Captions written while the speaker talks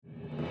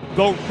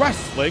The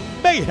Wrestling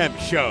Mayhem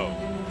Show.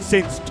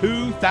 Since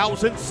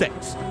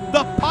 2006,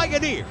 the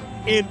pioneer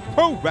in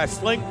pro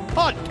wrestling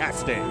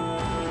podcasting.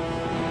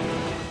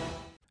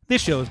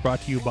 This show is brought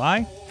to you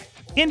by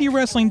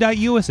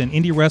IndieWrestling.us and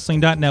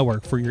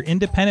IndieWrestling.network for your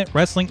independent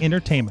wrestling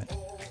entertainment.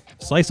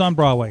 Slice on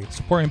Broadway,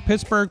 supporting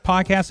Pittsburgh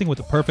podcasting with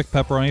the perfect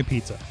pepperoni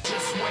pizza.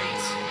 Just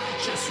wait,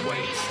 just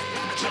wait,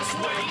 just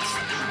wait,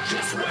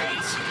 just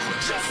wait,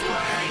 just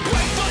wait.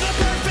 Wait for the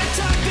perfect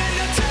time,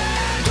 then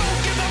attack.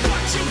 Don't give up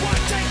what you want,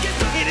 take it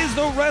back. It is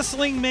the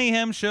Wrestling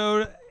Mayhem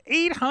Show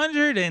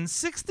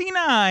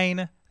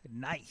 869.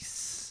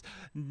 Nice.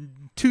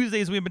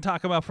 Tuesdays, we've been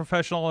talking about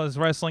professional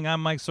wrestling.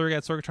 I'm Mike Sorg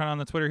at Sorgatron on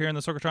the Twitter here in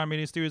the Sorgatron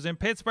Media Studios in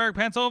Pittsburgh,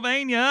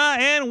 Pennsylvania.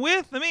 And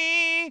with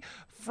me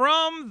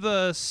from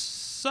the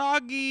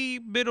soggy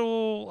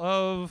middle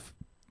of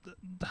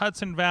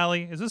Hudson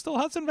Valley. Is this still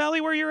Hudson Valley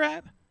where you're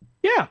at?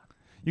 Yeah.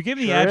 You gave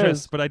me the Sure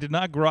address, is. but I did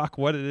not grok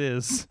what it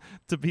is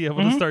to be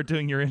able to start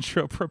doing your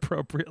intro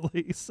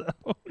appropriately. So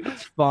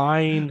It's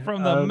fine.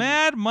 from the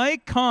Mad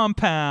Mike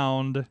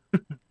compound.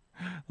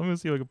 Let me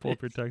see if I can pull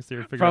up your text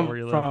here and figure out where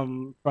you live.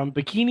 from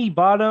Bikini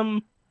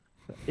Bottom,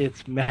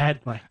 it's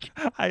Mad Mike.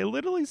 I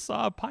literally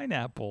saw a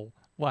pineapple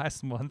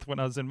last month when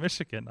I was in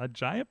Michigan. A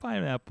giant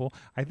pineapple.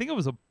 I think it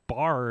was a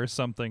bar or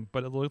something,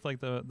 but it looked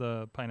like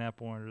the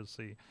pineapple I wanted to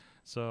see.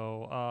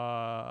 So,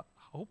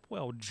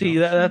 Hopewell Junction. See,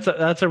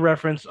 that's a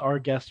reference our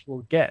guests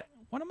will get.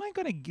 What am I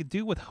going to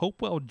do with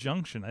Hopewell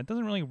Junction? It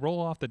doesn't really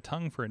roll off the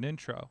tongue for an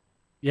intro.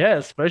 Yeah,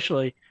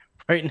 especially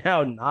right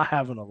now, not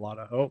having a lot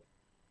of hope.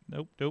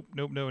 Nope.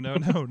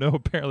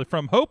 Apparently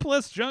from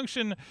Hopeless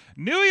Junction,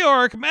 New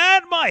York,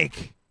 Mad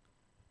Mike.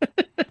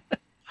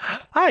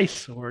 Hi,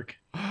 Sorg.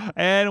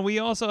 And we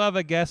also have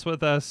a guest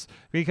with us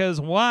because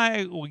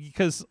why?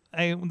 Because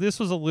this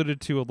was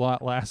alluded to a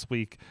lot last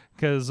week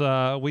because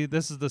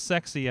this is the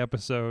sexy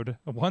episode,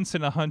 once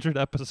in 100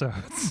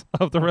 episodes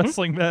of the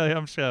Wrestling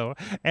Mayhem Show,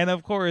 and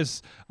of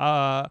course,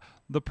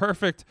 the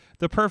perfect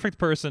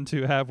person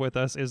to have with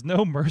us is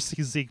No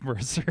Mercy Zeke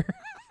Mercer.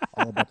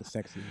 All about the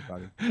sexy,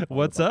 buddy. All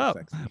What's about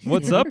up? the sexy.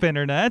 What's up,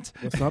 Internet?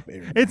 What's up,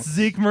 Aaron? It's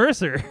Zeke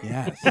Mercer.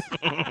 Yes.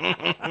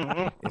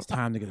 It's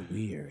time to get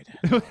weird.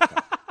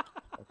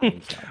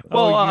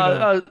 Well,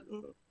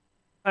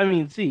 I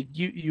mean, Zeke,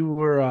 you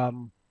were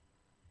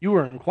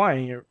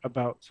inquiring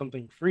about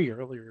something free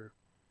earlier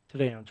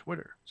today on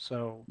Twitter.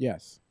 So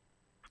Yes.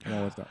 I'm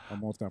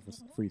always down for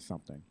free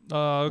something. As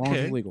long as Okay.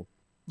 it's legal.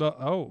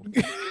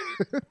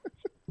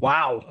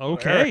 wow.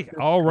 Okay.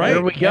 All right.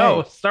 There we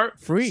go. Hey,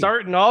 free.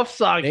 Starting off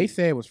soggy. They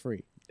say it was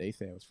free.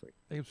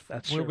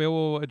 That's we true.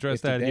 will address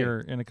It's that today.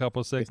 here in a couple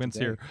of segments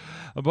today. here.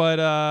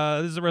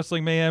 But this is a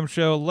Wrestling Mayhem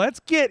Show.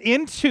 Let's get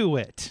into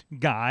it,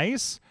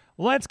 guys.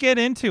 Let's get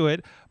into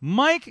it.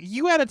 Mike,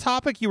 you had a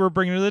topic you were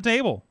bringing to the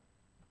table.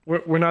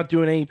 We're not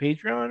doing any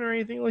Patreon or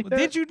anything like that.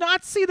 Did you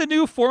not see the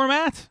new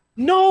format?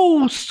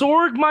 No,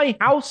 Sorg, my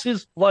house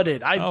is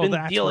flooded. I've been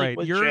That's dealing right.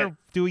 with You're shit.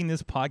 doing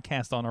this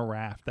podcast on a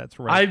raft. That's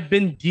right. I've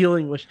been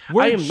dealing with.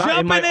 We're I am not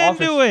in my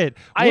jumping into office. it.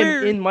 I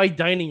am in my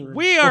dining room.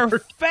 We are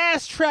Sorg.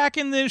 fast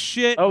tracking this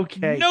shit.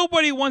 Okay.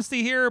 Nobody wants to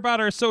hear about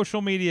our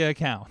social media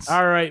accounts.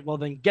 All right. Well,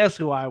 then guess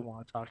who I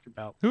want to talk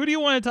about? Who do you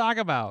want to talk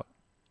about?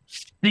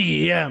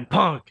 CM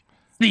Punk.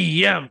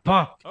 CM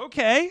Punk.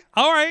 Okay.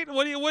 All right.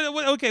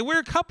 Okay, we're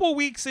a couple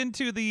weeks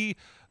into the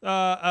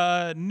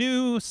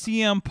new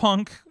CM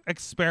Punk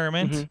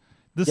experiment. Mhm.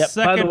 The Yep, by the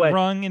second way-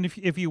 rung,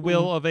 if you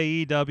will, of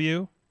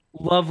AEW.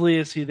 Lovely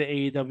to see the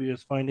AEW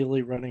is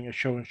finally running a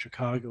show in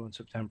Chicago in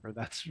September.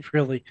 That's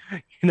really,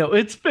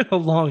 it's been a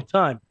long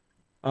time.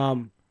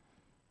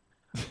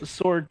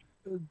 Sorg,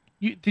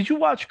 did you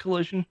watch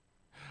Collision?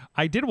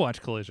 I did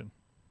watch Collision.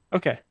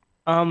 Okay.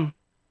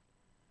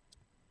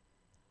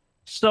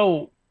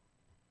 So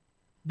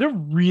they're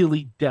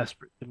really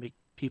desperate to make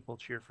people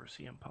cheer for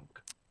CM Punk,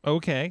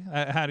 Okay.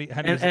 How do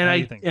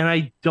you think? and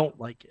I don't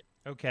like it.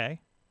 Okay.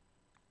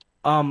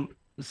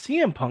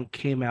 CM Punk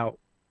came out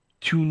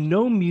to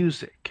no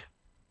music,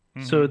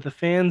 so the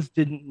fans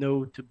didn't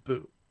know to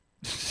boo,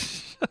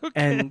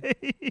 Okay.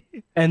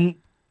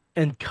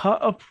 and cut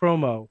a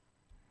promo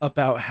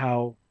about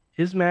how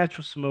his match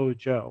with Samoa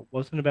Joe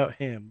wasn't about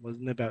him,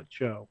 wasn't about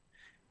Joe,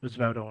 it was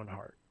about Owen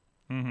Hart.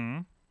 Mm-hmm.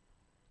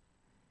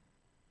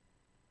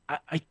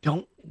 I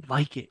don't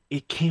like it.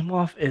 It came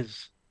off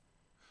as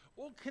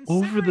Well,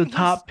 over the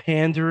top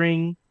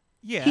pandering.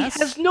 Yes.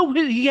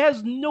 He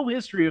has no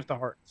history with the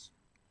Hearts.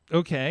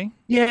 Okay.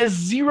 He has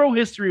zero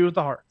history with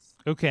the Hearts.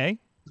 Okay.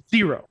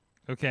 Zero.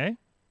 Okay.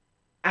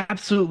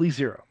 Absolutely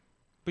zero.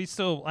 But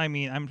still, I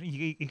mean,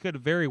 he could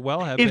very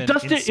well have If been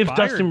Dustin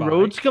inspired by-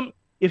 Rhodes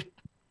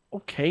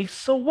okay,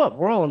 so what?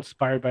 We're all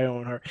inspired by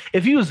Owen Hart.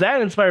 If he was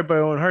that inspired by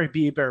Owen Hart, he'd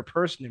be a better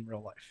person in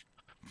real life.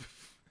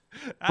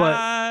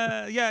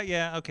 But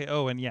yeah. Okay.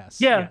 Oh, and yes.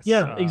 yeah,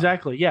 yes.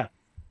 exactly. Yeah.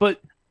 But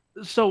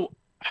so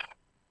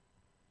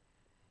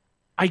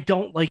I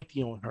don't like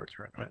the Owen Hart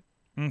tournament.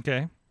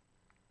 Okay.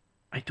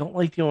 I don't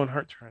like the Owen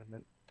Hart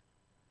tournament.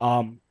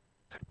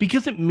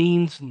 Because it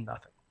means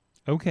nothing.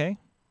 Okay.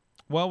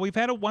 Well, we've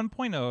had a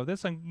 1.0 of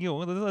this, and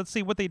let's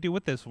see what they do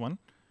with this one.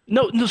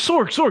 No,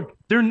 Sorg.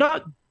 They're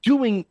not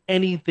doing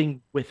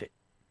anything with it.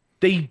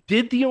 They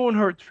did the Owen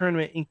Hart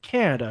tournament in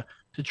Canada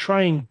to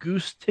try and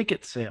goose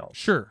ticket sales.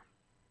 Sure.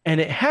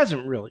 And it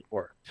hasn't really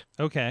worked.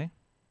 Okay.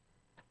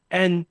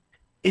 And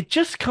it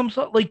just comes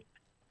up like,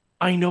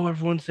 I know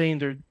everyone's saying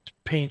they're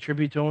paying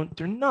tribute to Owen.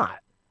 They're not.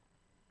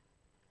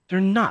 They're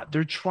not.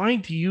 They're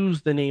trying to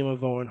use the name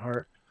of Owen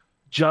Hart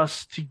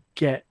just to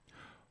get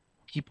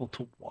people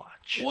to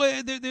watch.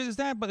 Well, there's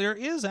that, but there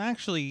is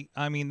actually,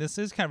 I mean, this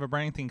is kind of a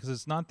branding thing because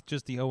it's not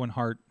just the Owen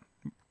Hart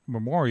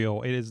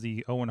Memorial; it is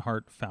the Owen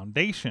Hart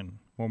Foundation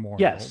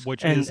Memorial, Yes,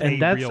 which and, is and a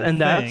that's real and thing.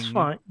 that's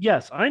fine.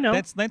 Yes, I know.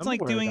 That's I'm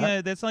like aware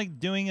of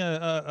doing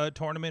that. a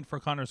tournament for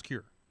Connor's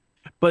Cure.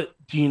 But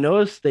do you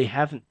notice they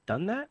haven't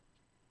done that?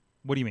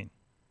 What do you mean?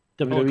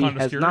 WWE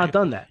Connor's has Cure? not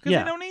done that. Because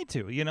Yeah. they don't need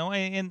to,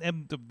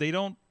 and they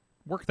don't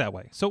work that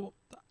way. So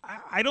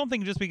I don't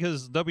think just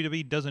because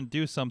WWE doesn't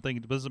do something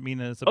it doesn't mean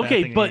that it's a bad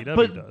Okay, thing but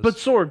AEW does.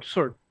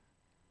 Sorg,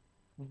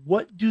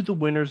 what do the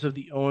winners of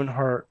the Owen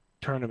Hart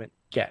tournament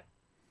get?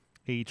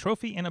 A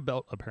trophy and a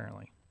belt,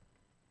 apparently.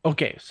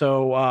 Okay,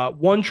 so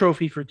one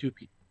trophy for two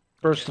people.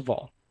 First of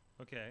all,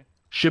 Okay.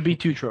 should be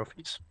two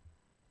trophies.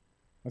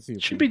 I see.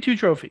 Should be two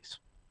trophies.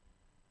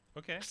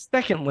 Okay.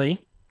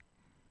 Secondly,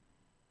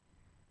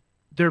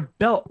 their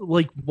belt.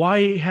 Like,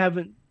 why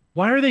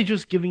are they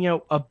just giving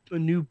out a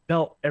new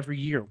belt every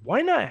year?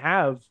 Why not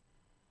have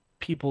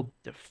people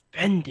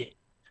defend it?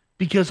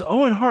 Because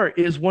Owen Hart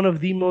is one of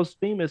the most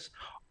famous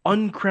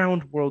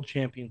uncrowned world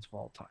champions of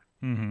all time.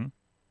 Mm-hmm.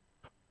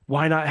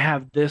 Why not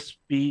have this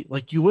be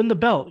like you win the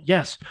belt?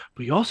 Yes,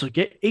 but you also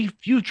get a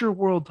future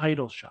world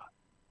title shot.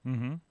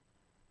 Mm-hmm.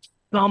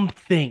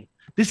 Something.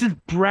 This is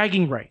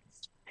bragging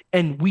rights.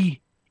 And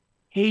we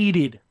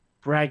hated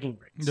bragging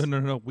rights.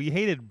 No. We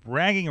hated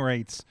bragging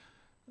rights.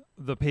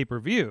 The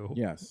pay-per-view.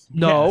 Yes.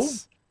 No.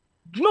 Yes.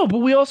 No, but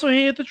we also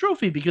hated the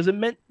trophy because it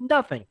meant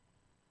nothing.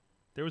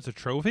 There was a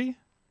trophy?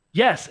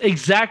 Yes,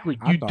 exactly.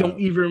 I You thought- don't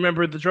even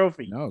remember the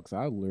trophy. No, because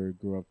I literally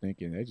grew up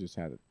thinking they just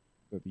had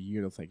the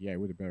year that's like, yeah,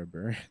 we're the better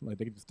brand. Like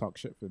they could just talk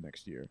shit for the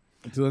next year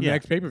until the Yeah.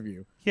 next pay per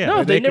view. Yeah.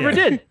 No, they never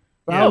did.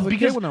 But I No, was a kid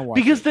because when I watched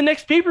because it. the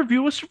next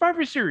pay-per-view was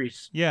Survivor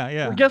Series.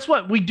 Yeah. Well, guess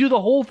what? We do the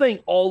whole thing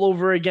all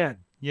over again.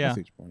 I Yeah.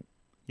 see your point.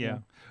 Yeah.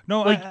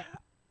 No, Like,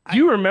 do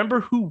you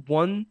remember who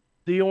won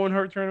the Owen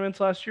Hart tournaments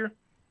last year?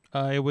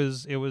 it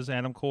was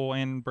Adam Cole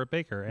and Britt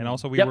Baker, and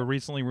also we Yep. were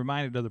recently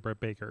reminded of the Britt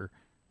Baker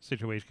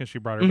situation because she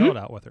brought her Mhm. belt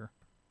out with her.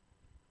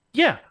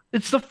 Yeah,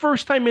 it's the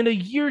first time in a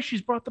year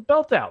she's brought the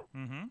belt out.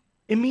 Mm-hmm.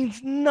 It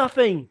means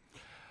nothing.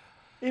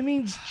 It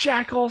means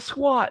jack all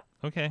squat.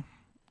 Okay.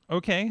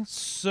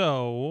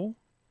 So,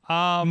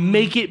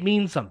 Make it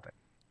mean something.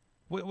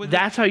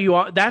 That's how you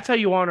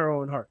honor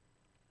Owen Hart.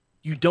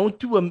 You don't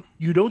do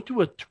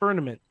a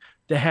tournament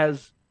that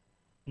has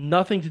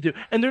nothing to do.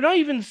 And they're not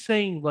even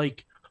saying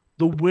like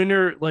the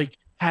winner like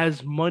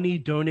has money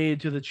donated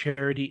to the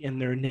charity in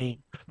their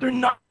name. They're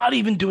not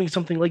even doing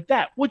something like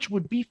that, which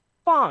would be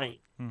fine.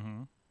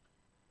 Mm-hmm.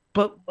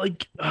 But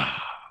like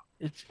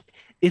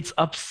it's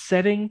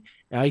upsetting.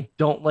 And I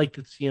don't like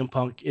that CM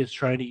Punk is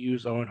trying to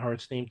use Owen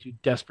Hart's name to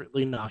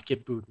desperately not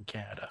get booed in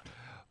Canada.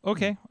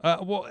 Okay.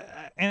 Well,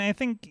 and I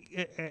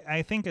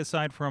think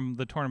aside from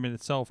the tournament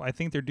itself, I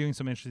think they're doing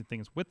some interesting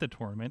things with the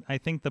tournament. I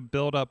think the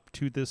build up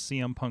to this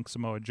CM Punk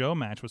Samoa Joe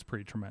match was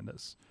pretty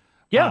tremendous.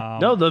 Yeah,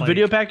 no, the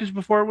video package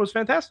before was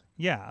fantastic.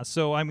 Yeah,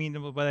 so I mean,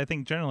 but I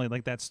think generally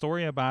like that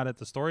story about it,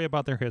 the story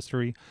about their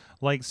history,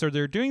 like so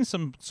they're doing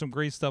some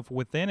great stuff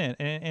within it,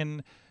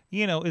 and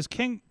you know, is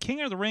King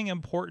of the Ring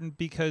important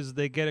because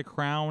they get a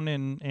crown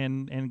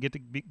and get to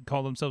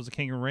call themselves the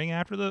King of the Ring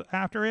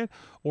after it,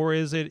 or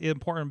is it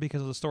important because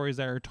of the stories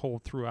that are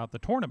told throughout the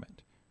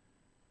tournament?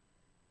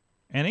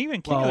 And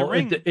even King of the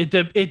Ring,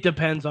 it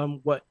depends on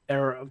what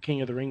era of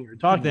King of the Ring you're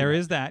talking. there about.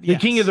 is that. The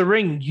Yes. King of the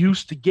Ring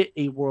used to get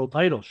a world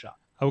title shot.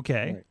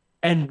 Okay. Right.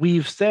 And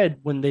we've said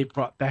when they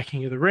brought back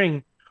King of the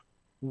Ring,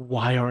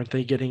 why aren't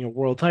they getting a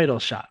world title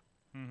shot?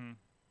 Mm-hmm.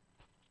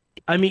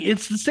 I mean,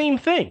 it's the same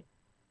thing.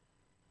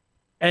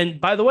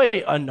 And by the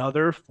way,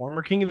 another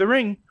former King of the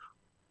Ring,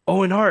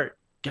 Owen Hart,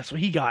 guess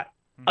what he got?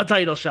 A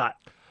title shot.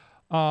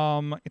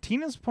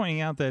 Tina's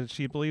pointing out that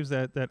she believes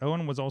that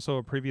Owen was also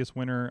a previous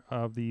winner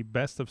of the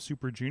Best of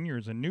Super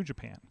Juniors in New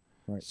Japan.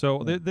 Right. So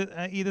right.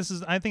 I think this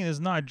is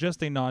not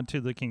just a nod to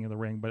the King of the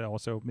Ring, but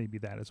also maybe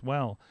that as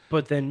well.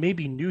 But then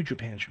maybe New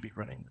Japan should be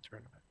running the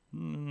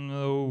tournament.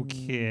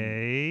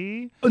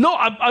 Okay. No,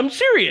 I'm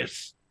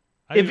serious.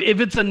 I- If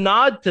it's a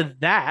nod to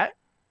that,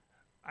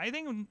 I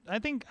think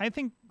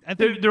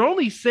they're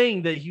only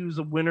saying that he was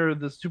a winner of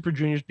the Super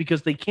Juniors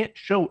because they can't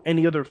show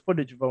any other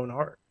footage of Owen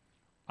Hart.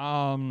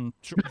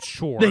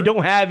 Sure. They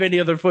don't have any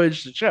other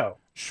footage to show.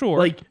 Sure.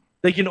 Like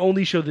they can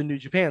only show the New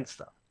Japan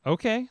stuff.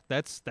 Okay,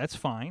 that's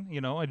fine. You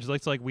know, I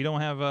just like we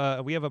don't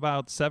have we have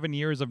about 7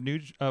 years of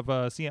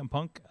CM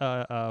Punk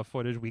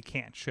footage we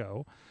can't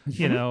show.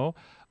 You know,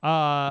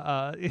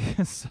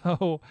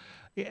 so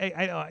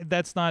I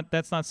that's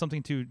not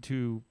something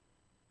to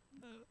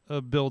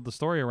build the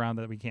story around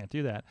that we can't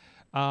do that.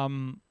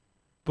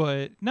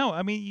 But no,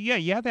 I mean, yeah,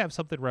 you have to have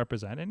something to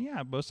represent. And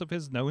yeah, most of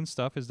his known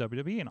stuff is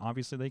WWE, and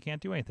obviously they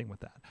can't do anything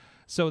with that.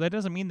 So that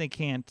doesn't mean they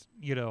can't,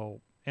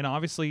 and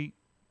obviously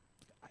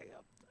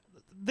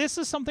this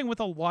is something with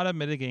a lot of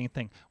mitigating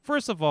thing.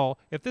 First of all,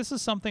 if this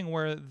is something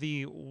where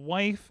the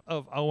wife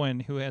of Owen,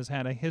 who has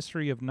had a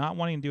history of not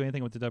wanting to do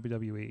anything with the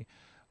WWE,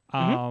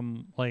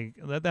 like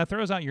that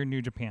throws out your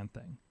New Japan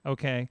thing,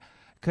 okay?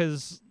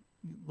 Because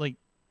like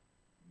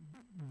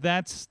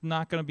that's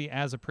not going to be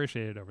as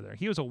appreciated over there.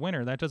 He was a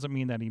winner. That doesn't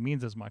mean that he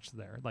means as much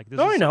there. Like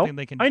this is something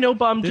they can. I know,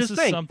 but I'm this just is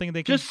saying. Something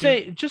they can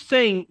Just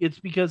saying it's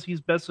because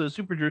he's best of the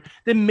Super Junior.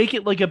 Then make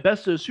it like a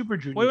best of the Super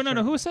Junior. Wait,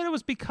 no. Who said it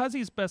was because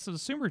he's best of the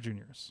Super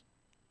Juniors?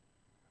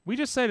 We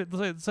just said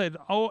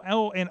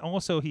and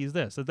also he's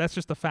this. That's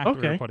just the fact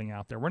we're putting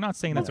out there. We're not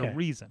saying that's a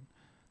reason.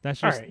 That's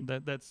just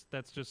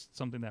that's just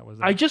something that was.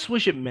 I just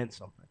wish it meant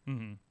something.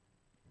 Mm-hmm.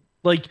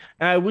 Like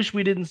I wish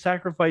we didn't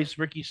sacrifice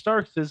Ricky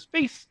Starks'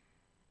 face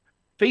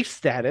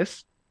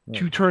status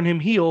to turn him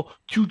heel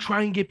to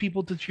try and get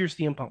people to cheer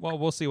CM Punk. Well,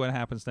 we'll see what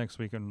happens next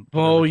week.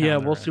 We'll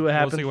see what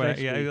happens next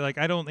week. Like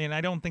I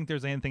don't think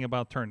there's anything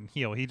about turning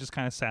heel. He just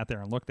kind of sat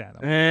there and looked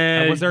at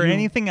him. Was there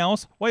anything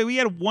else? Wait, we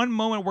had one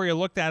moment where he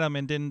looked at him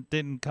and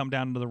didn't come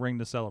down to the ring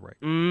to celebrate.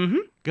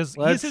 Because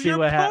he's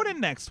your opponent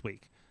next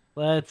week.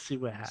 Let's see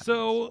what happens.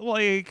 So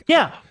like,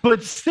 yeah,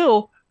 but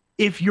still,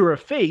 if you're a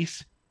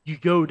face, you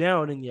go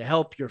down and you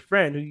help your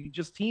friend who you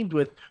just teamed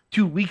with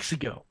 2 weeks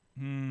ago.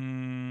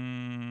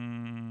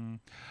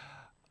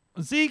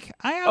 Zeke,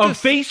 I have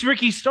face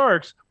Ricky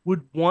Starks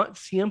would want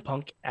CM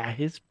Punk at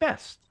his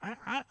best.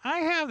 I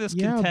have this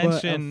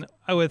contention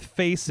with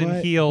face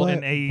and heel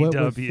in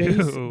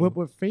AEW.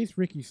 With face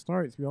Ricky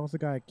Starks, we also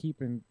gotta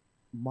keep in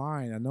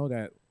mind. I know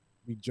that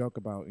we joke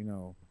about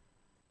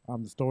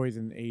the stories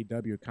in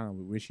AEW are kind of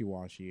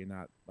wishy-washy and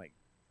not like,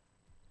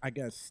 I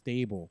guess,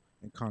 stable.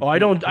 I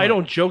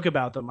don't joke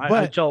about them.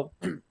 I joke.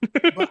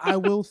 But I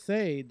will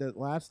say that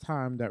last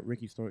time that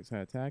Ricky Starks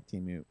had a tag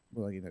team,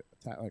 like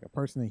a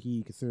person that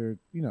he considered,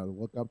 to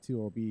look up to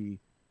or be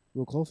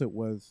real close to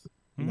was,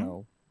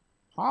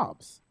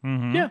 Hobbs.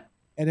 Mm-hmm. Yeah.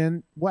 And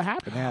then what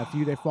happened? They had a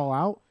few, they fall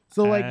out.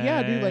 So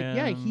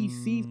he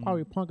sees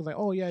probably Punk is like,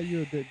 oh yeah,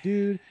 you're a good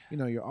dude.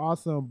 You're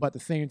awesome. But at the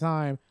same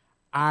time,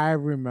 I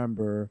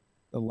remember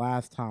the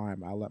last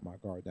time I let my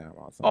guard down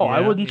on something.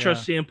 I wouldn't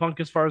trust CM Punk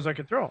as far as I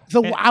could throw.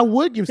 So I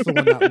would give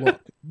someone that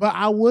look. But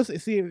I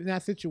would see in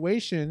that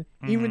situation,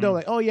 even though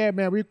like, oh yeah,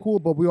 man, we're cool,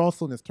 but we're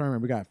also in this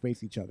tournament. We gotta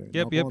face each other.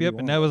 Yep.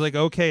 And that was like,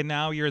 okay,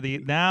 now you're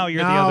the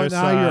other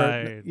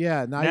side.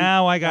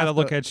 Now I gotta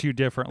look at you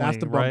differently. That's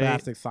the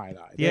bombastic side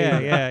eye.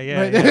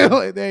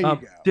 Yeah. There you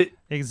go.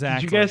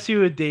 Exactly. Did you guys see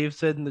what Dave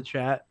said in the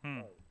chat?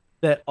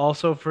 That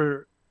also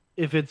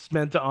if it's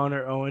meant to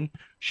honor Owen,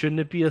 shouldn't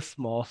it be a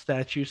small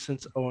statue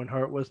since Owen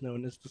Hart was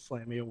known as the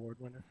Slammy Award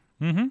winner?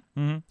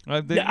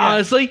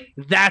 Honestly,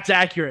 that's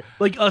accurate.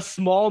 Like a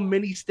small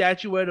mini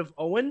statuette of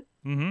Owen,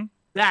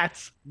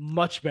 that's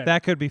much better.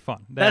 That could be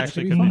fun. That's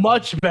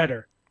much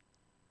better.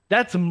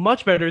 That's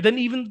much better than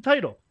even the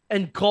title.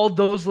 And called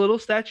those little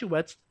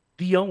statuettes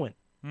the Owen.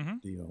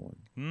 The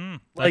Owen.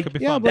 That could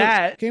be fun.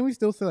 But can we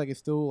still say like it's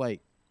still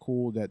like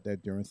cool that they're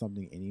doing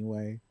something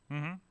anyway?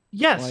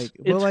 Yes,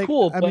 it's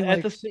cool, but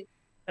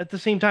at the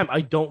same time,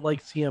 I don't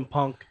like CM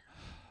Punk.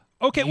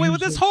 Okay, wait,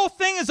 this whole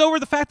thing is over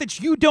the fact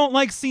that you don't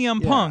like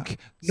CM Punk.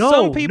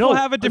 Some people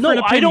have a different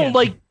opinion.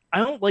 I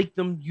don't like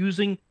them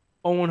using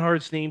Owen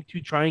Hart's name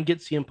to try and get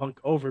CM Punk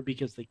over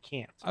because they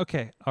can't.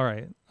 Okay, all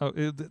right.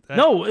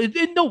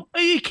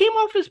 It came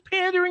off as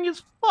pandering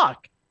as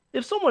fuck.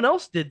 If someone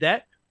else did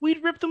that,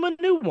 we'd rip them a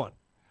new one.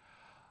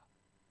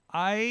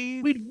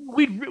 We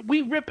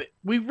rip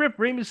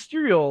Rey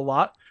Mysterio a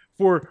lot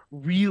for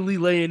really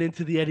laying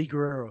into the Eddie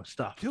Guerrero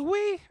stuff. Do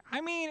we?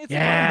 I mean, it's a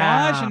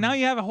homage, and now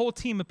you have a whole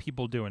team of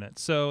people doing it.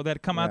 So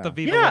that come out the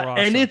Viva La Raza.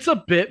 And it's a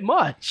bit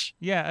much.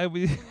 Yeah.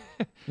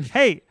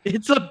 Hey,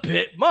 it's a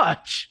bit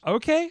much.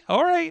 Okay.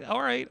 All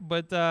right.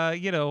 But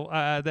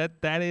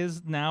that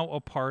is now a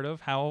part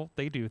of how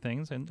they do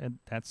things, and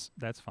that's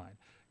fine.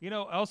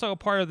 Also a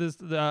part of this,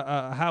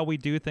 how we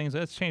do things.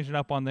 Let's change it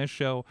up on this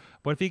show.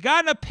 But if you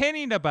got an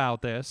opinion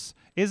about this,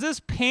 is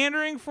this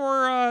pandering for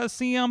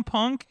CM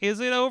Punk? Is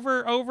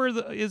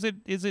it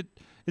is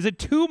it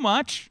too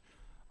much?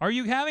 Are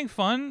you having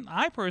fun?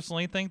 I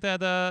personally think that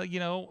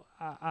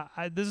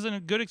this is a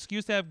good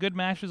excuse to have good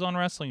matches on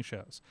wrestling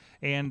shows,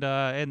 and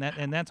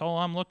that's all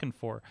I'm looking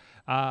for.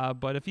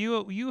 But if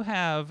you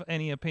have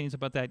any opinions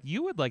about that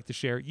you would like to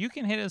share, you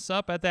can hit us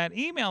up at that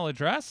email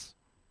address.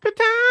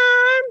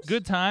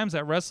 Good times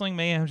at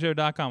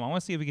WrestlingMayhemShow.com. I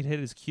want to see if we can hit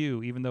his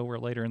cue, even though we're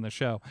later in the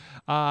show.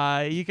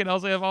 You can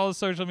also have all the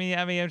social media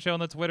at Mayhem Show on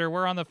the Twitter.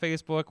 We're on the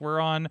Facebook. We're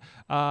on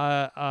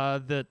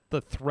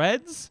the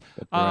Threads.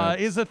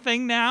 Is a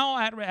thing now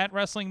at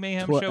Wrestling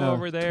Mayhem Show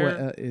over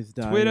there.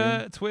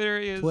 Twitter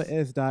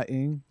is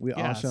dying. We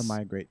all shall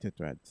migrate to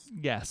Threads.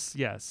 Yes.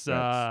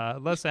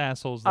 Less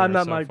assholes. I'm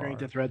not migrating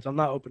to Threads. I'm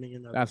not opening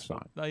another. That's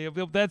fine.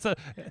 That's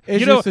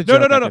no.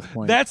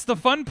 That's the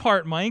fun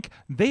part, Mike.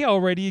 They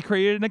already somebody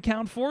created an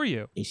account for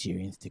you. It's your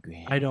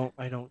Instagram. I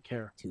don't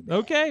care. Too bad.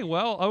 Okay,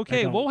 well,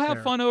 okay, don't we'll have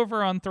care. fun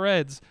over on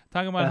Threads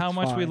talking about how That's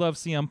much we fine. love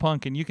CM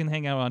Punk, and you can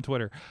hang out on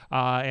Twitter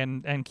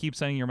and keep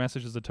sending your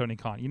messages to Tony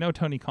Khan. You know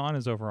Tony Khan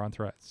is over on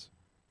Threads.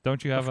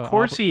 Don't you have Of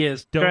course he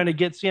is don't- trying to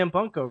get CM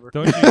Punk over.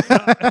 Don't you?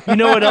 You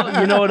know what?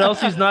 You know what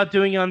else he's not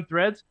doing on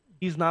Threads?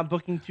 He's not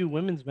booking 2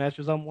 women's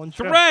matches on one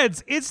show.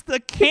 Threads, it's the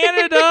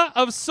Canada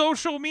of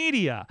social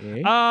media.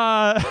 Eh?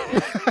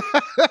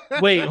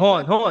 Wait,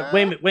 hold on.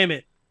 Wait a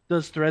minute.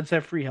 Does Threads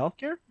have free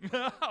healthcare?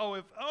 Oh,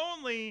 if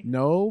only.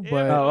 No, but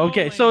Yeah. Oh,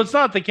 okay. So it's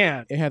not the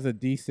can. it has a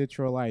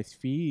decentralized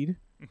feed,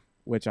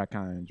 which I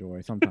kind of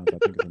enjoy. Sometimes I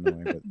think it's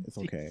annoying, but it's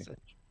okay.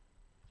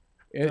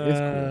 It's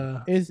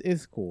cool.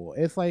 It's cool.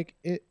 It's like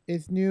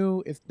it's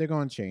new. They're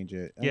gonna change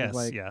it. And Yes, it's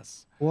like,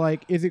 yes. well,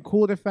 like, is it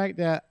cool the fact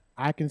that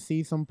I can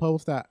see some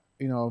posts that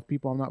of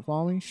people I'm not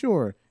following?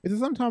 Sure. Is it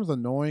sometimes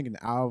annoying and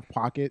out of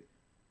pocket?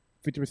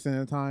 50%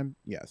 of the time,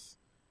 yes.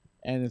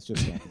 And it's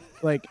just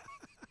like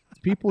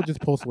people just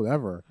post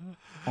whatever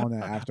on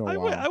that after a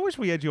while. I wish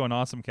we had you on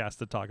Awesome Cast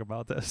to talk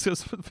about this.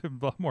 This would have been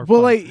a lot more But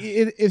fun. like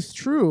it's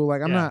true.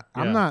 Like I'm Yeah,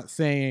 I'm yeah. not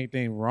saying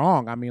anything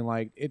wrong. I mean,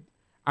 like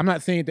I'm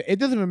not saying that it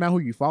doesn't even matter who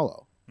you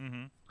follow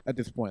Mhm. at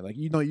this point. Like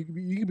you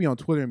could be on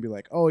Twitter and be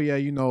like, oh yeah,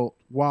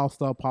 wild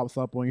stuff pops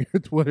up on your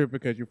Twitter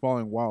because you're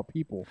following wild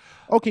people.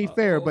 Okay,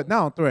 fair, but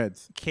not on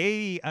Threads.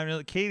 Katie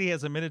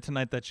has admitted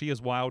tonight that she is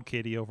Wild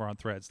Katie over on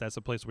Threads. That's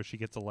a place where she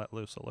gets to let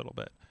loose a little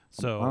bit.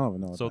 So I don't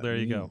even know what so that there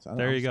you go. means.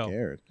 There I'm you go.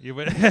 scared. You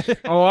would-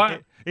 Oh, I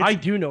It's-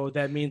 do know what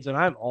that means, and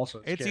I'm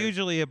also scared. It's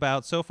usually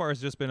about, so far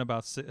it's just been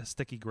about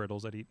sticky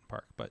griddles at Eaton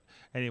Park. But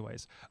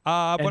anyways.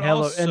 But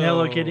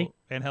Hello Kitty.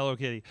 And Hello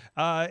Kitty.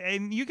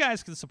 And you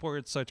guys can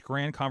support such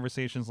grand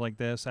conversations like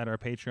this at our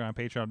Patreon,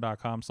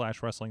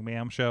 patreon.com/Wrestling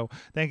Mayhem Show.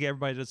 Thank you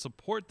everybody to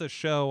support the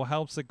show.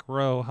 Helps it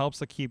grow,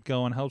 helps it keep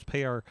going, helps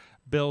pay our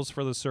bills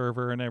for the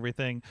server and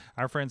everything.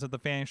 Our friends at the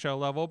fan show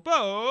level,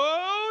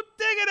 Bo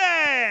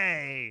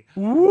Diggity!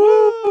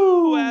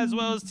 Woo! As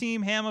well as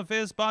Team Hammer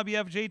Fist, Bobby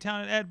F. J.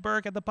 Town, and Ed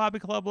Burke at the Poppy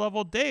Club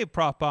level, Dave,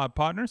 Prof Bob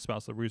Podner,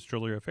 spouse of Roots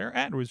Jewelry Affair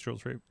at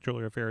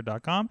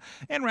RootsJewelryAffair.com,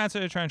 and Rats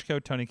in a Trench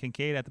Coat, Tony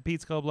Kincaid at the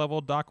Pete's Club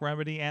level, Doc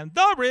Remedy, and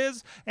The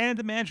Riz, and at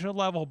the Mansion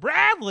level,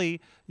 Bradley.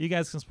 You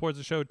guys can support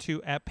the show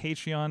too at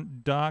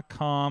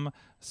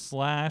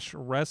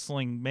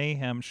patreon.com/Wrestling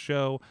Mayhem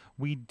Show.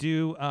 We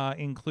do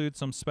include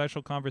some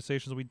special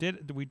conversations. We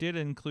did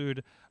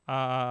include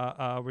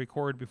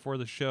record before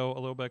the show a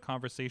little bit of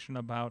conversation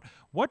about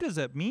what does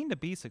it mean to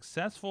be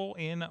successful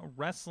in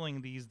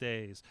wrestling these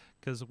days,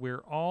 because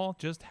we're all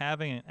just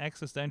having an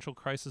existential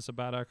crisis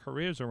about our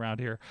careers around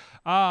here.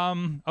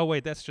 Oh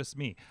wait, that's just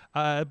me.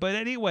 But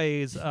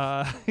anyways,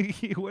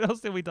 what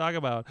else did we talk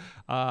about?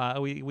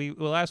 We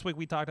last week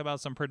we talked about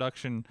some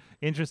production,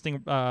 interesting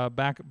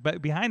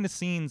behind the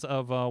scenes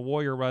of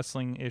Warrior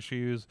Wrestling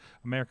issues,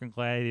 American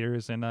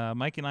Gladiators, and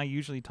Mike and I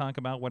usually talk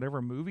about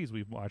whatever movies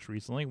we've watched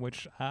recently,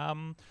 which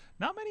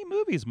not many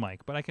movies,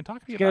 Mike, but I can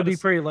talk to you It's gonna about be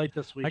it. pretty light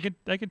this week. I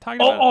could talk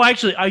about Oh,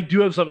 actually, I do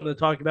have something to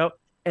talk about,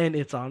 and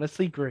it's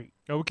honestly great.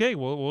 Okay,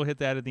 we'll hit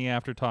that in the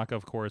after talk,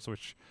 of course,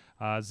 which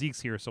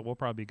Zeke's here, so we'll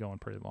probably be going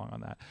pretty long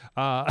on that.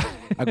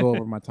 I go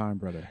over my time,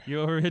 brother.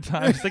 You over your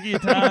time, stick of your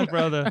time,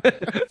 brother.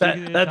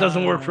 That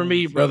doesn't work for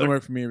me, Doesn't brother.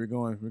 work for me. We're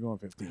going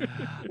 15.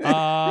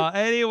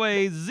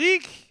 Anyway,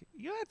 Zeke,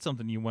 you had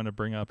something you want to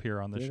bring up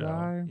here on the Did show.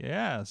 I?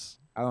 Yes.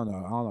 I don't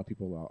know if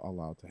people are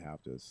allowed to have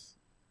this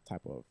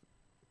type of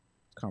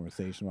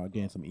conversation about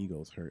getting some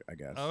egos hurt, I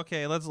guess.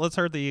 Okay, let's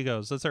hurt the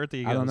egos. Let's hurt the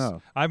egos. I don't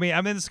know. I mean,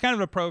 it's kind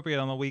of appropriate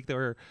on the week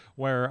that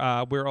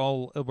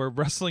we're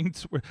wrestling.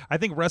 I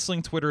think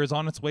wrestling Twitter is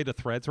on its way to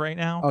Threads right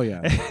now. Oh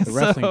yeah, the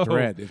wrestling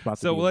thread is about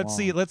to So be let's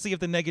see long. if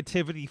the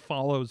negativity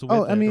follows with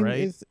I mean,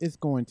 right? it's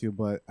going to,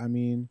 but I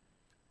mean,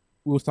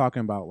 we was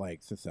talking about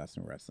like success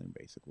in wrestling,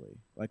 basically,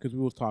 like because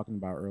we was talking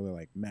about earlier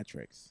like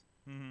metrics,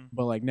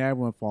 but like not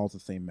everyone follows the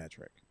same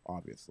metric,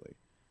 obviously.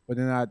 But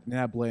then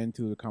I bled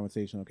into the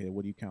conversation. Okay,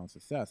 what do you count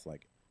success?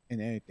 Like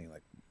in anything,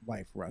 like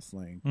life,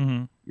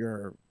 wrestling,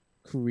 your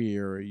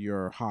career,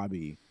 your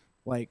hobby.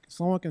 Like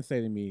someone can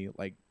say to me,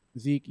 like,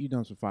 Zeke, you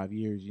done this for 5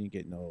 years, you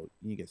didn't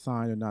get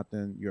signed or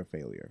nothing, you're a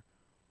failure.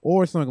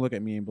 Or someone can look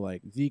at me and be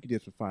like, Zeke, you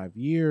did this for 5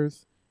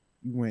 years,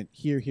 you went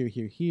here.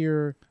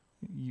 Your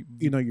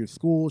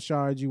school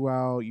shouted you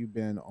out, you've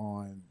been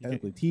on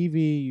technically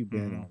TV, you've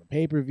been on the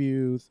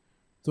pay-per-views.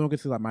 Someone can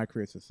say like my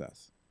career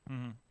success.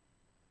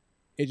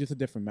 It's just a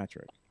different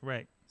metric.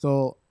 Right.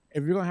 So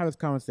if you're going to have this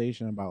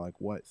conversation about like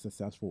what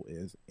successful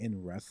is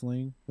in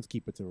wrestling, let's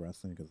keep it to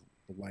wrestling because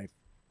the life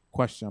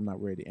question I'm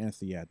not ready to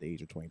answer yet at the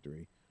age of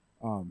 23.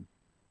 But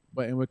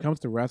when it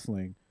comes to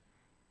wrestling,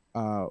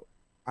 I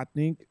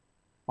think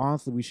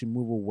honestly we should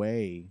move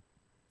away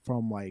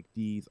from like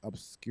these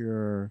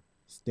obscure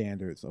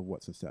standards of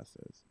what success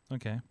is.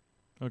 Okay.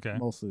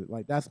 Mostly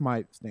like that's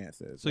my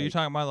stance is. So you're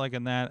talking about like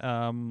in that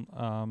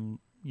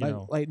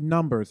like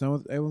numbers.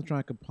 Everyone's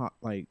trying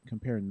to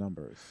compare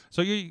numbers.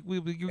 So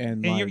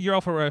you're all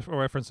for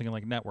referencing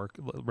like network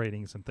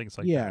ratings and things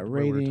like that. Yeah,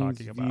 ratings, we're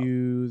talking about.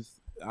 views,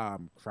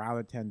 crowd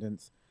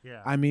attendance.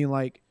 Yeah. I mean,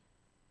 like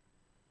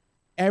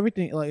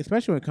everything, like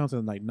especially when it comes to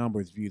like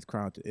numbers, views,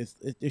 crowd,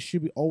 it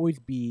should always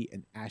be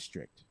an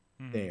asterisk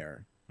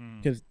there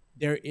because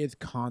there is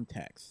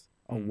context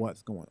of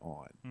what's going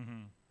on.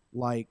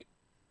 Like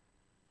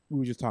we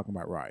were just talking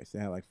about Rise, they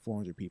had like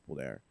 400 people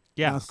there.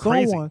 Yeah,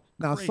 crazy.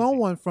 Crazy.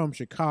 Someone from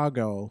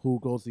Chicago who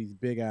goes to these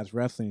big ass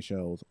wrestling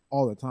shows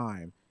all the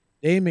time,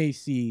 they may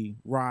see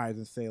Rise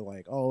and say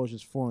like, "Oh, it's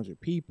just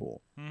 400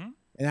 people," and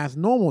that's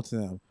normal to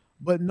them.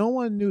 But no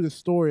one knew the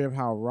story of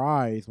how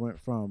Rise went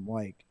from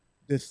like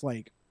this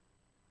like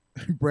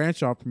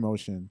branch off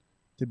promotion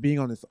to being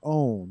on its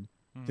own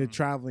to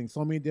traveling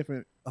so many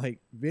different like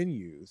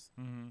venues,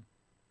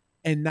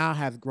 and now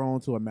has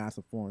grown to a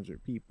massive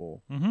 400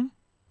 people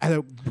at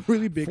a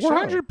really big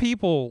 400 show.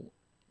 people.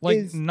 Like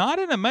Is- not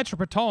in a no, you're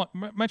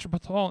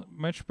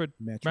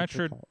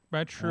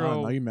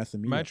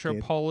messing me up, kid.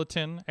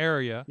 metropolitan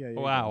area. Yeah,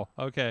 wow.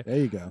 Okay. There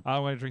you go. I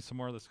want to drink some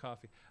more of this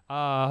coffee.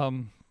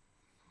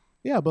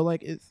 Yeah, but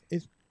like it's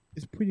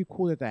pretty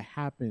cool that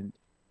happened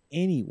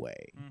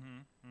anyway.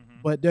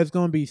 But there's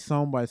gonna be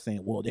somebody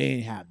saying, "Well, they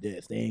didn't have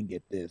this, they didn't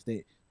get this,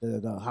 they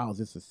how's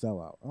this a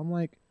sellout?" I'm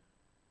like,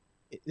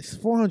 it's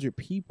 400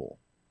 people.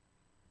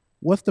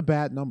 What's the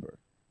bad number?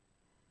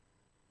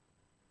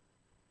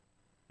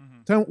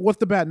 Tell me, what's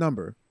the bad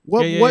number?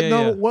 What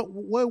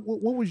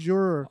was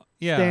your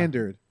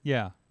standard?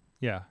 Yeah.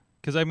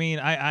 Because I mean,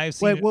 I've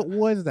seen. Wait, what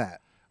was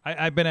that?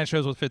 I've been at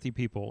shows with 50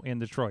 people in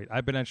Detroit.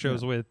 I've been at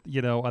shows with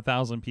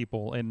 1,000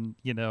 people in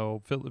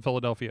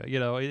Philadelphia.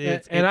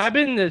 And I've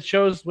been at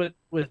shows with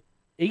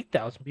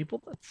 8,000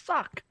 people that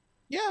suck.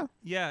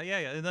 Yeah.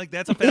 And like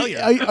that's a failure.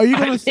 Are you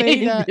gonna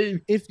say that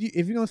if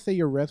you're gonna say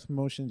your rest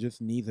promotion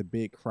just needs a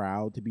big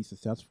crowd to be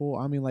successful?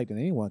 I mean, like then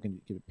anyone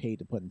can get paid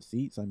to put in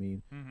seats. I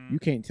mean, you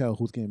can't tell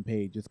who's getting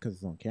paid just because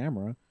it's on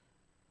camera.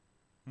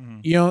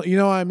 You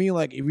know what I mean?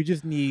 Like if you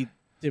just need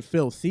to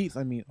fill seats,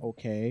 I mean,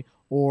 okay.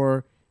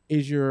 Or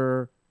is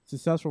your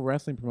successful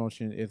wrestling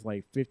promotion is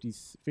like 50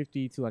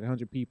 to like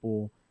 100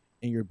 people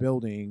in your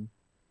building?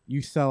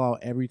 You sell out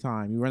every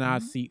time. You run out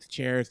of seats,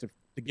 chairs to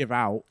give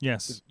out.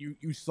 Yes,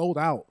 you sold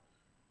out,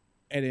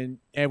 and then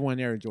everyone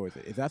there enjoys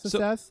it. Is that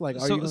success? And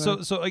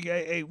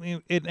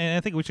I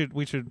think we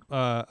should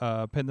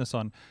pin this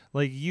on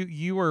like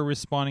you were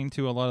responding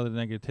to a lot of the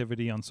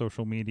negativity on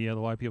social media. A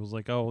lot of people's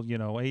like, oh,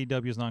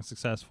 AEW is not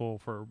successful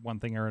for one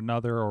thing or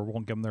another, or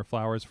won't give them their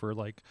flowers for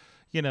like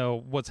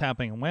what's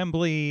happening in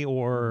Wembley,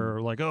 or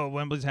like, oh,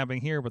 Wembley's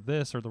happening here, but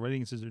this, or the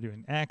ratings are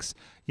doing X.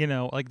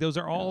 Like those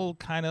are all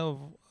kind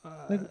of.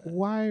 Like,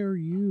 why are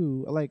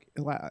you like?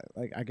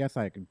 I guess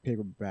I can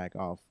piggyback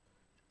off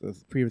the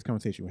previous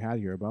conversation we had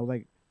here, but I was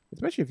like,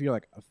 especially if you're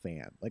like a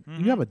fan, like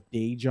you have a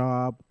day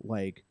job,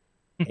 like,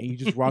 and you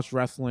just watch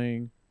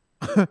wrestling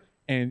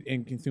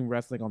and consume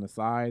wrestling on the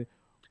side.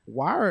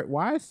 Why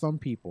are some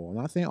people? I'm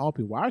not saying all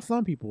people. Why are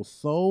some people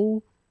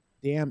so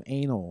damn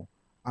anal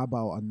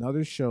about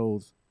another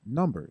show's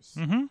numbers?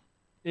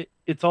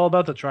 It's all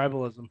about the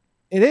tribalism.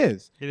 It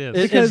is.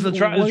 Because the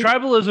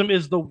tribalism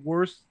is the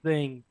worst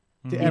thing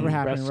to ever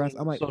happen in wrestling.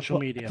 I'm like, social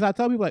media. Because I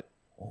tell people like,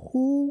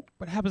 who?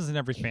 But it happens in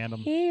every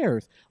fandom.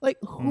 Cares? Like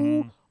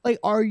who? Like,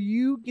 are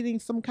you getting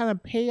some kind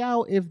of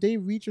payout if they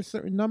reach a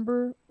certain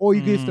number, or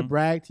you get to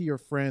brag to your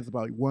friends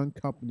about one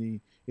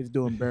company is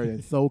doing better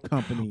than so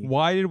company?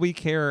 Why did we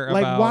care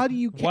like, about? Why do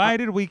you? Why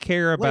did we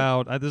care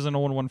about? This is an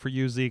old one for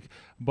you, Zeke.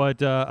 But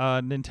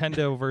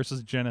Nintendo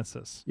versus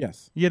Genesis.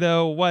 Yes.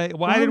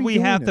 Why did we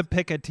have to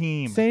pick a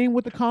team? Same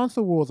with the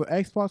console wars or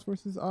Xbox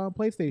versus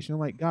PlayStation.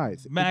 Like,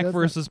 guys, Mac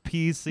versus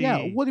PC. Yeah.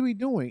 What are we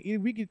doing?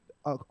 If we get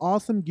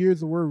awesome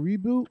Gears of War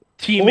reboot.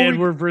 Team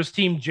Edward versus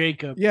Team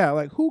Jacob. Yeah.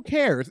 Like, who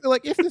cares?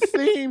 Like, it's the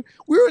same.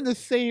 We're in the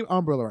same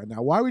umbrella right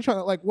now. Why are we trying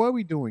to what are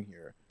we doing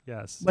here?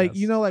 Yes. Like,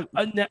 yes.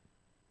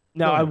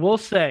 Now I will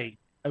say,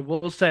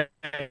 there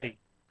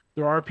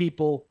are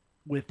people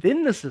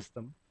within the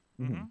system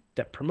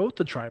that promote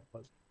the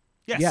tribalism.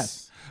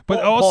 Yes.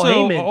 But Paul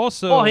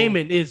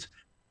Heyman is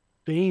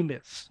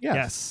famous.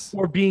 Yes.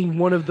 For being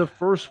one of the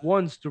first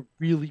ones to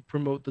really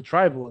promote the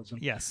tribalism.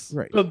 Yes.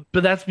 Right. But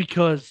that's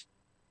because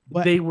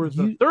they were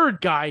the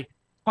third guy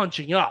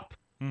punching up.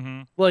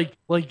 Like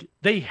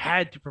they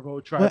had to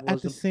promote tribalism. But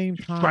at the same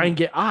time, try and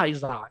get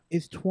eyes on.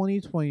 It's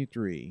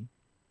 2023.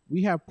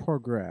 We have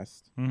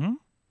progressed.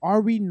 Are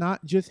we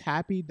not just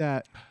happy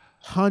that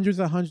hundreds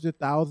and hundreds of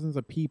thousands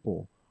of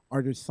people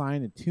are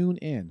deciding to tune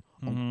in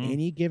on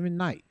any given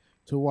night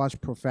to watch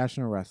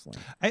professional wrestling?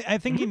 I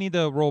think you need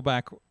to roll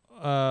back.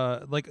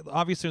 Like,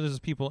 obviously, there's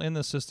people in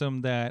the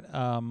system that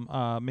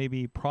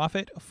maybe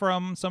profit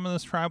from some of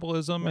this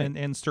tribalism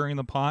and stirring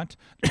the pot.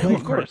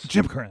 Of course.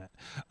 Jim Cornette.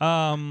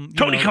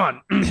 Tony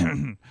Khan.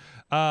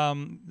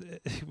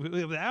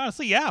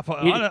 Honestly, yeah.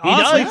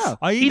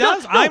 He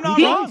does. I'm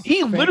not wrong.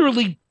 He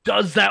literally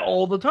does that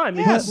all the time.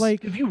 Yes.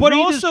 Like, if you but read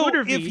also, his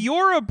Twitter feed, if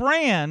you're a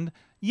brand,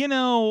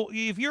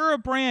 if you're a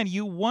brand,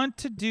 you want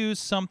to do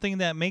something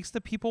that makes the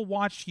people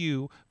watch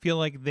you feel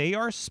like they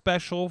are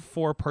special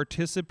for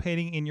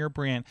participating in your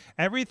brand.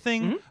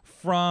 Everything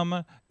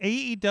from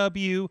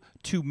AEW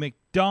to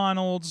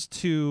McDonald's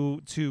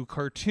to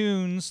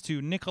cartoons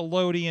to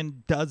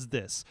Nickelodeon does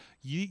this.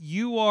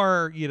 You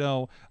are,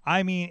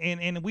 I mean,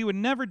 and we would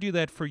never do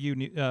that for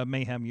you,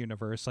 Mayhem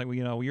Universe. Like,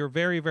 you're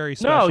very, very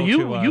special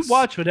to us. You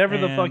watch whatever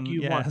the fuck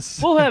you want.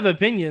 We'll have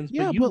opinions,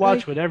 but you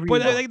watch whatever you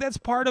want. But that's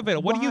part of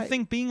it. What do you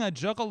think being a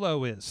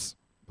juggalo is?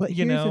 But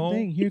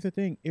here's the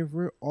thing. If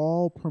we're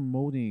all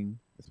promoting,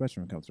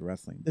 especially when it comes to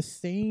wrestling, the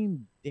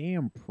same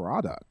damn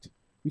product,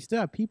 we still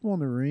have people in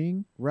the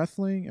ring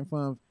wrestling in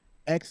front of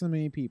X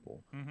many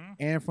people and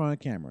in front of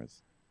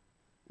cameras.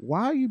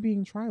 Why are you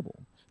being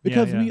tribal?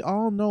 Because we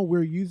all know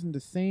we're using the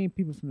same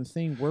people from the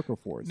same worker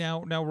force.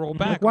 Now roll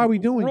back. Like, why are we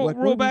doing?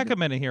 Roll back a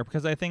minute here,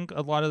 because I think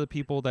a lot of the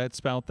people that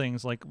spout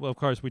things like, well, of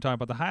course, we talk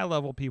about the high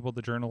level people,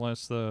 the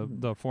journalists,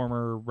 the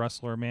former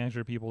wrestler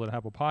manager people that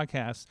have a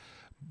podcast,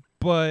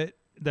 but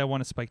that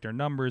want to spike their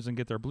numbers and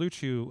get their Blue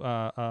Chew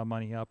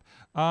money up.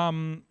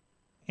 But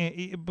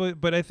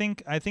I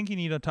think you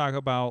need to talk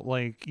about,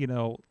 like,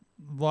 a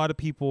lot of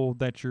people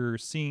that you're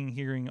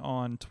hearing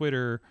on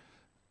Twitter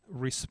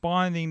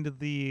responding to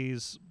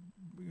these,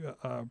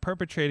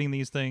 perpetuating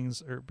these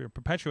things,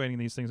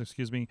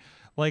 excuse me,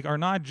 like, are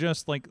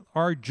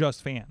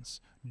just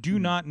fans. Do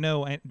not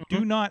know and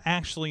do not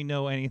actually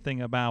know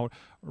anything about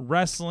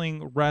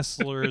wrestling,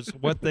 wrestlers,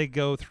 what they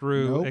go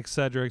through, et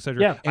cetera, et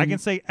cetera. Yeah, I can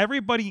say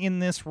everybody in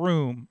this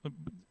room,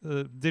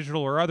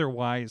 digital or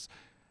otherwise,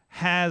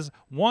 has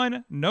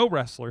no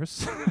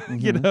wrestlers,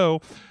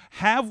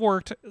 have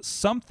worked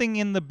something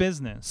in the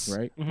business,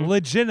 right?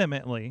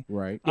 Legitimately,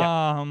 right?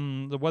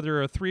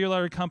 Whether a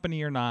 3-letter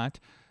company or not,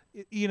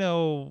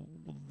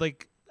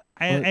 like.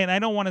 And I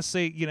don't want to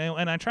say,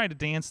 and I try to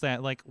dance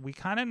that, like, we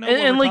kind of know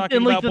what we're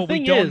talking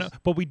about,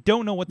 but we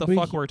don't know what the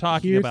fuck we're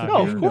talking about.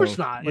 No, of course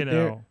not.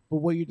 But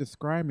what you're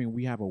describing,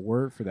 we have a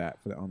word for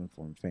that for the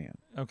uninformed fan.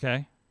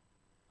 Okay.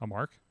 A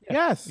mark?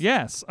 Yes.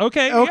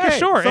 Okay. Yeah,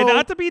 sure. So, and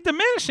not to be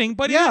diminishing,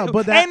 but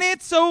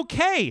it's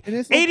okay.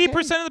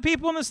 80% of the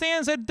people in the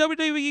stands at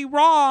WWE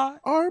Raw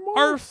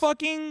are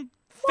fucking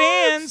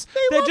fans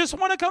that just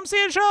want to come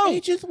see a show.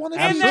 They just want to,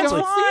 and that's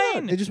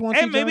fine. They just want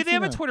to, and maybe they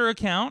have a Twitter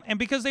account, and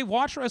because they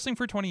watch wrestling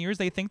for 20 years,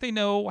 they think they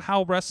know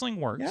how wrestling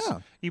works. Yeah.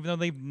 Even though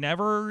they've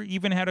never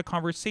even had a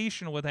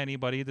conversation with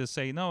anybody to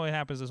say, no, it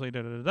happens this way.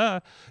 Da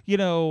da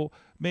da.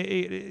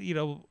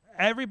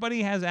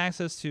 Everybody has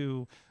access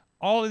to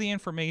all of the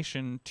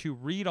information to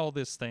read all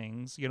these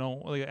things.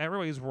 Like,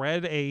 everybody's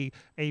read a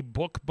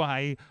book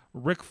by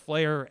Ric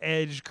Flair,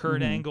 Edge,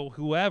 Kurt Angle,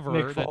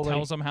 whoever, that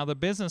tells them how the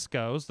business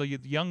goes. The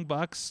Young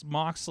Bucks,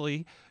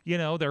 Moxley,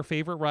 their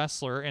favorite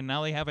wrestler, and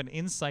now they have an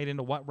insight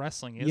into what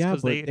wrestling is. Yeah,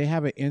 but they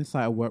have an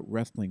insight of what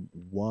wrestling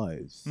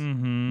was.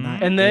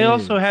 And they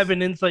also have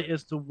an insight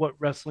as to what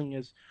wrestling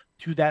is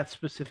to that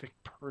specific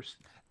person.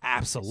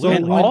 Absolutely.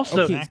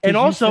 And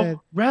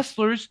also,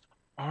 wrestlers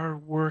are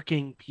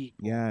working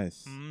people.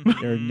 Yes.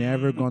 They're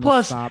never going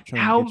to stop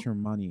trying to get your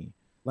money.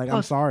 Like,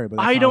 I'm sorry, but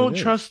I don't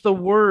trust the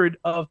word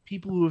of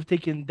people who have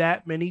taken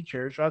that many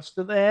chair shots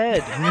to the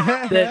head.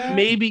 That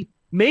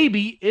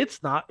maybe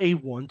it's not a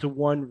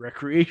one-to-one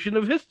recreation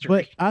of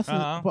history. But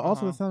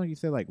also it sounds like you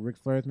said, like, Ric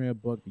Flair's made a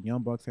book, the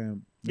Young Bucks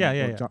and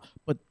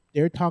but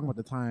they're talking about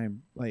the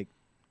time, like,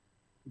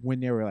 when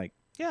they were, like,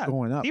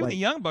 going up. Even like, the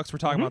Young Bucks were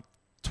talking about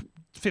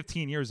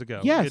 15 years ago.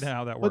 Yes,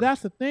 how that worked. But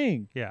that's the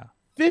thing. Yeah.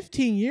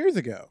 15 years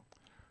ago.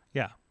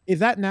 Yeah. Is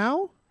that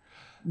now?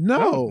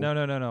 No.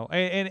 No.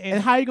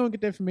 And how are you going to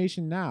get the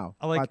information now?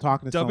 Like, by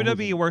talking to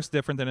WWE works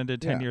different than it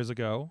did 10 years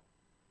ago.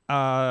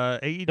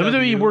 AEW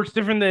WWE works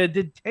different than it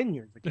did 10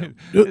 years ago.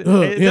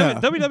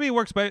 WWE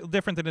works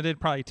different than it did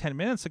probably 10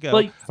 minutes ago.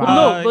 Like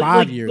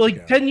 5 years ago.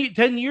 Like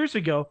 10 years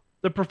ago,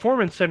 the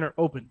Performance Center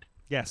opened.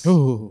 Yes.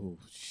 Oh,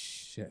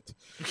 shit.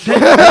 Wait.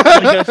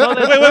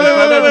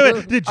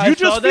 Did you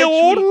just feel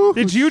old?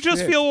 Did you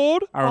just feel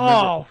old? I remember.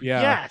 Oh,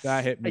 yeah, yes.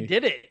 That hit me. I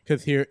did it.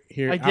 Because here,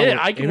 I did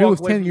it. If it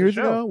was 10 years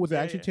ago, was it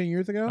actually 10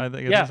 years ago? I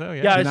think so,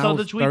 yeah. I saw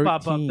the tweet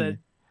pop up that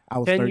I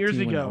was 10 years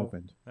when it ago.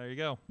 opened. There you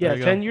go. Yeah,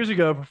 10 years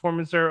ago,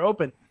 Performance Center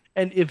opened.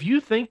 And if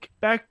you think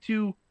back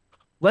to,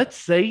 let's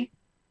say,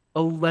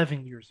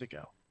 11 years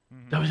ago,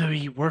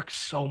 WWE works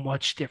so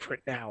much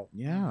different now.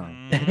 Yeah.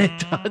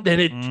 Than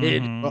it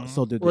did. Well,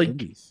 so did the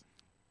Indies.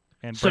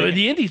 And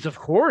the Indies, of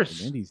course.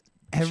 The Indies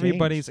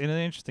everybody's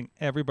interesting.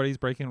 Everybody's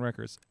breaking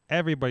records.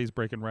 Everybody's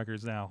breaking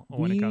records now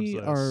when it comes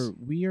to this.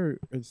 We are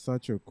in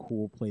such a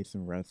cool place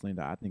in wrestling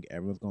that I think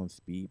everyone's going to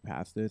speed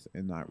past this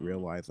and not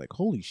realize, like,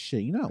 holy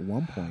shit, at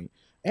one point,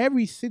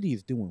 every city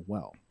is doing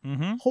well.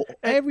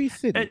 Every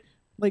city.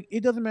 Like,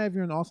 it doesn't matter if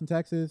you're in Austin,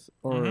 Texas,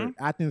 or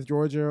Athens,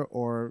 Georgia,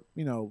 or,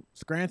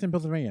 Scranton,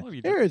 Pennsylvania.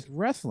 There is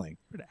wrestling.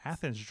 Where did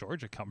Athens,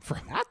 Georgia come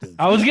from? Athens.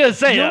 I was gonna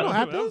say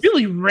Athens?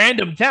 really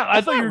random town.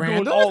 I thought you were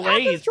random. going all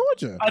Athens, A's.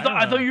 Georgia. I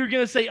thought you were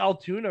gonna say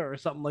Altoona or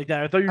something like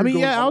that. I thought you were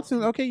going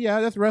Altoona. Okay,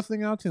 yeah, that's wrestling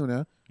in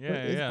Altoona.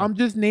 Yeah. I'm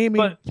just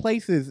naming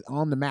places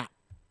on the map.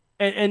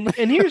 And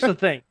here's the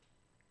thing.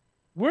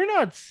 We're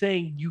not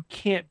saying you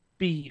can't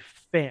be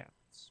fans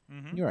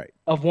You're right.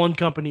 of one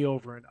company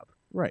over another.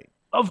 Right.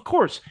 Of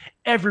course,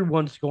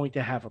 everyone's going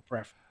to have a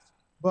preference.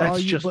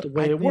 That's just the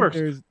way it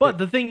works. But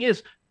the thing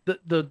is,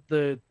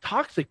 the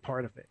toxic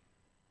part of it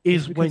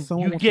is when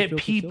you get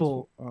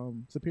people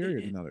superior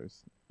than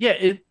others.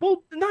 Yeah,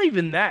 well, not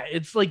even that.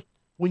 It's like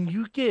when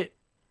you get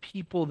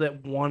people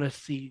that want to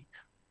see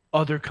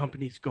other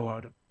companies go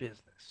out of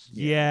business.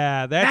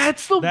 Yeah,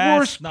 that's the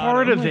worst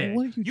part of it.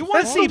 You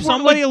want to see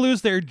somebody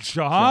lose their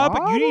job?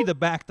 You need to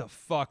back the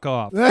fuck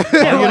off. You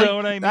know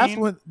what I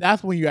mean?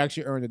 That's when you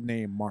actually earn the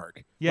name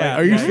Mark. Yeah, like,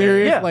 are you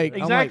serious? Yeah, like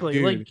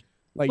exactly. I'm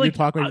like you're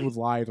talking people's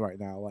lives right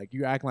now. Like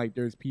you acting like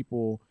there's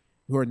people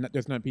who are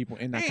there's not people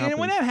in that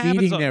company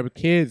feeding their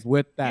kids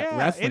with that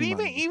wrestling. And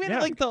even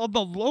like the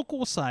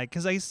local side,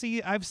 because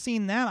I've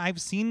seen that. I've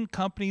seen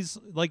companies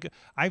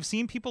I've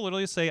seen people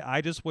literally say,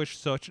 "I just wish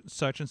such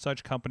and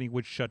such company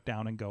would shut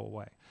down and go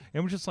away."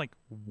 And we're just like,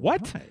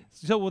 what? Right.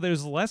 So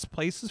there's less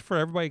places for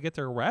everybody to get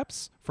their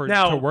reps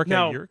to work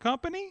at your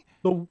company?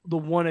 The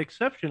one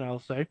exception I'll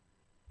say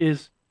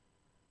is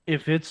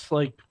if it's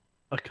like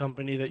a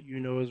company that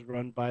is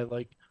run by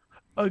like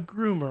a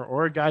groomer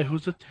or a guy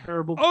who's a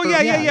terrible person.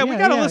 Yeah. We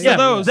got a list of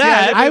those.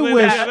 That I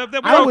wish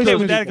okay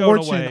with that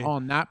going away.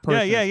 On that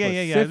person.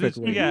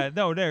 Yeah.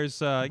 No, there's.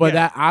 But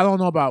that I don't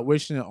know about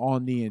wishing it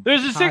on the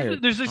entire.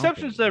 There's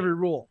exceptions to every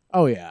rule.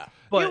 Oh yeah.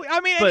 But,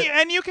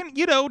 you can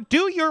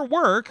do your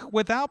work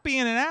without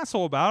being an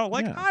asshole about it.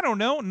 Like I don't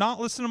know, not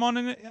listing them on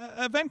an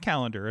event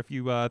calendar if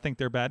you think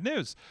they're bad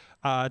news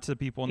to the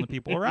people and the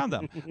people around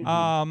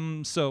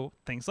them. So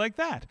things like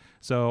that.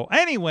 So,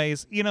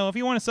 anyways, if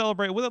you want to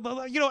celebrate with,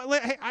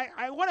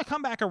 I want to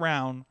come back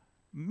around.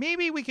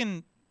 Maybe we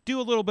can do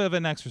a little bit of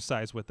an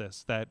exercise with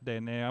this.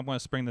 And I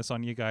want to spring this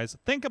on you guys.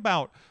 Think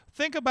about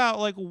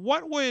like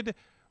what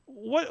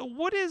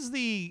is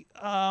the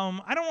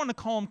I don't want to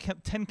call them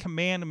 10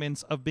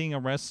 commandments of being a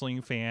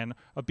wrestling fan,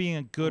 of being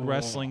a good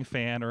wrestling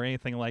fan or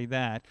anything like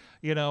that,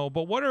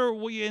 but what are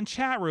we in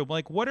chat room,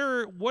 like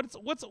what's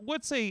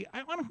a,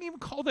 I don't even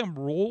call them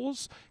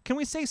rules, can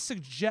we say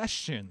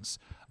suggestions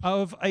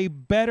of a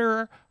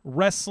better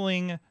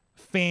wrestling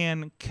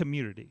fan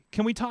community?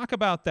 Can we talk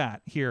about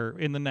that here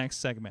in the next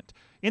segment?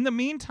 In the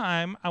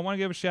meantime, I want to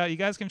give a shout. You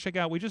guys can check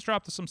out, we just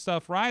dropped some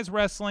stuff, Rise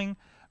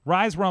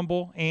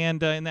Rumble,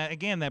 and in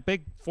that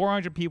big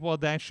 400 people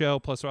at that show,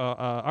 plus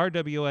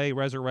RWA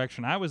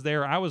Resurrection. I was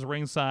there. I was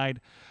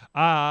ringside.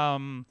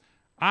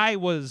 I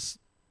was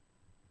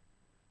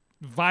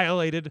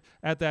violated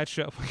at that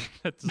show.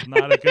 That's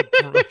not a good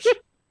promotion.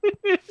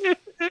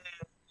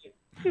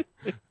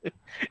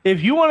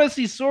 If you want to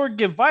see Sword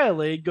get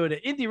violated, go to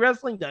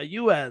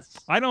indiewrestling.us.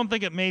 I don't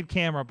think it made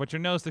camera, but you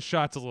notice the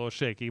shot's a little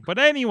shaky. But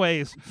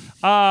anyways,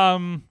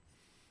 thanks,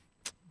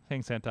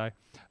 Sentai.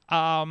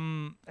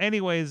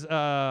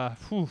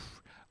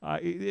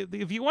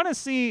 If you want to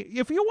see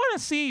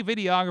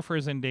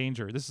videographers in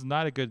danger, this is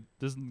not a good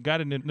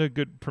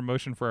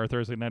promotion for our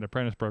Thursday Night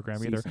Apprentice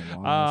program either.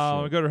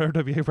 Go to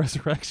RWA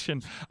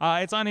Resurrection.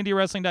 It's on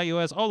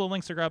indiewrestling.us. All the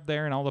links are up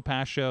there and all the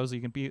past shows. You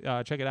can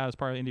check it out as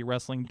part of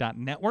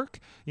indiewrestling.network.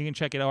 You can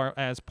check it out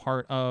as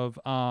part of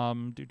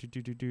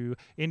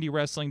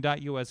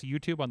indiewrestling.us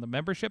YouTube on the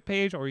membership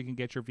page, or you can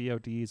get your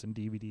VODs and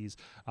DVDs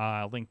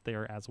linked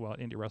there as well at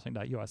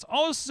indiewrestling.us.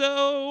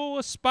 Also,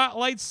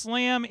 Spotlight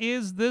Slam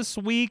is this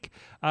week.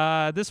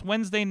 This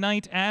Wednesday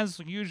night,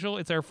 as usual.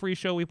 It's our free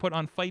show we put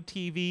on Fight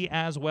TV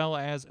as well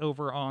as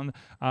over on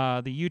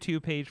the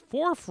YouTube page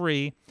for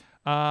free.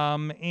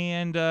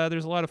 And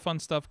there's a lot of fun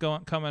stuff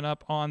coming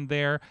up on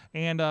there.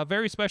 And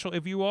very special,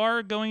 if you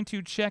are going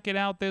to check it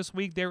out this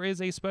week, there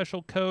is a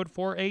special code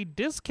for a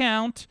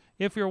discount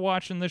if you're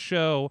watching the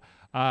show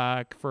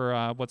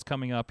for what's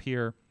coming up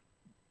here.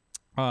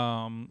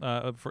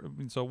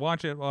 So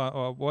watch it,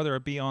 whether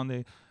it be on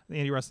the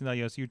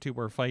IndieWrestling.us YouTube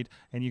or Fight,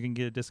 and you can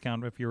get a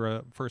discount if you're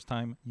a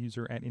first-time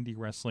user at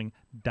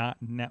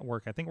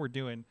IndieWrestling.network. I think we're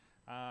doing,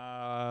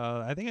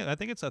 I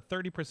think it's a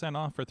 30%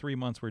 off for 3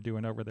 months we're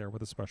doing over there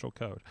with a special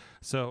code.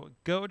 So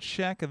go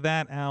check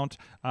that out.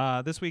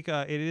 This week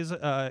it is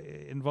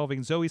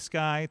involving Zoe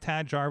Sky,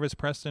 Tad Jarvis,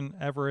 Preston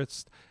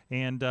Everest,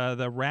 and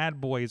the Rad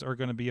Boys are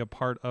going to be a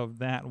part of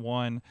that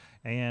one.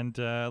 And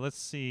let's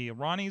see,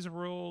 Ronnie's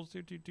Rules. So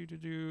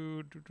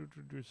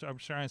I'm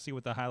trying to see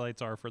what the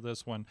highlights are for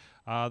this one.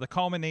 The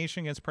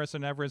Culmination against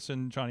Preston Everest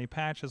and Johnny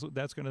Patch.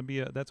 That's going to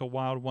be that's a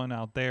wild one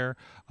out there.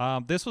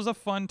 This was a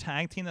fun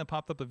tag team that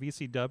popped up at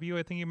VCW.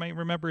 I think you might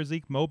remember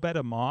Zeke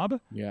Mobetta Mob.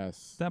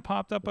 Yes, that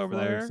popped up over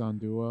there. Father-son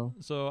duo.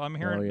 So I'm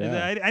hearing. Oh,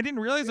 yeah. I didn't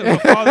realize it was a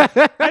father.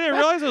 I didn't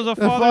realize it was a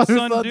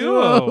father-son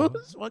duo.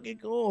 It's fucking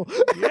cool.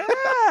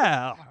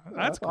 Yeah.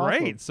 That's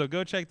great. Awesome. So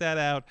go check that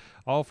out,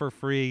 all for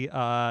free.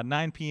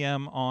 9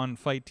 p.m. on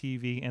Fight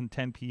TV and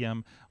 10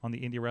 p.m. on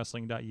the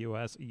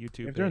IndieWrestling.us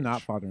YouTube If they're page.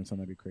 not father and son,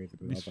 that'd be crazy.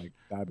 But I was like,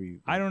 that'd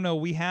be. I don't know.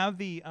 We have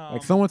the.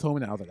 Like someone told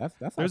me that. I was like,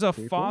 that's. There's a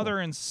father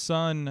and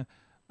son.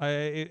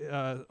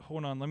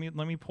 Hold on.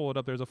 Let me pull it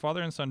up. There's a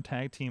father and son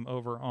tag team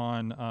over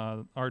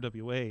on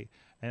RWA,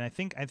 and I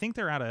think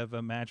they're out of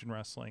Imagine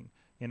Wrestling.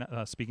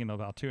 Speaking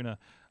of Altoona,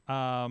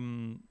 I'll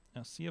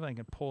see if I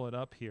can pull it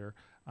up here.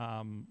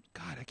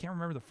 God, I can't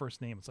remember the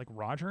first name. It's like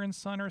Roger and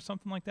Son or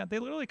something like that. They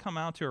literally come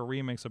out to a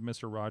remix of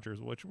Mr.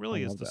 Rogers, which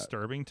really is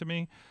disturbing to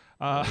me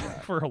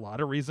for a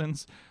lot of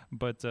reasons.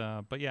 But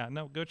yeah,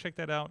 no, go check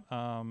that out.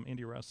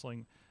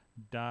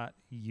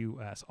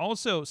 IndieWrestling.us.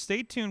 Also,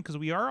 stay tuned because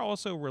we are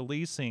also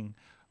releasing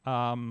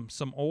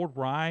some old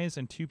Rise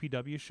and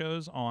 2PW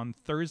shows on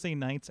Thursday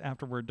nights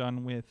after we're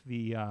done with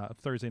the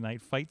Thursday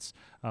night fights.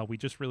 We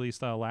just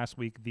released last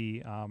week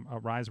the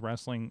Rise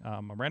Wrestling,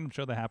 a random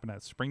show that happened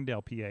at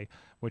Springdale, PA,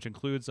 which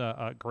includes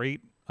a great,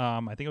 I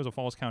think it was a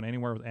Falls Count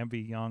Anywhere with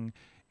MV Young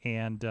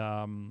and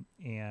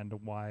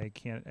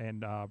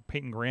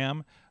Peyton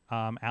Graham,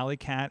 Alley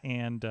Cat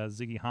and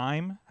Ziggy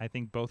Heim, I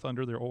think both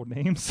under their old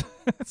names.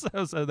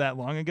 so that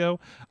long ago,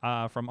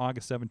 from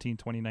August 17,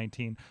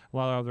 2019. A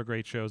lot of other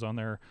great shows on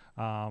there.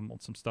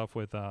 Some stuff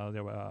with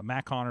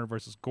Matt Connor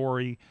versus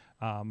Gory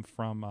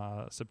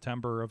from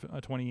September of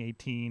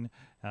 2018.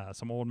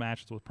 Some old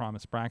matches with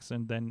Promise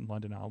Braxton, then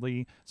London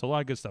Ali. So a lot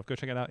of good stuff. Go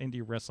check it out,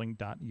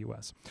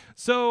 IndieWrestling.us.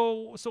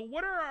 So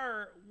what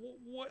are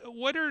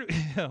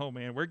oh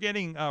man, we're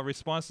getting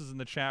responses in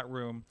the chat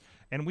room.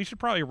 And we should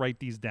probably write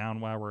these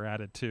down while we're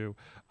at it, too.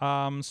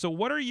 So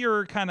what are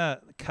your kind of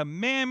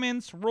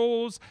commandments,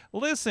 rules?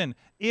 Listen,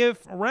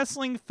 if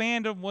Wrestling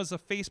Fandom was a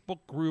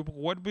Facebook group,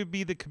 what would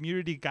be the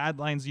community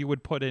guidelines you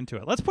would put into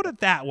it? Let's put it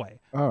that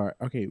way. All right.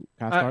 Okay.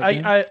 Can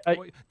I start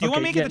do you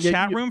want me to get the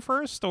chat room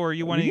first, or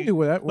you want to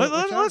do that?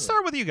 Let's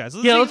start with you guys.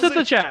 Let's hit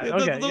the chat.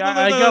 Okay.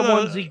 I got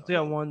one. Zeke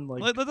got one.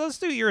 Let's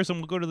do yours, and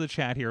we'll go to the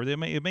chat here.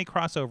 It may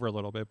cross over a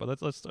little bit,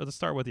 but let's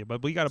start with you.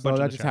 But we got a bunch.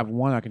 So I just have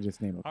one. I can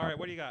just name it. All right.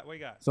 What do you got?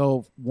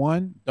 So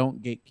one,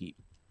 don't gatekeep.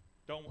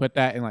 Don't put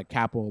that in like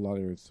capital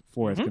letters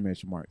for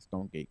exclamation marks.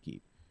 Don't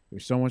gatekeep.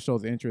 If someone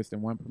shows interest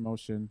in one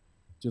promotion,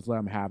 just let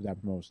them have that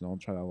promotion. Don't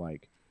try to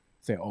like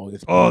say, "Oh,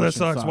 this. Oh, that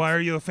sucks. Why are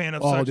you a fan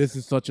of? Oh, this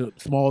is such a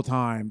small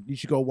time. You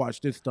should go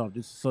watch this stuff.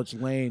 This is such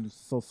lame. This is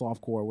so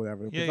softcore,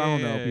 whatever." Because I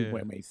don't know people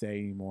may say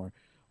anymore.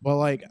 But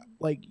like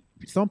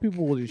some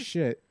people will just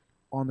shit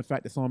on the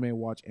fact that someone may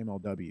watch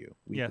MLW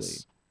weekly.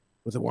 Yes.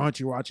 Was it, why aren't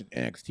you watching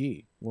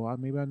NXT? Well,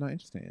 maybe I'm not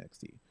interested in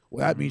NXT.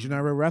 Well, that means you're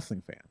not a real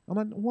wrestling fan. I'm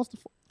like, what's the?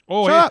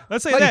 Shut up.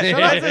 Let's say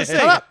that.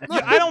 Shut up.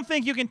 I don't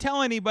think you can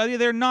tell anybody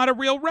they're not a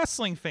real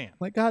wrestling fan.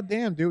 Like,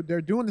 goddamn, dude,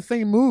 they're doing the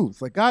same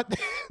moves. Like, God, the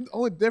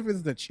only difference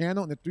is the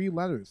channel and the 3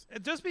 letters.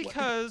 Just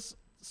because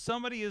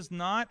somebody is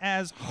not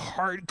as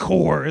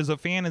hardcore as a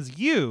fan as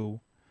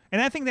you,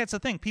 and I think that's the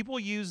thing. People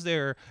use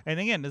and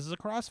again, this is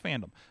across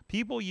fandom.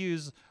 People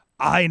use,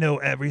 I know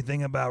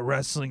everything about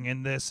wrestling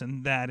and this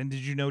and that. And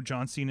did you know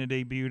John Cena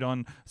debuted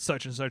on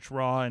such and such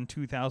Raw in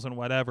 2000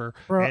 whatever?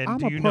 Bro, and I'm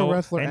do a you pro know,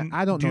 wrestler. And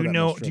I don't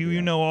know. Do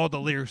you know all the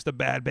lyrics to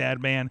Bad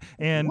Bad Man?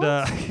 And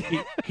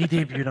he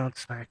debuted on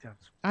SmackDown.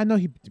 I know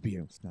he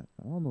debuted on SmackDown.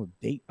 I don't know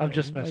the date. I'm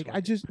just messing.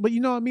 But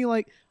you know what I mean?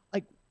 Like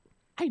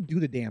I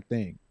do the damn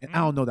thing, and I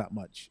don't know that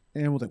much.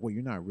 And it was like, well,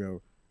 you're not a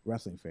real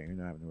wrestling fan.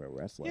 You're not even a real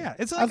wrestler. Yeah,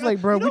 it's like, I was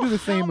like, bro, we do the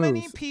same moves. How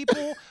many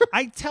people?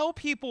 I tell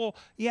people,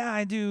 yeah,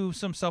 I do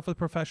some stuff with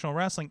professional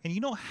wrestling, and you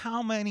know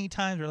how many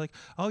times they're like,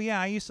 oh yeah,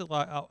 I used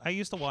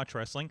to watch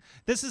wrestling.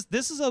 This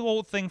is an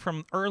old thing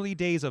from early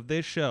days of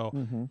this show.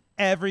 Mm-hmm.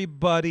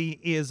 Everybody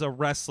is a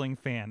wrestling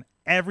fan.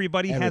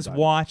 Everybody has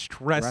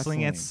watched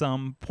wrestling at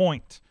some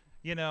point.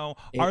 You know,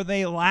 are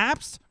they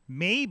lapsed?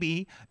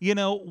 Maybe. You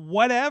know,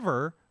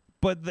 whatever.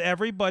 But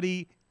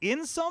everybody,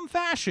 in some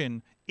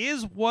fashion,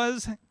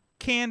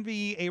 can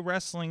be a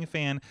wrestling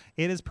fan.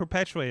 It is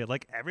perpetuated.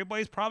 Like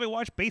everybody's probably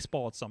watched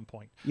baseball at some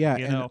point. Yeah,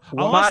 you know,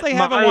 unless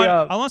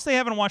they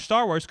haven't watched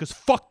Star Wars, because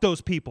fuck those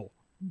people.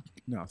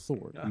 No,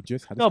 Sword. We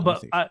just had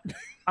but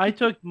I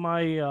took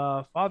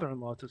my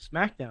father-in-law to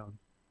SmackDown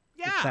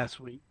this past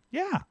week.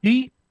 Yeah,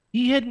 he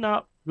had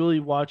not really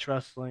watched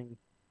wrestling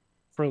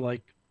for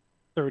like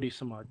 30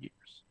 some odd years.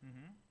 Mm-hmm.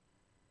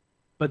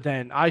 But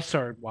then I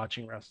started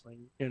watching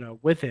wrestling,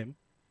 with him,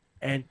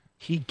 and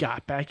he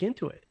got back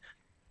into it.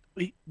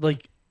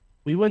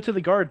 We went to the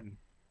Garden.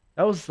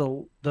 That was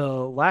the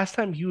last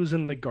time he was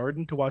in the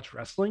Garden to watch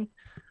wrestling.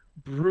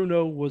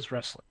 Bruno was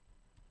wrestling.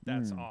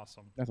 That's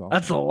awesome.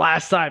 That's the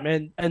last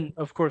time. And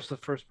of course, the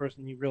first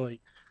person he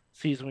really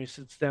sees when he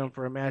sits down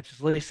for a match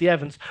is Lacey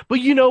Evans. But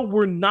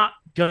we're not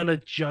gonna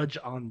judge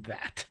on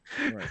that.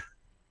 Right.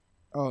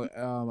 Oh,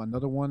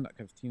 another one,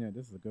 because Tina,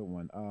 this is a good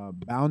one.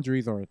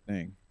 Boundaries are a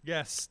thing.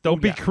 Yes,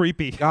 don't be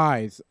creepy,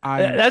 guys.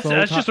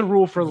 That's just a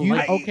rule for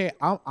life. Okay,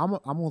 I'm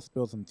gonna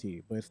spill some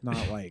tea, but it's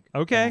not like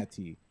bad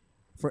tea.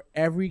 For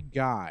every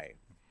guy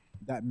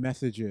that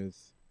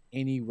messages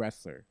any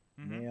wrestler,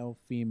 male,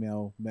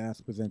 female,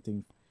 mass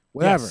presenting,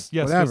 whatever,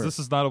 yes, because this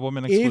is not a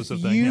woman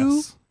exclusive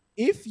thing.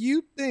 If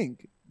you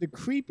think the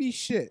creepy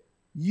shit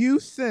you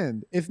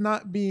send is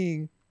not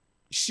being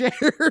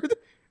shared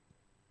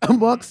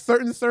amongst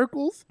certain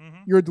circles,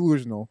 you're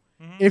delusional.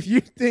 If you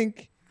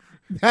think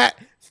that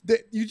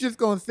you're just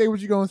gonna say what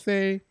you're gonna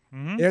say,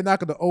 they're not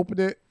gonna open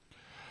it,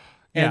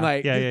 and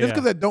just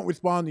because they don't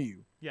respond to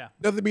you,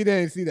 doesn't mean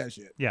they didn't see that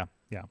shit. Yeah.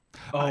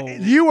 Oh,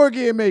 you are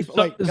getting made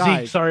guys.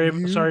 Zeke,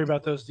 sorry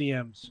about those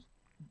DMs,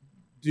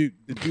 dude.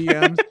 The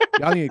DMs,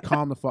 y'all need to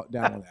calm the fuck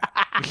down on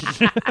that.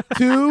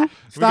 Two,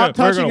 stop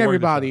touching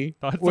everybody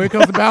when it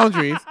comes to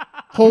boundaries.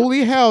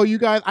 Holy hell, you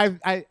guys!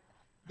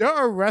 There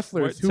are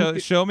wrestlers who. So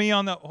show me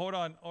on the. Hold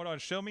on.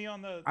 Show me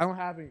on the. I don't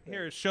have it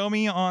here. Show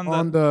me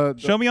on the.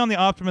 Show me on the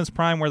Optimus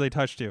Prime where they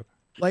touched you.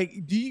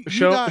 Like, do you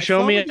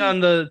show me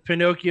on the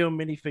Pinocchio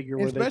minifigure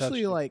where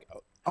especially they like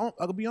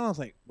I'll be honest,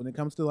 like when it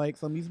comes to like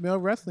some of these male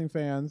wrestling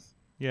fans,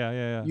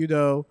 yeah, you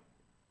know,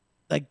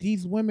 like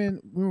these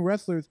women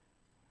wrestlers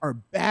are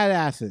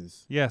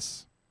badasses.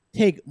 Yes,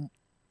 take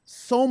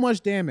so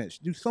much damage,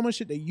 do so much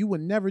shit that you would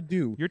never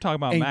do. You're talking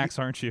about Max,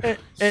 aren't you?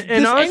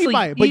 And honestly,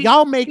 anybody, but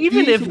y'all make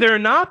even if they're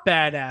not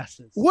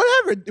badasses,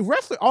 whatever.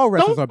 All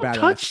wrestlers are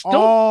badass.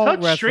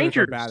 Don't touch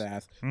strangers. Are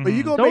badass. Mm-hmm. But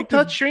you go don't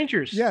touch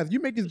strangers. Yeah,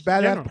 you make this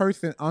badass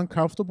person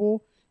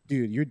uncomfortable,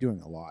 dude. You're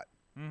doing a lot.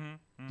 Mm-hmm.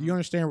 Do you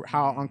understand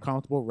how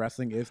uncomfortable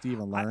wrestling is to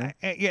even learn?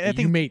 I think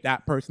you made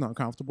that person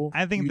uncomfortable.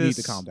 I think you this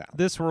need to calm down.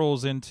 This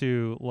rolls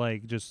into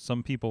like just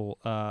some people.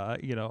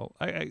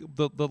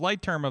 The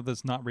light term of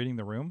this not reading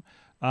the room,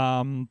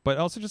 but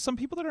also just some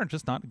people that are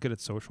just not good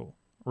at social,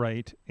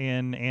 right?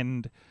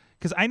 And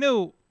because I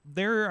know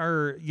there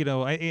are,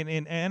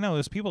 and I know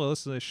there's people that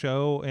listen to the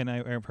show, and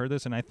I've heard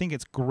this, and I think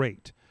it's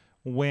great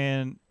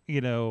when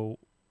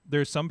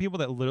there's some people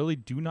that literally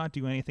do not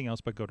do anything else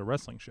but go to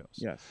wrestling shows.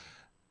 Yes.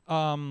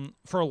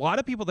 For a lot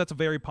of people, that's a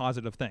very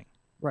positive thing.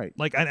 Right.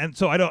 Like, and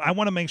so I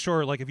want to make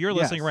sure, like, if you're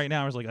listening right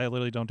now, it's like, I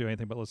literally don't do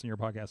anything but listen to your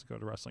podcast and go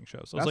to wrestling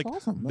shows. So that's it's like,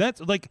 awesome.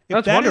 That's like, if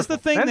that's that wonderful. is the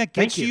thing that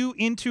gets Thank you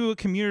into a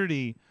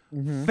community,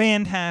 Mm-hmm.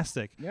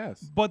 fantastic. Yes.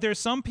 But there's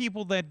some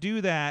people that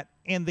do that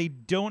and they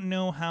don't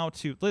know how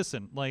to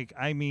listen. Like,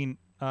 I mean,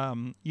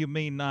 you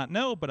may not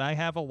know, but I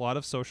have a lot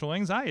of social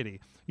anxiety.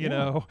 You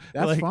know,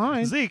 that's like,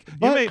 fine. Zeke's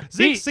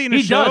seen a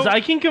he show. does.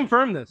 I can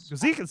confirm this.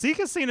 Zeke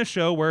has seen a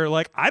show where,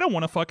 like, I don't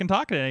want to fucking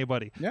talk to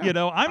anybody.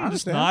 Yeah, I'm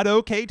just not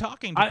okay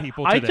talking to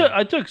people I today.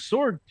 I took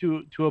Sorg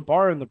to a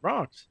bar in the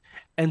Bronx,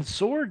 and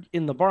Sorg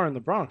in the bar in the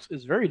Bronx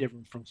is very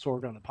different from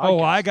Sorg on the podcast. Oh,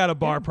 I got a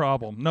bar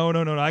problem. No,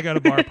 I got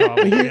a bar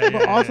problem.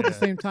 But also at the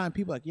same time,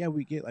 people like,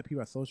 we get like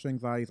people have social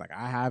anxieties. Like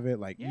I have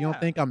it. Like you don't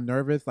think I'm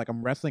nervous? Like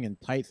I'm wrestling in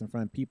tights in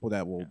front of people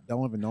that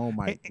don't even know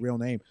my real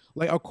name.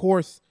 Like of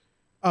course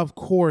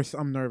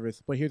I'm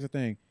nervous. But here's the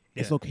thing: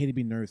 it's okay to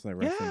be nervous at a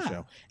wrestling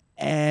show.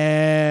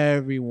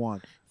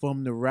 Everyone,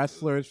 from the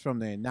wrestlers, from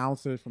the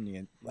announcers, from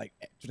the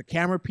to the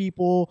camera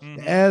people,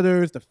 the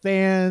editors, the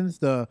fans,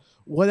 the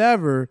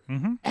whatever.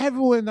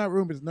 Everyone in that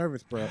room is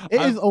nervous, bro. It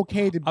is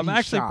okay to be. I'm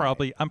actually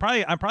shy. I'm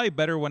probably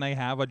better when I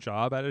have a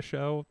job at a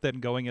show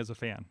than going as a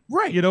fan.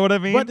 Right. You know what I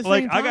mean? But at the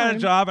Like same I got a time,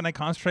 job and I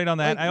concentrate on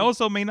that. like, I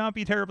also may not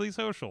be terribly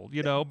social,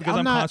 because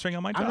I'm concentrating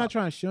on my job. I'm not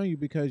trying to show you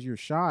because you're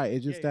shy.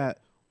 It's just that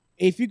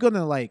if you're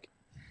gonna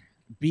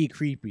be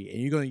creepy and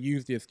you're gonna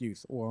use the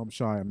excuse, I'm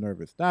shy, I'm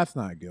nervous. That's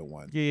not a good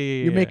one.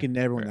 You're making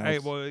everyone else.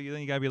 Right, well,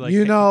 then you gotta be like,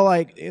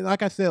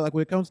 like I said, like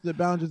when it comes to the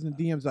boundaries and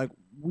DMs, like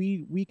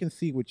we can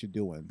see what you're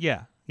doing.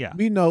 Yeah.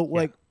 We know,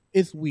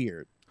 it's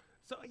weird.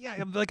 So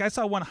like I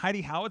saw one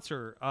Heidi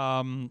Howitzer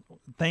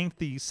thank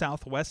the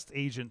Southwest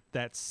agent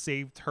that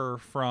saved her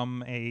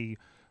from a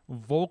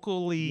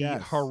vocally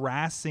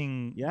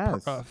harassing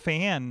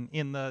fan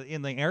in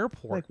the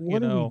airport. Like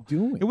what are we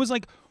doing? It was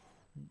like.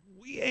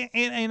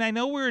 And I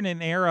know we're in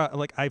an era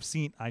like I've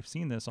seen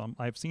this on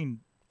I've seen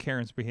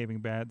Karens behaving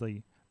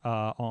badly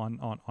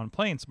on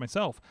planes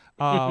myself.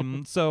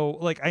 So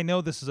like I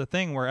know this is a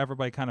thing where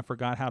everybody kind of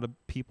forgot how to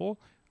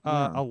people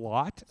a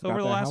lot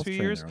over the last few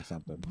years.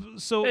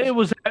 So it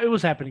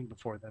was happening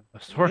before then.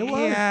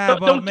 Yeah,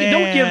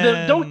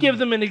 don't give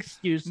them an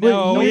excuse.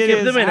 No, don't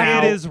give them an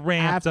out. It is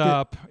ramped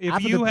up.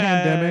 If you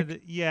had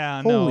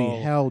pandemic,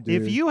 holy hell,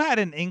 dude. If you had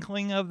an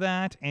inkling of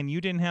that and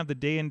you didn't have the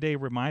day and day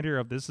reminder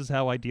of this is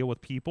how I deal with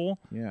people,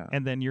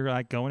 and then you're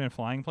like going and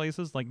flying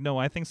places, like no,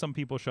 I think some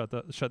people shut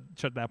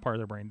that part of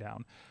their brain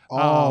down.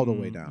 All the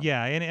way down.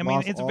 Yeah, and I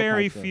mean it's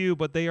very few,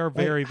 but they are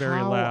very,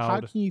 very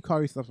loud. How can you call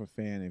yourself a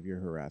fan if you're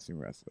harassing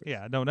wrestlers?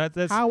 Yeah, no,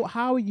 that's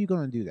how are you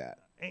gonna do that?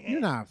 You're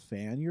not a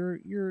fan.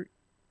 You're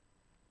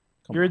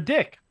a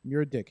dick.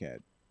 You're a dickhead.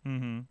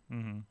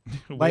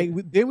 Like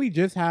did we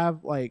just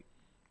have like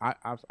I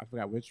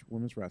forgot which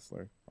women's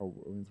wrestler or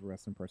women's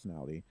wrestling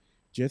personality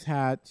just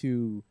had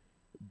to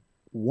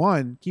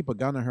one keep a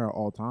gun on her at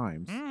all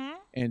times,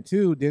 and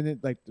two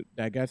didn't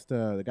I guess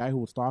the guy who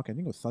was stalking, I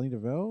think it was Sonny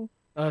Deville.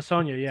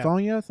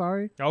 Sonya,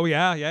 sorry. Oh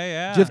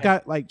yeah. Just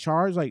got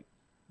charged. Like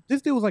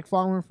this dude was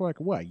following her for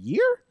a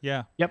year.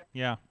 Yeah. Yep.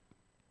 Yeah.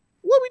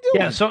 What are we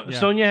doing?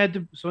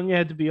 Yeah. Sonya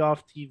had to be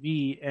off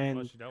TV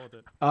and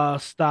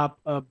stop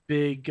a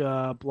big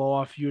blow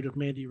off feud of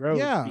Mandy Rose.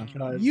 Yeah.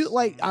 Because You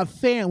a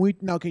fan.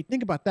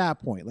 Think about that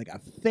point. Like a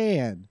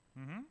fan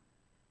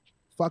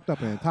fucked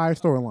up an entire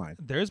storyline.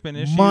 There's been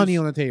issues. Money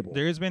on the table.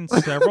 There's been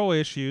several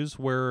issues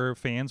where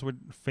fans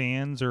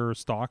or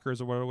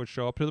stalkers or whatever would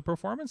show up to the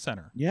performance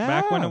center. Yeah.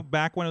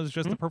 Back when it was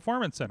just the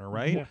performance center,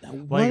 right? Yeah.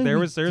 Like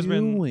there's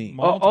been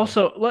multiple.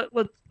 Also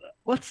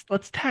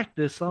let's tack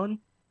this on.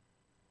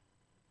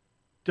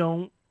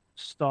 Don't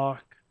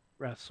stalk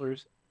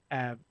wrestlers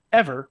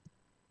ever,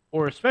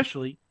 or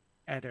especially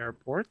at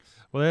airports.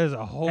 Well, there's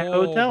a whole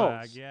hotels.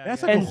 bag. Yeah,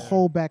 That's yeah, like And- a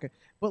whole back.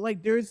 But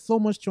like, there's so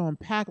much to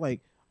unpack.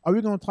 Like, are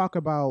we going to talk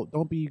about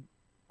don't be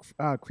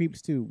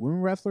creeps to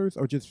women wrestlers,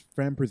 or just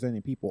fan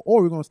presenting people, or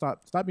are we going to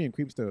stop being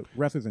creeps to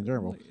wrestlers in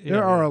general? Yeah,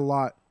 There are yeah. a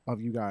lot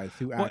of you guys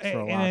who ask for a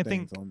and lot I of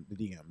think- things on the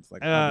DMs.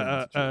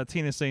 Like,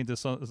 Tina's saying to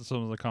some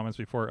of the comments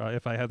before,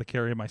 if I had to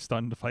carry my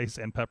stun device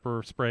and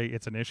pepper spray,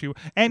 it's an issue.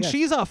 And Yes,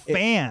 she's a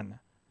fan.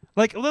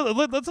 Like,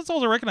 let's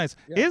also recognize,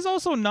 Yeah. it is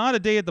also not a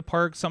day at the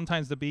park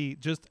sometimes to be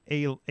just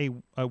a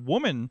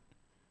woman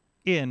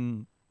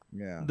in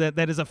yeah,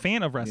 that is a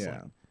fan of wrestling,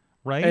 yeah.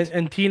 right?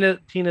 And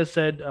Tina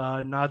said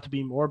not to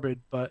be morbid,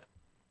 but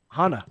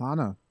Hana,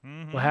 Lana,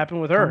 Mhm. what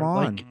happened with her? Come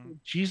on. Like,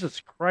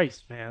 Jesus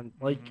Christ, man!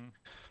 Like, Mhm.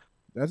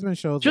 there's been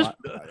shows. just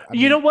I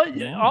you mean, know what?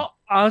 come on.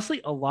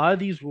 Honestly, a lot of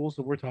these rules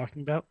that we're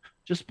talking about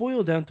just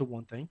boil down to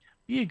one thing: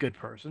 be a good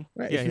person.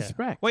 Right, Yeah, it's yeah.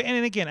 respect. Wait,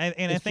 and again, and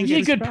I It's think Be a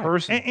just good respect.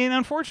 person. and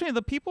unfortunately,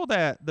 the people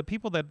that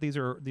these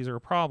are a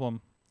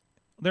problem,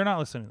 they're not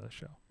listening to the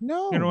show.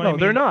 No, You know what No, I mean?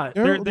 they're not.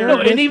 They're No,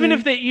 and even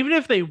listening-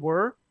 if they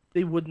were,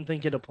 they wouldn't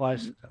think it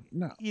applies to them.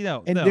 no, You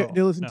know, and no,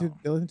 they listen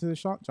no. to the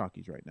shock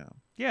jockeys right now.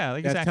 Yeah,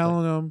 like, That's exactly.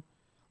 telling them,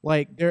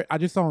 like, there. I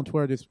just saw on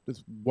Twitter this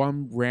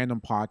one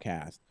random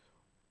podcast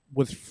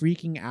was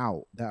freaking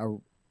out that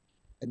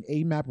an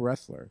AMAP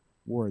wrestler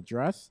wore a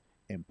dress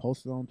and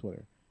posted on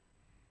Twitter,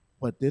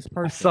 but this I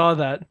person saw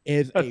that.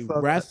 is I a saw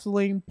that.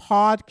 wrestling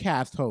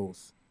podcast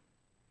host.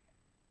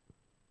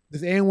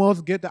 Does anyone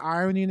else get the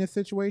irony in this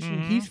situation?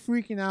 Mhm. He's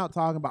freaking out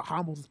talking about how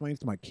I'm supposed to explain this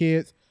to my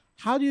kids.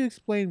 How do you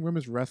explain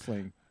women's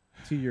wrestling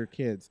to your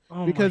kids? Oh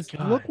my Because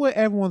God. look what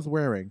everyone's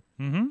wearing.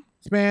 Mm-hmm.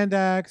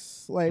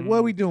 Spandex. Like, what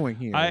are we doing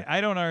here?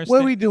 I don't understand.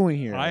 what are we doing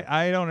here?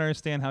 I don't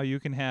understand how you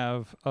can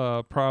have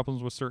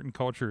problems with certain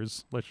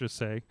cultures, let's just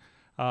say,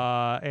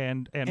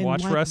 and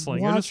watch like,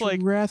 wrestling. You're just watch like,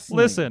 wrestling.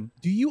 listen,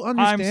 Do you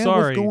understand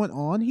sorry. what's going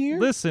on here?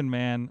 listen,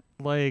 man,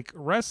 like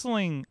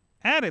wrestling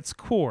at its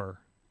core.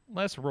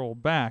 Let's roll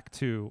back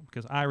to,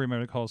 because I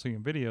remember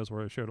Coliseum videos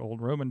where it showed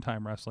old Roman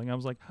time wrestling. I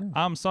was like,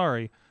 I'm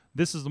sorry.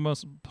 This is the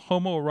most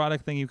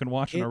homoerotic thing you can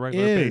watch on a It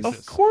regular is. basis.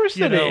 Of course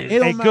You it know, is. It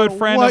don't a good matter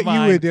friend what of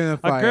mine, you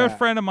identify a good at.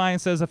 friend of mine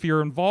says if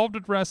you're involved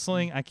in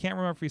wrestling, I can't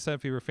remember if he said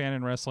if you were a fan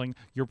in wrestling,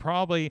 you're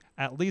probably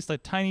at least a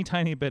tiny,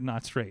 tiny bit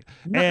not straight.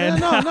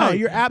 No,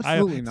 you're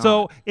absolutely not.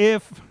 So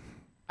if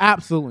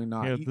Absolutely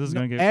not. Yeah, this is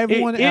gonna get-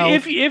 everyone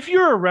else. If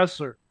you're a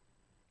wrestler,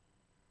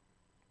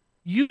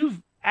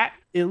 you've at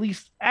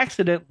least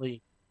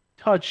accidentally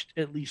touched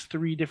at least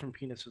 3 different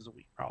penises a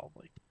week,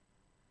 probably.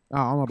 I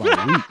don't know about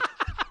a week.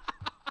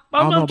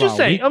 I don't know I'm just about a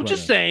saying. week, I'm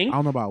just brother. saying. I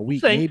don't know about a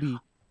week. Saying-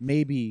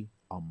 Maybe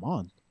a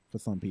month for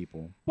some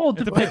people. Well,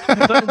 it depends. I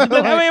mean,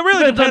 it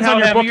really depends on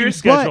your how heavy booking your-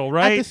 schedule, But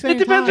right? At the same It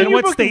depends time, on And your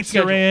what booking states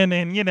you're schedule. in,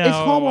 and you know, It's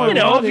homo- You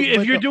know, But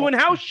if you're the- doing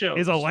house shows,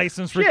 is a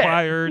license Shit.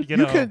 required? You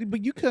know,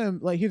 you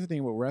could like. Here's the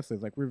thing with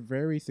wrestlers. Like, we're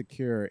very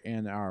secure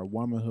in our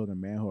womanhood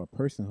and manhood or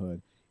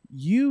personhood.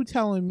 You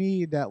telling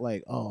me that,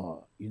 like,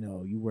 oh, you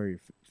know, you wear your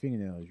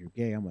fingernails, you're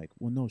gay. I'm like,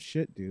 well, no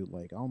shit, dude.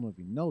 Like, I don't know if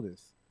you know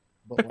this,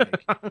 but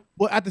like,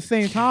 well, at the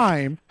same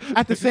time,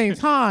 have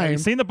you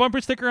seen the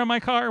bumper sticker on my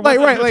car? like,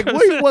 What right, the-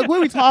 like, what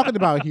are we talking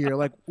about here?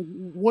 Like,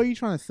 what are you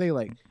trying to say?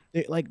 Like,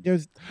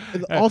 there's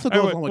it also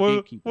goes on with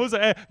gatekeeping. What was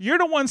it? You're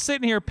the one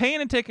sitting here paying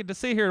a ticket to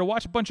sit here to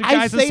watch a bunch of I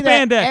guys in say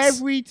that spandex.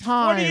 every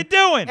time. What are you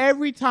doing?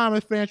 Every time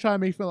a fan try to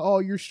make me feel, oh,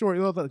 you're short.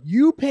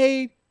 You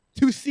paid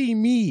to see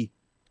me.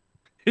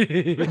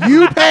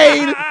 You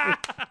paid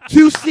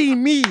to see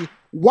me.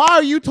 Why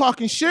are you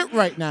talking shit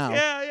right now?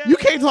 Yeah, You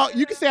can't talk.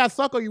 You can say I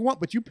suck all you want,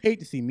 but you paid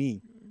to see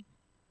me.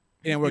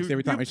 And it works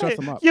every time. It shuts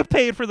them up. You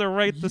paid for the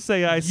right to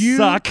say I You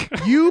suck.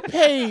 You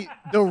paid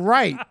the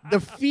right, the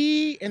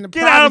fee, and the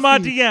Get out of my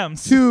privacy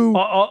DMs. to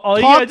all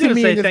you talk gotta to do is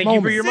me say in this thank you for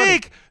moment. your money.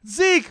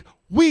 Zeke,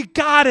 we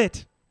got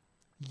it.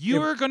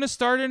 You're going to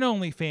start an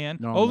OnlyFan.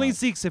 No, I'm Only not.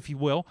 Zeke's, if you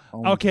will.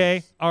 Only Okay.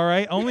 Zeke's. All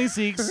right. Only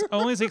Zeke's.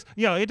 Only Zeke's.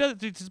 Yo, it does.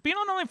 Just being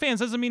on OnlyFans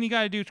doesn't mean you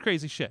got to do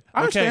crazy shit.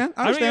 I Okay? understand.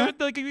 I understand. mean,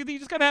 like, you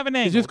just got to have an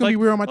angle. It's just gonna be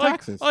weird on my like-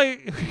 taxes.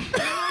 Like,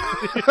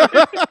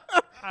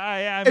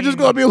 I it's just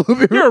mean, gonna be a little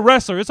bit. You're a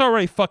wrestler. It's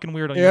already fucking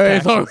weird on your Yeah,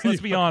 it's taxes. already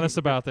Let's be honest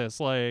about this.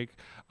 Like,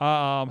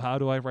 how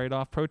do I write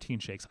off protein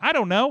shakes? I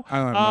don't know. I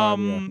don't have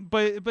no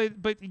idea.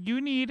 But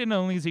you need an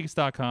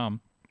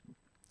onlyzeeks.com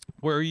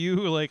where you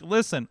like,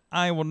 listen,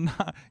 I will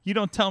not. You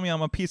don't tell me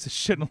I'm a piece of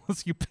shit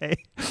unless you pay.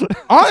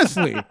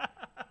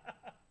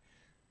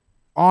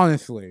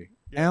 Honestly,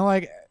 and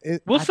like,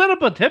 We'll set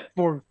up a tip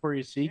for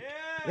you, see.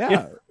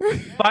 yeah.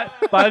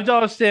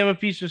 $5 to say I'm a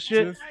piece of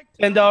shit.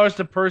 $10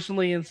 to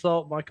personally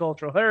insult my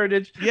cultural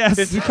heritage.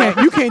 Yes. You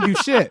can't do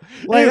shit.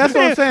 Like, that's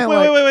what I'm saying.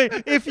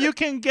 Wait. If you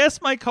can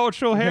guess my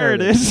cultural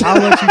heritage, I'll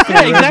let you say Yeah,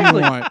 whatever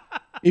exactly. you want.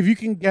 If you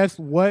can guess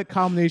what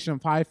combination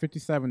of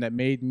 557 that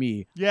made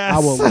me, yes. I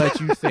will let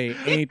you say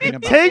anything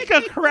about Take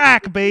it. a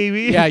crack,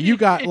 baby. Yeah, you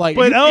got like,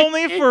 but you-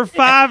 only for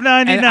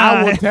 $5.99.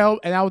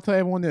 and I will tell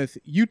everyone this: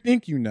 you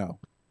think you know,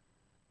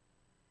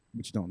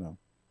 but you don't know.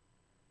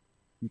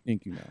 You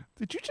think you know.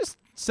 Did you just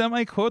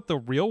semi-quote the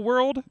real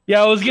world?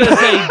 Yeah, I was gonna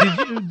say,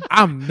 did you?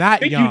 I'm not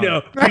Think young. you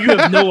know? You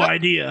have no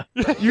idea.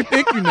 You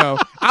think you know.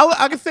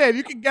 Like I said,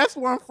 you can guess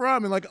where I'm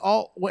from and like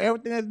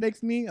everything that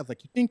makes me. I was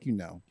like, you think you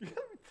know.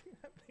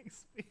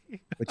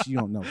 But you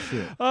don't know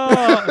shit.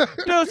 Oh,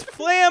 those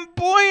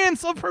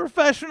flamboyance of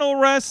professional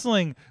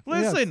wrestling.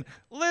 Listen,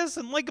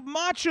 like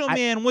Macho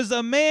Man was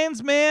a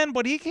man's man,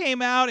 but he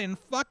came out in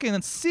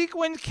fucking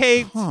sequin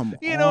capes.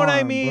 You know what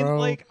I mean? Bro.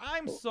 Like,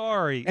 I'm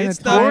sorry. And it's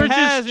it's the Gorgeous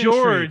pageantry.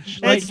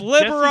 George, like It's Jesse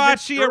Liberace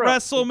at Ventura.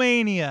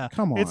 WrestleMania.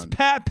 Come on. It's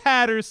Pat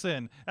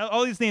Patterson.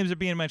 All these names are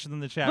being mentioned in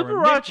the chat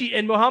room. Liberace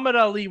and Muhammad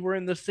Ali were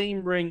in the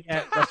same ring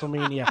at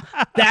WrestleMania.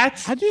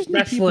 That's I just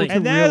need people wrestling. to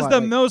And that is the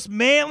realize- most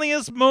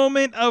manliest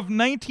moment of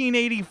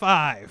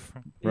 1985.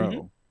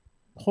 Bro,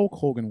 Hulk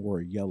Hogan wore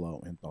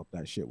yellow and thought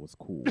that shit was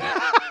cool.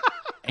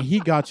 And he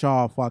got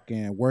y'all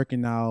fucking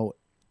working out,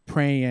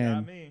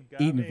 praying,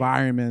 eating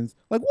vitamins.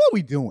 Like, what are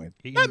we doing?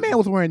 That man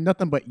was wearing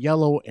nothing but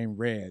yellow and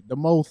red. The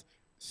most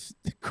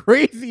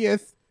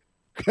craziest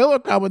killer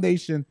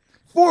combination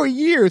for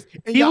years.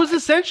 And He was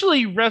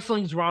essentially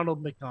wrestling's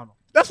Ronald McDonald.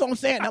 That's what I'm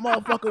saying. That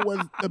motherfucker was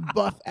the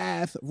buff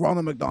ass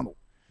Ronald McDonald.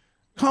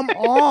 Come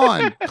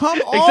on. Come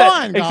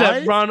on, guys.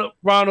 Except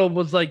Ronald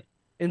was like,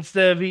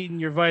 instead of eating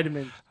your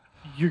vitamins,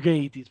 you're gonna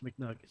eat these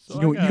McNuggets.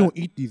 You don't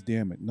eat these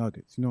damn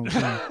McNuggets. You know what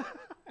I'm saying?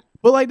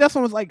 But like that's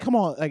someone's like, come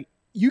on, like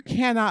you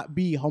cannot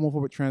be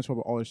homophobic,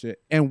 transphobic, all this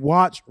shit, and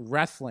watch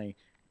wrestling.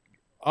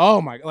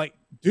 Oh my, like,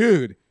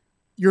 dude,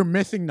 you're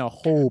missing the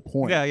whole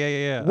point.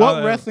 Yeah.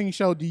 What wrestling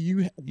show do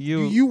you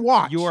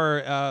watch? You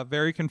are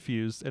very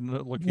confused and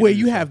looking. where at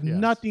you yourself, have yes.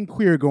 nothing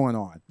queer going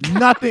on.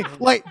 Nothing.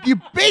 Like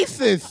the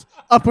basis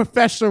of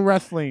professional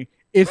wrestling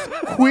is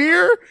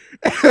queer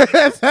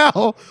as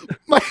hell.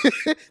 Like,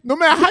 no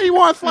matter how you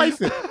want to slice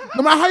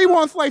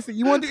it.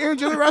 You want the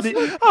intergender wrestling?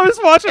 I was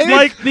watching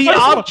The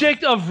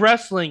object of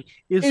wrestling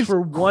is It's for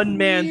one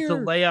man to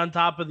queer. lay on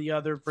top of the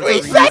other for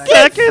 3 3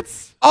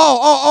 seconds.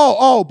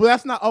 Oh, but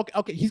that's not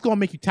okay. He's gonna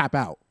make you tap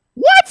out.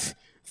 What?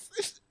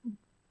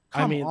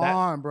 Come I mean,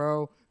 on,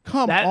 bro.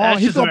 Come that's on.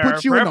 He's just gonna our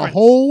put you in a preference.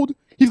 hold.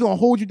 He's gonna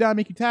hold you down,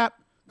 make you tap.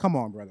 Come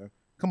on, brother.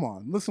 Come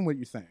on. Listen what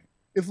you're saying.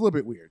 It's a little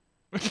bit weird.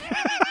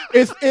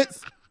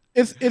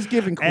 It's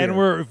giving queer. And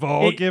we're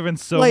all given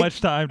so like,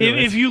 much time to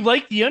If it. you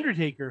like The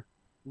Undertaker,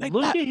 Like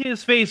look that. at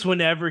his face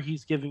whenever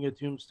he's giving a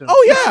tombstone.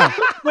 Oh yeah.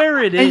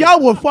 Where it is. And y'all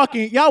will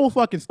fucking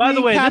By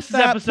the way, screen this is cap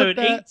that, episode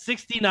put that-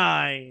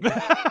 869.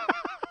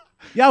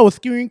 Y'all will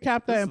screen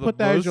cap that This and is put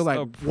the that as your most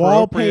like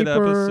appropriate wallpaper.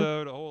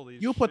 episode. Holy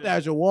You'll put shit. that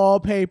as your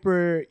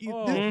wallpaper.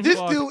 Oh, This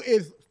fuck. dude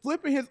is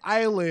flipping his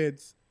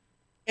eyelids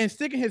and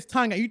sticking his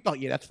tongue out. You thought,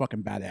 yeah, that's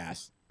fucking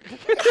badass.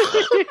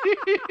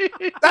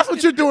 That's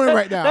what you're doing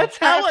right now. That's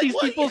half Like, these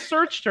what? people's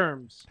search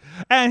terms.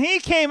 And he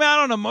came out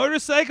on a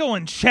motorcycle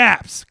in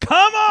chaps.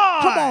 Come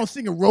on. Come on,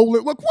 sing a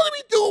roller. Look, what are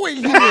we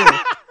doing here?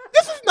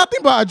 This is nothing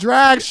but a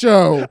drag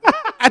show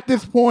at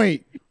this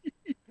point.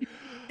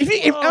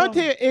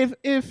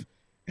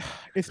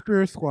 If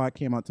Spirit Squad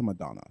came out to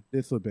Madonna,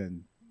 this would have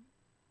been.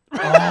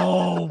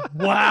 Oh,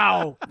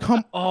 wow.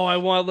 I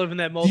want to live in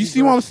that multiverse. Do you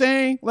see what I'm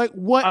saying? Like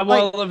what? I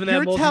like, wanna live in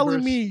that you're telling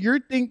multiverse. me you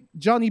think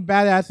Johnny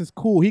Badass is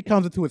cool. He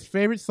comes into his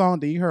favorite song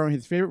that he heard on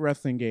his favorite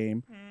wrestling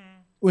game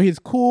with his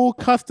cool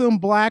custom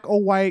black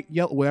or white,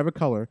 yellow, whatever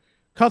color,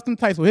 custom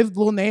tights with his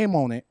little name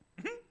on it.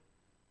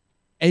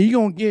 And you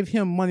gonna give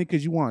him money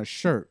because you want a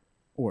shirt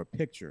or a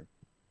picture.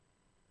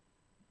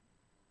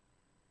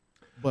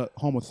 But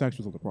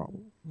homosexuals are the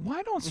problem.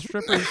 Why don't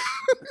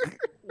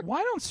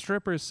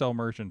strippers sell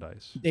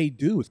merchandise? They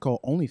do. It's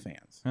called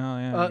OnlyFans. Oh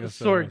yeah. I guess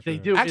so, Sorry, that's they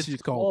right. do. Actually,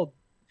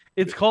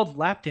 It's called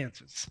lap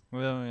dances.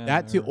 Well, yeah,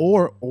 That too,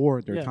 yeah.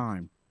 or their Yeah.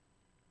 time.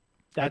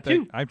 That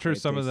too. I'm sure They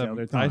some of sell them.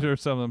 their time. I'm sure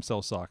some of them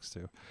sell socks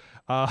too.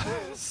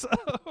 So.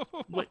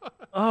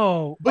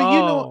 Oh, But you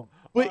know,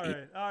 but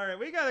All right.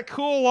 We gotta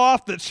cool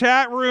off the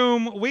chat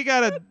room. We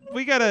gotta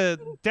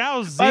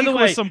douse By Zeke the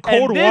way, with some and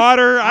cold this-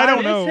 water. I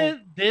don't know.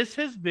 This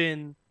has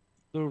been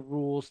the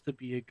rules to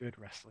be a good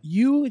wrestler.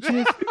 you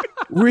just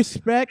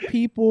respect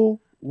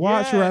people,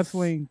 watch Yes.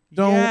 wrestling,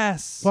 don't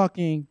Yes.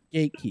 fucking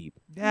gatekeep.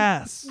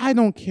 Yes. I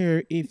don't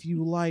care if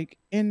you like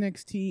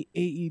NXT,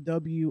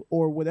 AEW,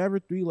 or whatever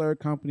three-letter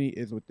company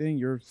is within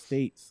your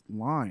state's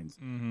lines.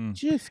 Mhm.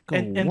 Just go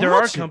And there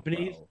are watch it,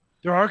 companies. bro.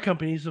 There are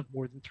companies of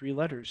more than 3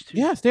 letters too.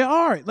 Yes, there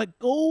are. Like,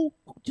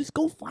 just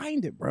go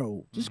find it,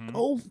 bro. Just Mhm.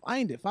 go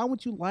find it. Find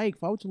what you like.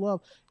 Find what you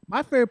love.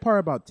 My favorite part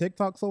about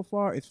TikTok so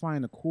far is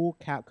finding the cool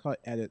CapCut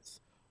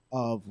edits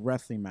of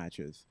wrestling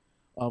matches,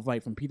 of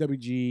like from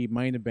PWG,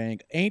 Money in the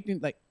Bank, anything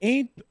like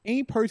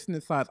any person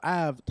that decides I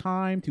have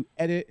time to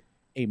edit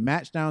a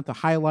match down to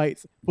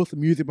highlights, put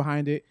some music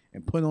behind it,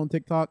 and put it on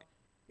TikTok.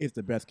 It's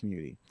the best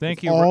community. Thank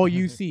It's you. All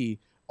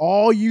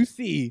you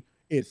see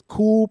is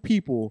cool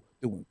people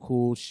doing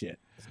cool shit.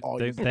 That's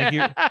all you see. Thank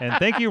you, and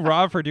thank you,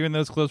 Rob, for doing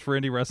those clips for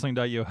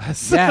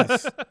IndieWrestling.us.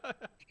 Yes.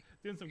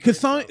 Doing some great Because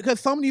stuff.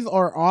 some of these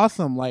are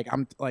awesome. Like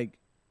I'm like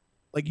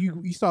Like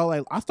you saw,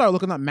 like I started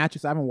looking up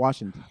matches I haven't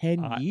watched in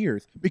 10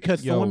 years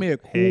because someone made a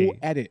cool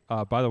edit.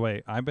 By the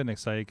way, I've been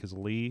excited because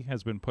Lee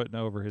has been putting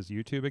over his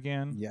YouTube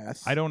again.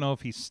 Yes. I don't know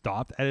if he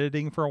stopped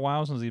editing for a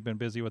while since he's been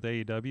busy with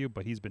AEW,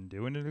 but he's been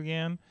doing it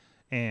again.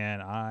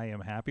 And I am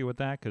happy with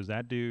that because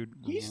that dude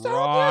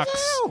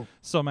rocks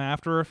some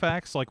After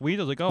Effects. Like we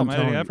just like, I'm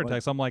editing After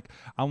Effects. I'm like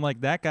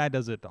that guy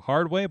does it the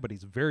hard way, but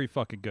he's very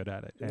fucking good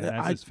at it. And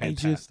that's just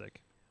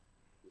fantastic.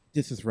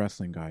 This is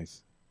wrestling,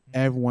 guys.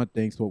 Everyone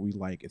thinks what we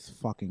like is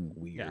fucking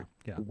weird.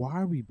 Yeah.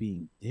 Why are we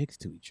being dicks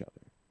to each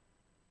other?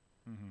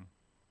 Mm-hmm.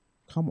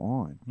 Come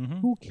on. Mm-hmm.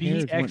 Who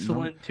cares? Be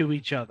excellent to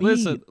each other.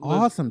 Listen,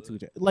 awesome to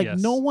each other. Like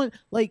yes. no one.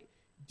 Like,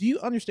 do you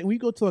understand? When you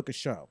go to like a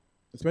show,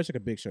 especially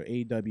like a big show,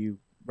 AEW,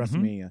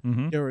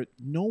 WrestleMania, there are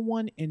no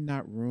one in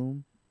that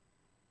room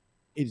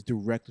is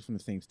directly from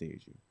the same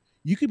stage.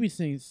 You could be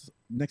sitting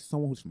next to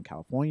someone who's from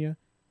California,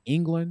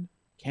 England,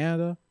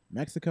 Canada,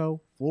 Mexico,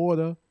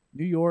 Florida,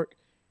 New York.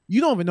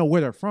 You don't even know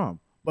where they're from.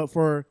 But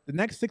for the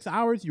next 6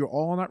 hours, you're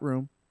all in that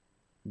room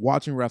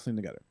watching wrestling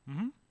together.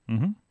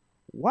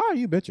 Why are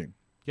you bitching?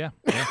 Yeah.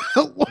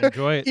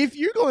 Enjoy it. If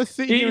you're going to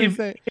sit here and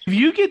say, if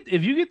you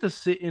get to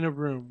sit in a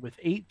room with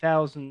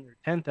 8,000 or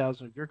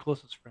 10,000 of your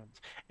closest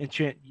friends and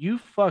chant "you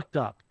fucked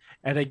up"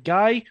 at a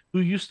guy who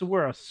used to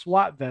wear a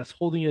SWAT vest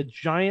holding a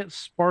giant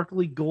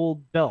sparkly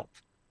gold belt,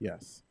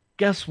 yes,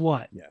 guess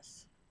what?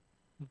 Yes,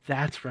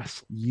 that's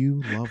wrestling.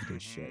 You love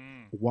this shit.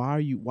 Why are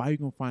you going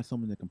to find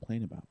someone to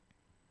complain about?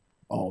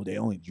 Oh, they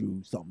only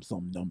drew some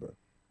number.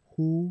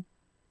 Who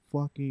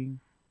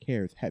fucking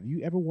cares? Have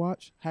you ever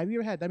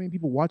had that many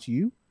people watch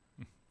you?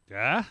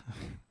 Yeah.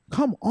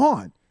 Come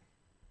on.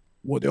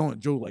 Well, they only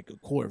drew like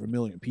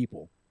 250,000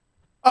 people.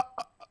 A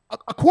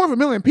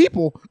 250,000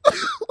 people?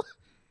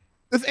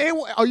 Does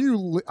anyone,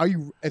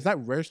 is that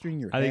registering in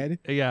your head?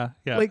 Yeah.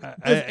 Like,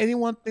 does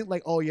anyone think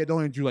like, oh yeah, they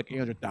only drew like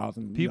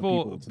 800,000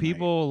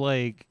 people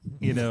like,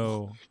 you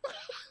know,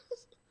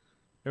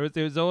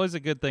 There was always a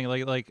good thing.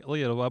 Like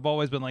you know, I've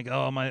always been like,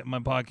 oh, my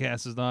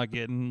podcast is not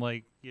getting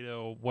like, you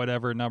know,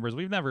 whatever numbers.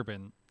 We've never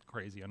been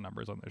crazy on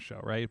numbers on this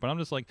show, right? But I'm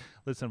just like,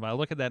 listen, if I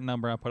look at that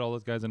number, I put all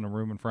those guys in a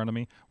room in front of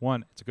me.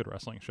 One, it's a good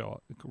wrestling show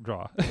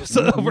draw.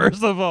 So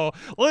first of all,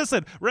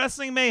 listen,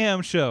 Wrestling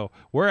Mayhem show.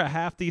 We're a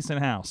half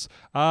decent house.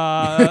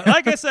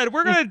 Like I said,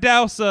 we're gonna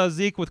douse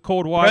Zeke with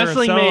cold water.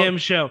 Wrestling Mayhem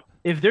show.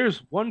 If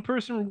there's one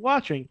person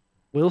watching,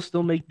 we'll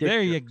still make dick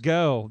There jokes.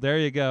 There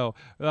you go.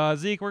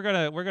 Zeke, we're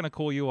gonna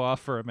cool you off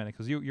for a minute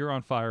because you're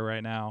on fire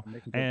right now,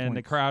 and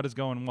the crowd is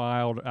going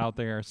wild out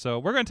there. So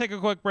we're gonna take a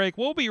quick break.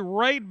 We'll be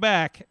right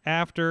back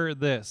after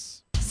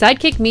this.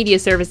 Sidekick Media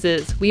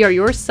Services. We are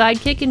your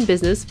sidekick in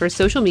business for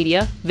social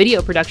media,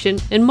 video production,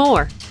 and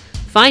more.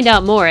 Find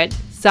out more at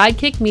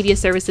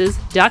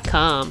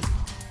sidekickmediaservices.com.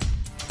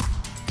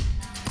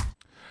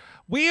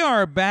 We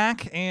are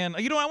back, and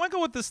you know I want to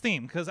go with this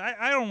theme because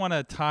I don't want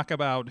to talk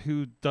about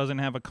who doesn't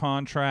have a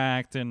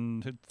contract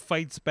and who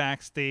fights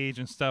backstage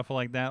and stuff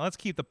like that. Let's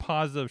keep the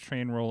positive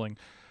train rolling.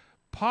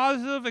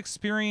 Positive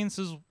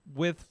experiences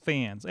with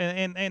fans,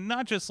 and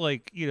not just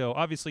like, you know,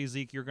 obviously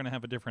Zeke, you're going to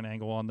have a different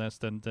angle on this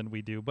than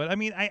we do, but I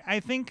mean I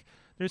think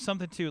there's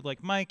something to it.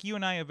 Like Mike, you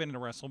and I have been to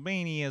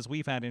WrestleManias.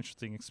 We've had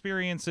interesting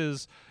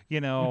experiences.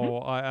 You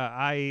know,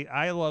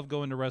 I love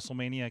going to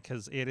WrestleMania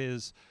because it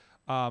is.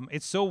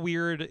 It's so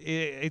weird.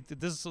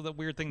 This is a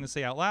weird thing to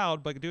say out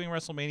loud, but doing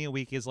WrestleMania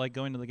week is like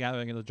going to the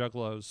Gathering of the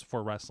Juggalos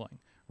for wrestling,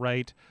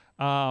 right?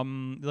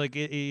 Like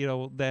you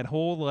know, that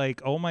whole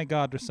like, oh my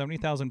God, there's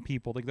 70,000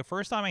 people. Like the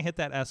first time I hit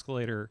that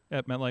escalator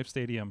at MetLife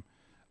Stadium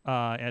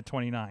at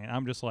 29,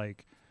 I'm just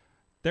like,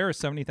 there are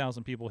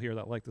 70,000 people here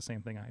that like the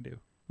same thing I do.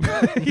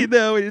 You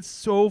know, it's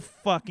so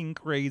fucking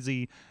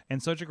crazy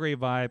and such a great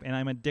vibe, and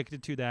I'm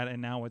addicted to that.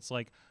 And now it's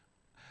like,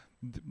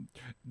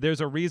 there's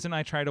a reason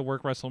I try to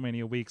work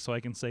WrestleMania week so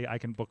I can say I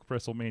can book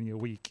WrestleMania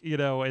week, you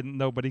know, and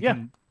nobody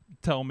can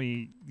tell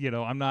me, you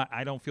know,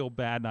 I don't feel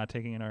bad not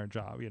taking another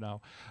job, you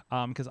know,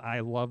 because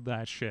I love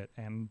that shit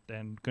and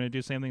gonna do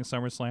the same thing in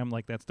SummerSlam.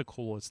 Like that's the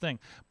coolest thing.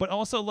 But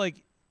also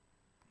like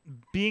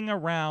being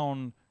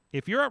around,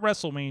 if you're at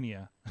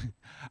WrestleMania,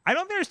 I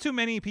don't think there's too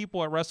many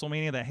people at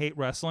WrestleMania that hate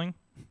wrestling.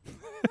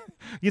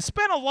 You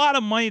spend a lot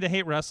of money to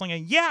hate wrestling,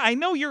 and yeah, I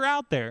know you're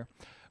out there.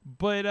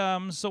 But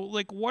so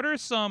like, what are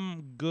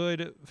some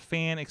good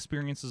fan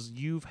experiences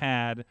you've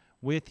had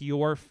with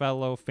your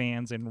fellow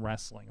fans in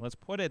wrestling? Let's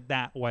put it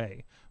that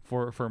way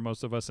for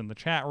most of us in the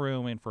chat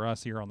room and for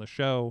us here on the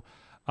show.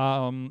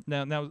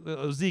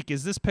 Now, Zeke,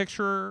 is this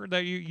picture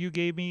that you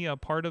gave me a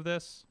part of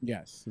this?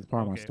 Yes, it's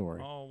part of my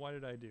story. Oh, what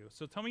did I do?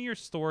 So tell me your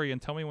story and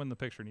tell me when the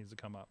picture needs to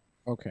come up.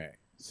 Okay,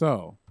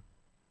 so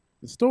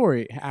the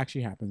story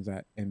actually happens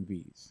at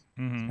MV's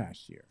this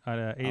past year. At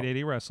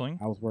 880 Wrestling.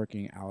 I was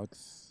working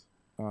Alex.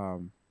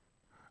 Oh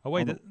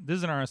wait, this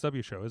is an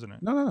RSW show, isn't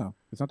it? No.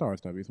 It's not the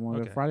RSW. It's one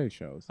of the Friday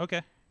shows.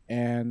 Okay.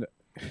 And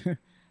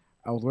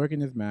I was working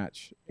this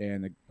match,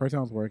 and the person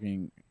I was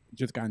working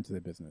just got into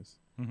the business,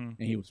 and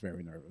he was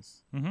very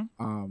nervous.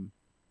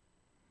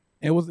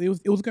 It was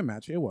a good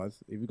match. It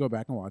was. If you go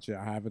back and watch it,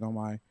 I have it on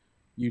my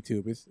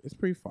YouTube. It's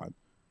pretty fun.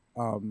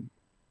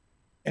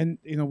 And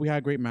we had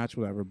a great match,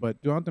 whatever.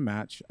 But throughout the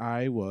match,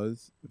 I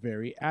was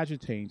very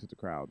agitating to the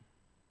crowd.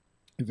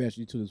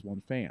 Eventually, to this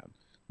one fan.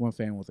 One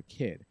fan was a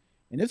kid,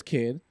 and this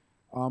kid,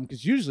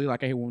 because usually,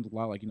 like I hear women a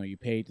lot, like you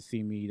paid to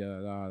see me,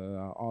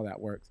 all that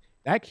works.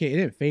 That kid, it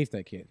didn't face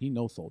that kid. He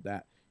no-sold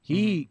that.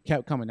 He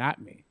kept coming at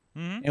me.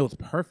 It was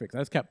perfect. I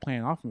just kept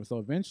playing off him. So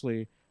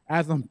eventually,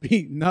 as I'm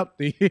beating up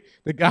the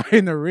guy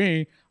in the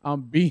ring,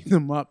 I'm beating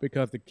him up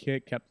because the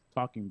kid kept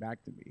talking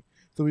back to me.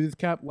 So we just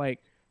kept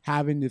like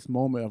having this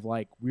moment of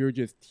like we were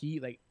just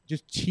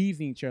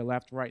cheesing each other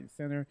left, right, and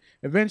center.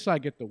 Eventually, I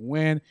get the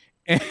win,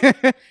 and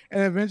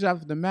eventually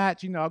after the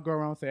match, I'll go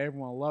around and say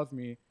everyone loves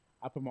me.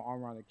 I put my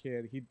arm around the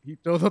kid. He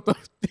throws up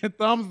the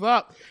thumbs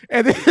up,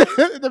 and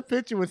then the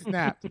picture was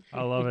snapped.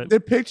 I love it. The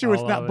picture was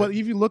snapped. But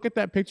if you look at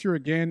that picture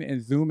again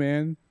and zoom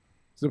in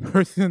to the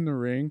person in the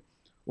ring,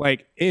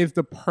 like it is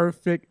the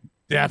perfect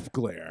death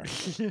glare.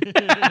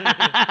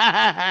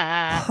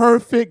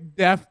 Perfect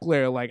death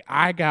glare. Like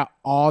I got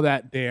all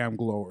that damn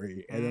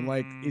glory. And then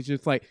like it's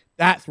just like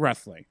that's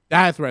wrestling.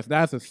 That's wrestling.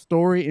 That's a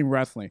story in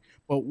wrestling.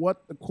 But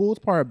what the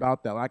coolest part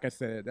about that, like I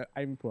said,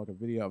 I even put like a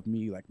video of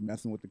me like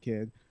messing with the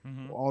kid,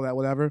 all that,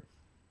 whatever.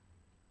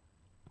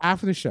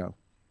 After the show,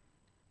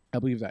 I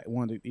believe that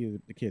either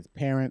the kid's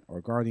parent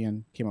or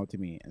guardian came up to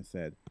me and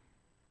said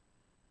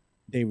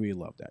they really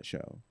loved that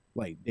show.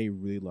 Like they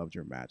really loved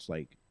your match.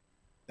 Like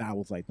that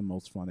was like the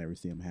most fun I ever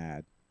seen them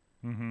had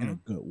in a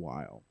good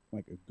while.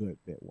 Like a good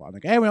bit while.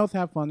 Like everyone else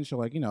had fun the show.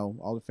 Like,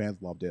 all the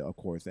fans loved it, of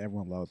course.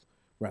 Everyone loves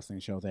wrestling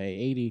shows at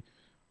 80.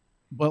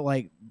 But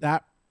like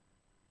that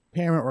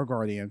parent or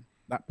guardian,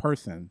 that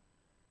person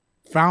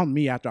found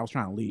me after I was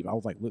trying to leave. I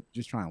was like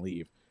just trying to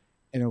leave.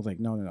 And it was like,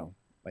 no.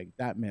 Like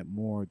that meant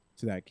more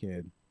to that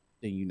kid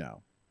than you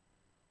know.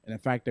 And the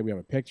fact that we have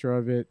a picture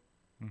of it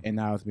and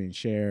now it's being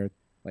shared,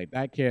 like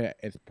that kid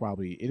it's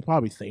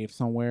probably saved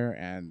somewhere,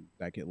 and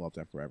that kid loves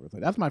that forever. So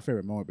that's my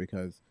favorite moment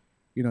because,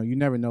 you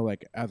never know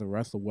like as a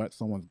wrestler what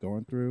someone's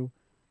going through,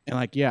 and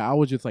like I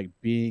was just like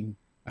being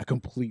a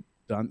complete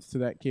dunce to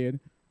that kid,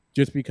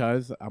 just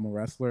because I'm a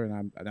wrestler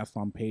and that's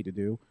what I'm paid to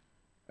do,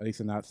 at least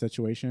in that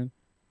situation.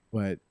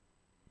 But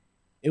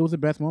it was the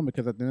best moment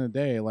because at the end of the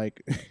day,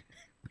 like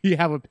we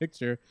have a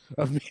picture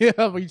of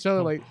each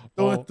other like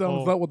throwing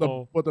thumbs up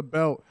with the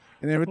belt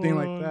and everything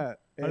like that.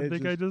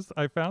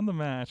 I found the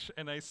match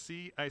and I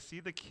see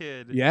the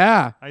kid.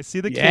 Yeah. I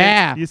see the kid.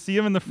 Yeah. You see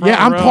him in the front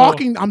row.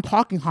 I'm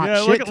talking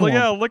hot shit to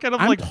him. Look at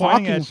him I'm like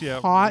pointing talking at you.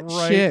 hot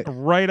shit.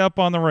 Right up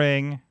on the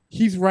ring.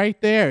 He's right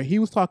there. He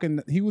was talking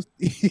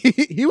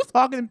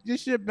talking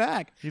this shit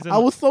back. I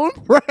was so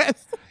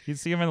impressed. You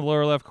see him in the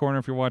lower left corner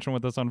if you're watching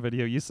with us on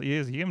video. You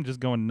see him just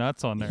going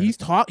nuts on there. He's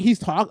talk.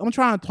 I'm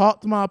trying to talk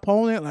to my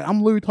opponent. Like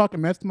I'm literally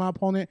talking mess to my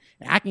opponent,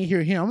 and I can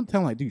hear him. I'm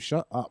telling like, dude,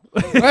 shut up.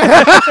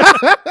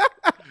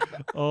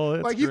 Oh,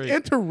 that's like great. He's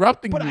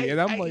interrupting me, and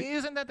I'm like,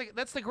 isn't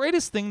that's the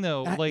greatest thing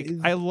though? Like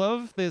I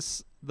love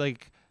this.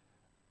 Like,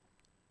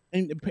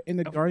 in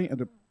the guardian of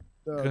the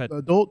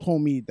adult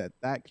told me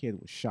that kid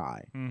was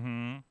shy.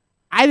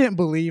 I didn't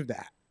believe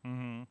that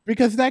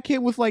because that kid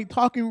was like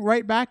talking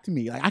right back to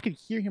me. Like I could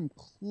hear him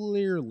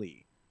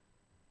clearly.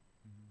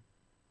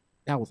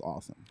 That was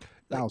awesome.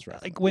 That was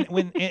wrestling. Like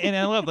when and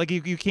I love like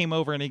you came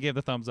over and he gave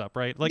the thumbs up,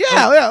 right? Like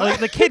yeah. Like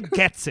the kid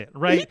gets it,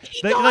 right?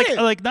 He got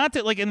it. Like not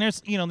to like, and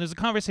there's there's a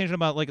conversation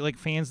about like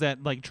fans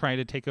that like try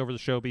to take over the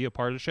show, be a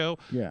part of the show.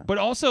 Yeah. But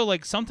also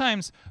like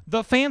sometimes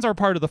the fans are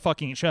part of the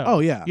fucking show. Oh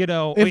yeah.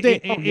 If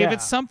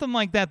it's something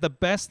like that, the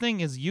best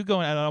thing is you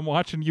going and I'm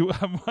watching you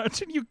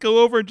go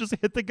over and just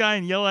hit the guy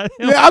and yell at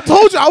him. Yeah, I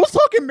told you I was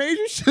talking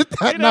major shit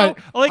that night.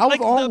 Like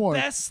the one.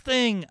 best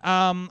thing.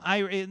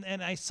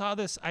 I saw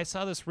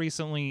this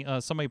recently.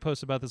 Somebody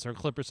posted about this or a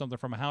clip or something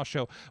from a house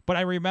show. But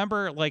I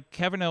remember like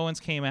Kevin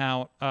Owens came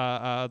out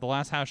the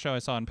last house show I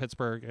saw in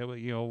Pittsburgh,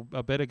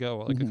 a bit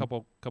ago, like a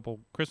couple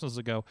Christmases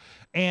ago,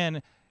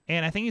 and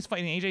I think he's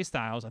fighting AJ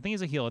Styles. I think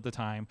he's a heel at the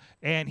time,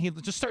 and he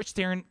just starts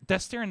staring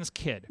this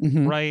kid,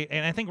 right?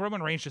 And I think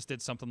Roman Reigns just did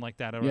something like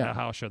that at a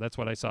house show. That's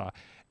what I saw,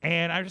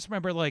 and I just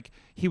remember like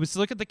he was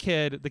looking at the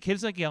kid. The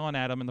kid's like yelling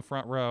at him in the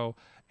front row.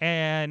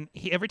 And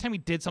every time he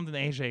did something to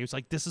AJ, he was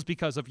like, "This is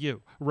because of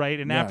you, right?"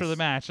 And after the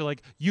match,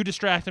 like, "You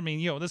distracted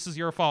me. This is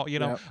your fault."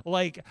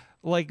 Like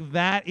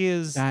that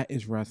is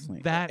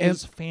wrestling. That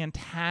is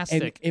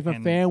fantastic. And if a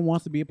fan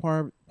wants to be a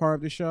part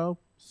of the show,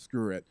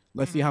 screw it.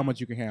 Let's see how much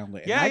you can handle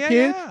it.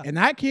 And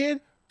that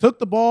kid took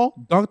the ball,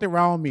 dunked it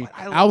around me.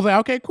 I was like,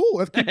 okay, cool.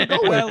 Let's keep it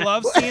going. I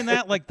love seeing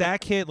that. Like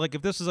that kid. Like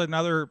if this is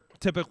another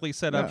typically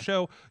set up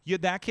show,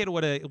 that kid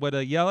would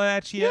have yelled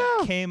at you,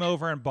 came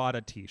over and bought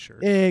a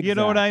T-shirt. Exactly. You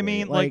know what I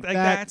mean? Like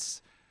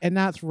that's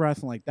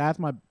wrestling. Like that's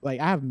my I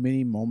have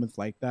many moments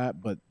like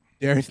that, but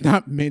there's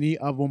not many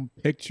of them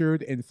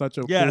pictured in such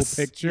a cool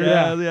picture.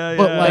 Yeah.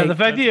 But like the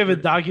fact that you have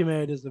it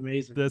documented is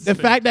amazing. The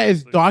fact that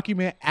it's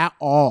documented at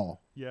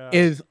all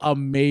is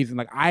amazing.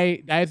 Like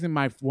that is in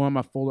one of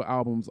my folder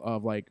albums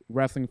of like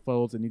wrestling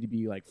photos that need to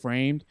be like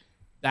framed.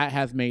 That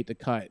has made the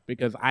cut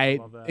because I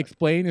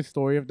explain the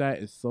story of that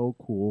is so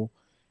cool.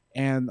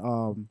 And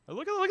look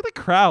at the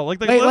crowd.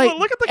 Look at the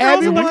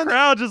girls in the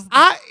crowd. Just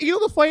you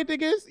know the funny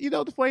thing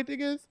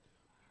is,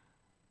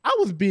 I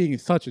was being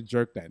such a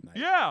jerk that night.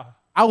 Yeah.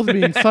 I was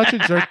being such a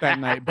jerk that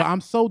night, but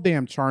I'm so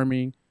damn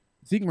charming.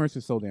 Zeke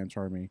Mercer's so damn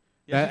charming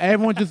that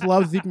everyone just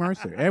loves Zeke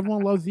Mercer.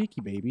 Everyone loves Zeke,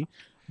 baby.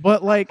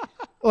 But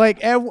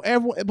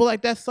everyone, but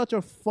like that's such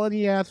a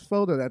funny ass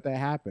photo that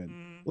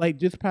happened. Like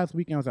this past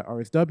weekend, I was at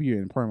RSW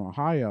in Perham,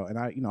 Ohio, and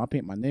I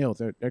paint my nails.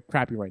 They're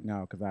crappy right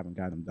now because I haven't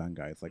got them done,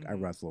 guys. Like I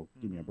wrestle,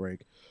 give me a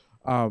break.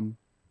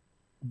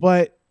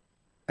 But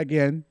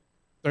again,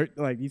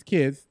 like these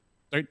kids,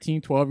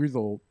 13, 12 years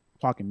old,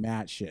 talking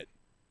mad shit.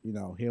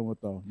 Here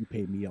with the you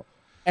paid me up,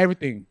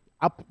 everything.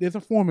 There's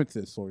a formula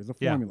to this story. There's a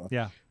formula.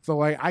 Yeah. So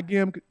like I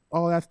give them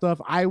all that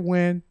stuff. I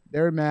win.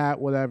 They're mad.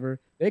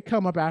 Whatever. They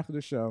come up after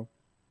the show,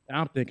 and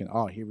I'm thinking,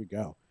 oh, here we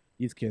go.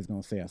 These kids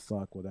gonna say I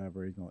suck.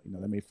 Whatever.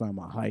 They made fun of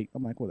my height.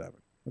 I'm like, whatever.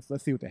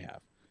 Let's see what they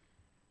have.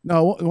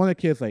 No, one of the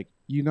kids like,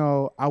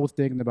 I was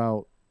thinking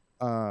about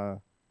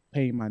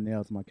painting my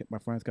nails. My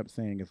friends kept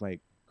saying it's like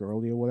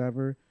girly or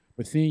whatever.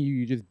 But seeing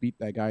you just beat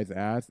that guy's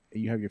ass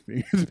and you have your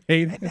fingers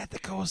painted. Isn't that the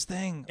coolest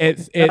thing?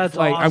 It's That's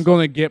like awesome. I'm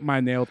gonna get my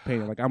nails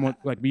painted. Like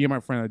like me and my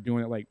friend are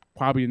doing it like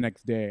probably the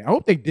next day. I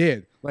hope they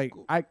did. Like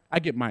I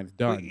get mine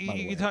done.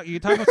 You talk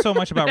so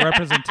much about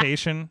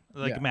representation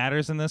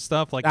matters in this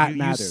stuff. Like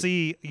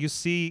you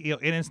see,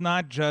 and it's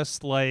not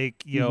just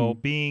like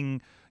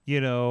being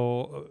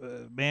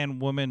man,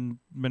 woman,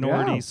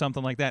 minority,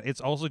 something like that.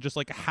 It's also just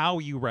like how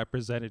you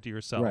represented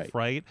yourself,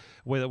 right?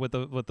 With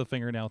the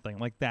fingernail thing,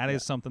 like that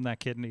is something that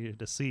kid needed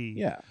to see.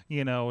 Yeah,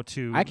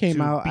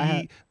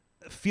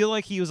 feel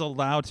like he was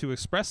allowed to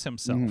express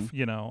himself.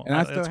 And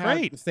I still have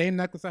great. The same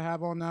necklace I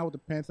have on now with the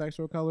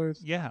pansexual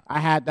colors. Yeah, I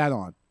had that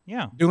on.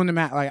 Yeah, doing the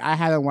mat, like I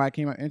had it when I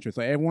came out interest.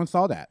 Like everyone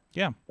saw that.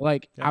 Yeah,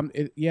 like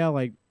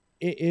like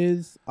it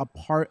is a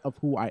part of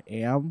who I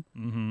am.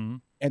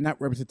 And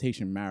that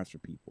representation matters for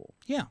people.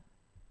 Yeah,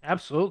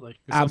 absolutely.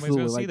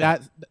 Like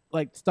that,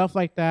 like stuff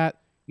like that.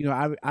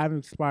 I've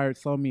inspired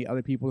so many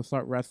other people to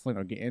start wrestling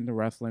or get into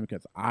wrestling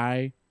because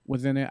I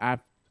was in it. I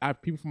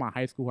have people from my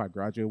high school who I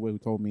graduated with who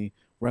told me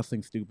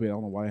wrestling's stupid. I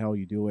don't know why the hell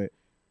you do it.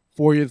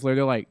 4 years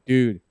later, like,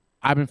 dude,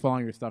 I've been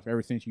following your stuff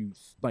ever since you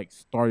like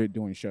started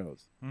doing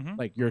shows.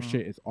 Like your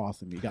shit is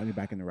awesome. You got me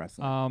back into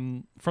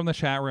wrestling. From the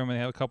chat room, I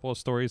have a couple of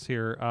stories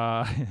here.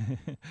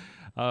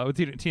 With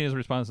Tina's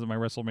response to my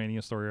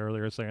WrestleMania story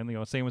earlier,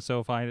 saying same with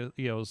SoFi.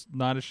 Was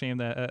not ashamed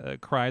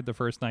that cried the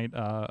first night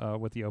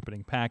with the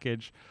opening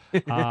package.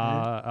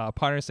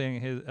 Potter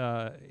saying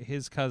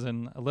his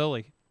cousin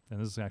Lily. And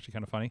this is actually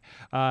kind of funny.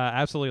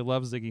 Absolutely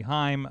loves Ziggy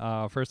Heim.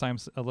 First time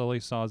Lily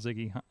saw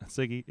Ziggy.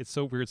 It's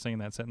so weird saying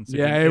that sentence.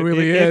 Yeah, it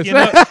really is.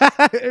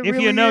 If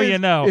you know, you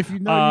know. If you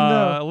know,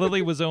 you know.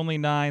 Lily was only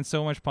 9.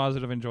 So much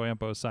positive and joy on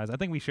both sides. I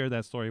think we shared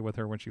that story with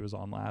her when she was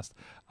on last.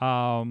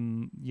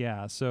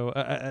 So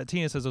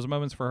Tina says those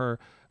moments for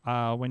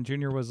her when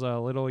Junior was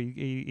little,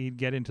 he'd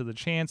get into the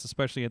chants,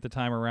 especially at the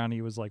time around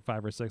he was like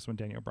 5 or 6 when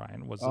Daniel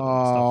Bryan was stuff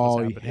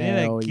was happening.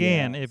 And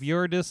again, if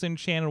you're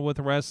disenchanted with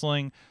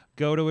wrestling,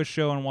 go to a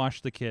show and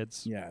watch the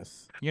kids.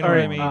 Yes. You know what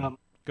I mean?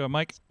 Go,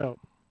 Mike. All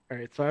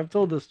right. So I've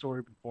told this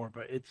story before,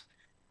 but it's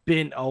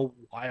been a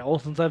while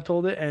since I've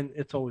told it, and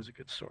it's always a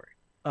good story.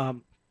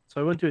 So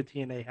I went to a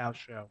TNA house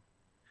show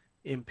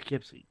in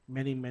Poughkeepsie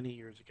many, many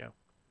years ago.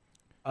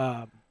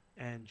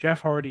 And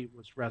Jeff Hardy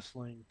was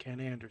wrestling Ken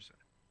Anderson.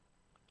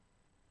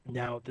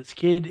 Now, this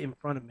kid in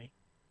front of me,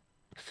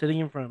 sitting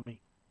in front of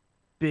me,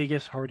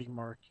 biggest Hardy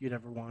mark you'd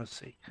ever want to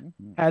see.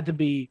 Had to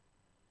be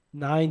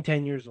 9,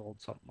 10 years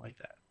old, something like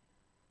that.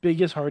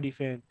 Biggest Hardy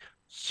fan,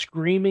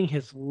 screaming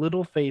his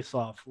little face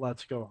off,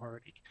 "Let's go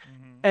Hardy."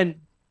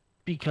 And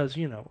because,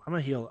 I'm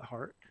a heel at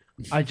heart,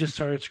 I just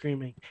started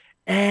screaming,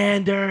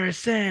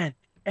 "Anderson!"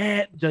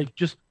 and like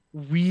just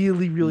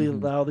really, really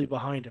loudly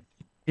behind him.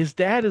 His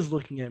dad is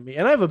looking at me,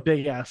 and I have a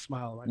big ass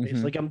smile on my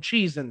face, like I'm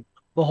cheesing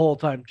the whole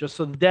time, just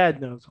so the dad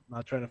knows I'm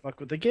not trying to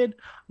fuck with the kid.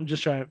 I'm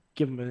just trying to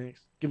give him a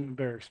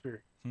better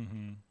experience.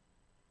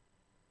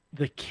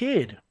 The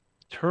kid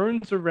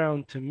turns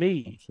around to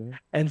me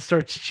and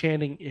starts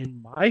chanting in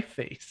my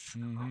face,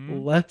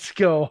 "Let's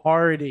go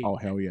Hardy." Oh,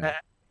 hell yeah.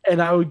 And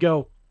I would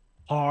go,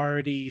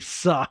 "Hardy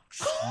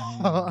sucks."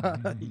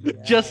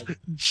 Just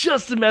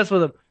to mess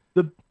with him.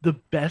 The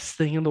best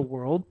thing in the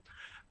world,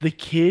 the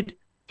kid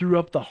threw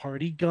up the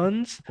Hardy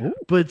guns,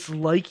 but it's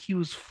like he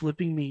was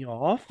flipping me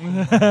off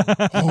with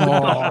the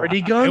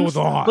Hardy guns. It was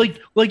on.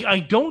 Like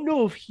I don't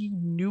know if he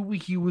knew what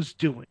he was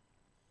doing.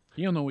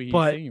 You don't know what he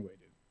insinuated.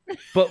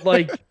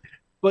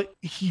 But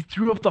he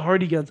threw up the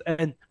Hardy guns,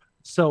 and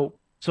so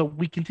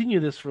we continue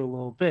this for a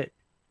little bit,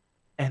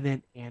 and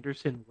then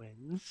Anderson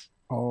wins.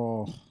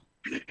 Oh,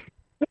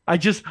 I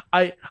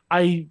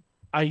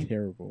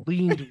terrible.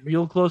 Leaned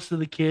real close to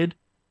the kid,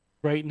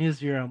 right in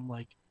his ear. I'm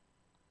like,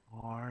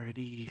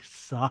 "Hardy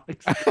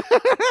sucks."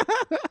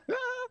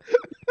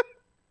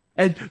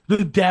 And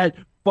the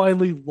dad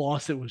finally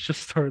lost it. Was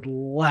just started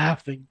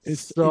laughing.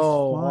 It's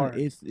so hard.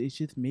 It's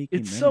just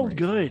making. It's so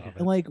good.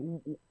 And like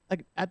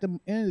at the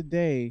end of the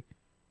day,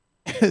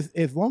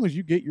 as long as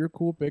you get your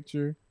cool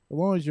picture as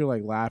long as you're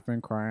like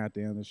laughing, crying at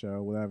the end of the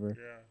show, whatever.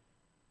 Yeah.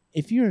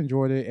 If you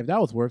enjoyed it, if that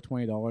was worth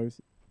 $20,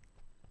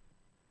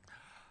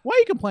 why are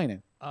you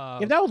complaining?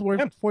 If that was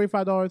worth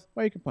 $45,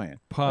 why are you complaining?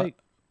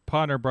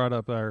 Potter brought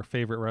up our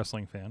favorite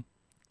wrestling fan.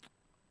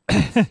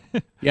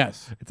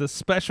 Yes, it's a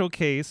special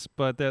case,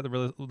 but the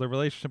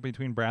relationship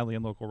between Bradley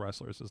and local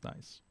wrestlers is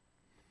nice.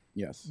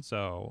 Yes.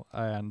 So,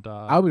 and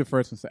I'll be the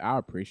first to say I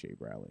appreciate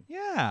Bradley.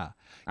 Yeah,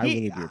 I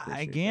really do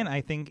appreciate. Again, Bradley.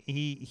 I think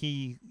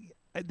he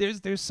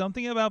there's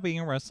something about being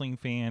a wrestling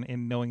fan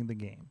and knowing the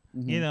game,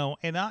 you know,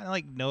 and not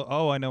like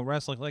I know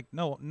wrestling, like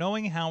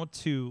knowing how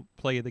to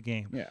play the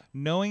game,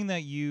 knowing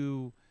that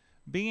you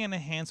being an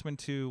enhancement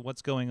to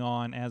what's going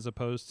on as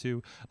opposed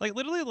to like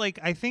literally like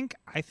I think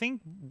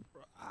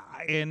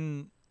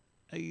in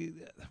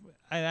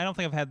I don't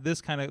think I've had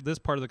this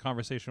part of the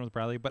conversation with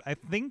Bradley, but I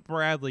think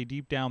Bradley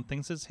deep down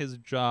thinks it's his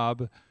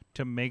job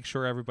to make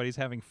sure everybody's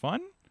having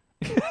fun.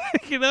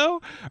 You know,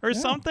 or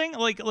something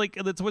like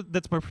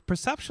that's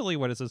perceptually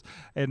what it is,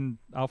 and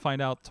I'll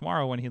find out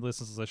tomorrow when he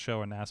listens to the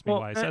show and asks me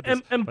why I said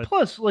this. And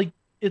plus, like,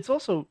 it's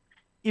also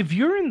if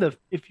you're in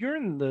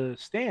the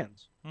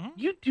stands,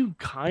 you do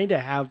kind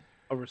of have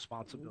a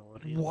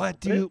responsibility. What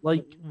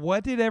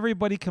did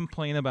everybody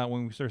complain about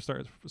when we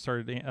started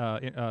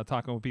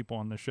talking with people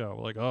on the show?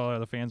 Like, oh,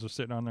 the fans are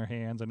sitting on their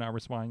hands and not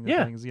responding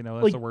to things. You know,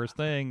 that's like, the worst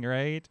thing,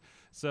 right?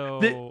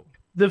 So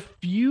the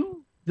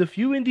few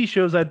indie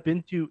shows I've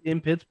been to in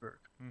Pittsburgh,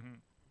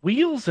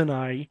 Wheels and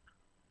I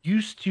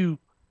used to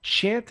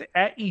chant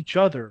at each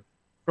other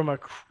from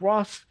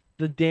across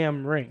the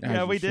damn ring.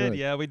 Yeah, we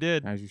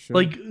did. As you should.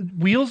 Like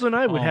Wheels and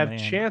I would have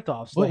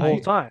chant-offs the whole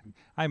time.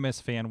 I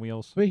miss fan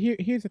Wheels. But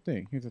here's the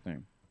thing.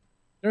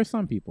 There are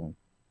some people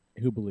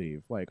who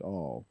believe, like,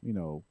 oh, you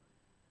know,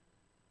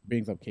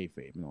 brings up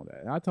kayfabe and all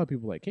that. And I tell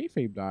people, like,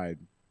 kayfabe died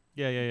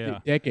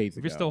decades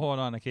ago. If you're still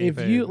holding on to kayfabe.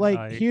 If you,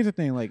 like, here's the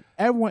thing. Like,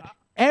 everyone,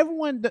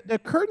 the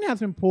curtain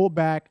has been pulled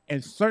back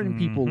and certain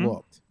people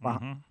looked.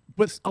 But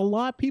a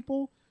lot of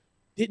people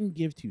didn't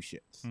give two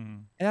shits.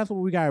 And that's what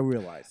we got to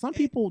realize. Some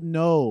people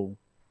know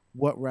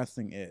what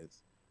wrestling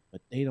is,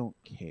 but they don't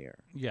care.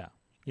 Yeah.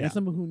 And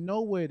some people who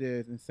know what it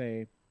is and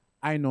say,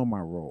 I know my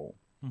role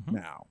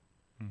now.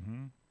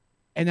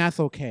 And that's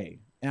okay.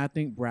 And I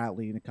think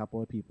Bradley and a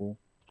couple of people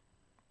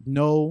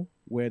know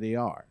where they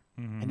are.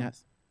 And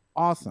that's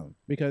awesome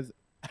because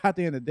at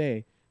the end of the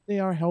day, they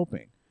are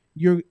helping.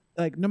 You're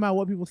like, no matter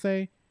what people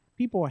say,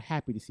 people are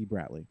happy to see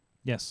Bradley.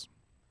 Yes.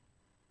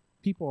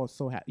 People are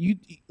so happy. You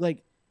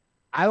like,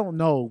 I don't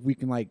know if we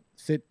can like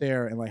sit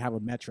there and like have a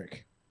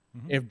metric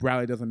if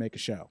Bradley doesn't make a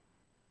show.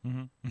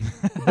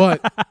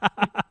 But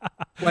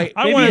like,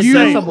 I want to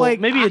say, like,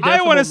 maybe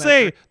I want to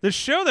say the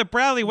show that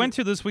Bradley went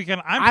to this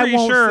weekend, I'm pretty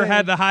sure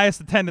had the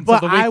highest attendance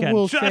of the weekend.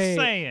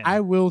 I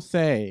will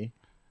say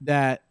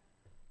that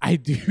I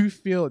do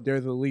feel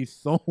there's at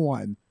least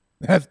someone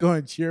that's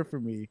going to cheer for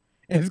me.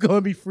 And it's going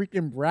to be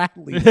freaking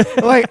Bradley.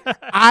 Like,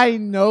 I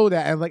know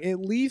that. And like,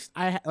 at least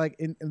like,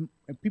 in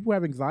people who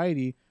have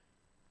anxiety,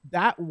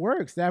 that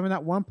works. Having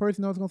that one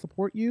person that's going to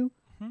support you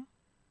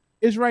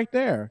is right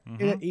there.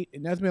 And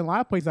there's been a lot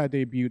of places I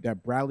debuted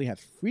that Bradley has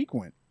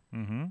frequent.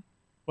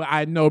 But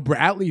I know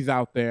Bradley's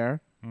out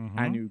there.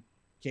 I knew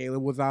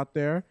Caleb was out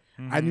there.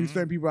 I knew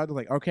certain people out there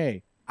like,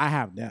 okay, I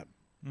have them.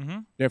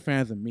 They're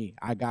fans of me.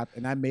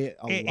 And I made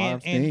a lot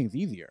of things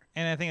easier.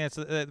 And I think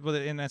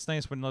that's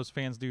nice when those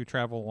fans do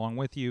travel along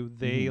with you.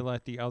 They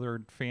let the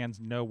other fans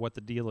know what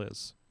the deal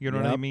is. You know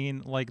what I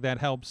mean? Like that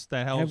helps.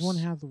 Everyone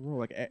has a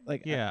role.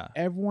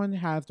 Everyone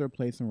has their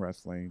place in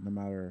wrestling. No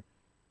matter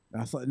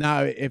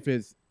now if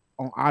it's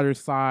on either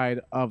side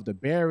of the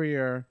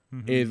barrier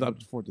is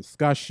up for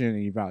discussion and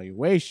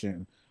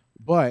evaluation.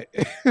 But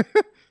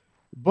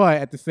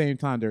at the same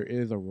time, there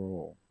is a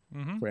role.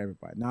 For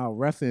everybody. Now,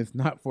 wrestling is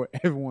not for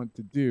everyone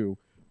to do,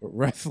 but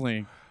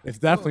wrestling is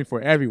definitely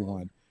for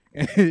everyone.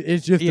 And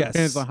it just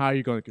depends on how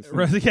you're going to consume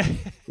it.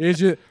 It's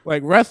just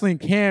like wrestling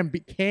can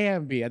be.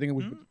 I think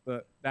we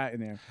put that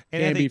in there.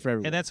 Can be for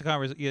everyone. And that's a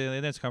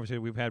conversation. That's a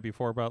conversation we've had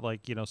before about like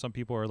some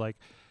people are like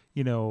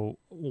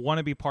want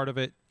to be part of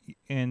it,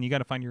 and you got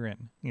to find your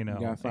in. You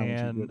gotta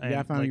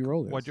find your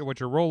role. What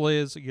your role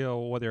is.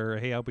 Whether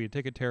I'll be a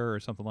ticket tearer or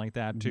something like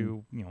that.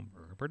 To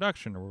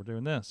production or we're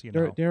doing this.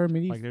 There are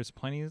many. Like there's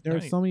plenty. There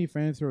are so many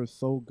fans who are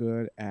so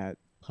good at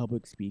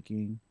public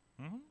speaking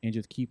and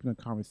just keeping a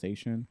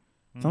conversation.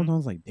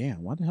 Sometimes like,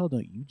 damn, why the hell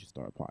don't you just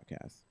start a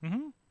podcast?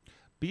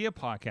 Be a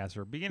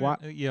podcaster.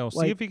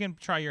 See if you can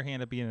try your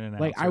hand at being an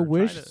announcer. Like, I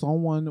wish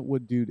someone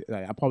would do.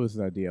 Like, I probably this is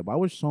an idea, but I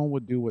wish someone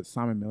would do what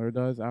Simon Miller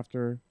does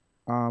after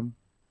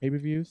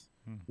pay-per-views,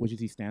 which is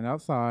he stand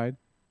outside,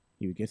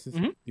 he gets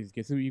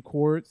his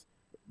records,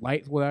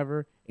 lights,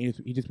 whatever, and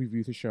he just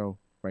reviews the show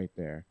right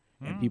there,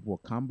 and people will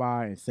come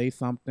by and say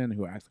something,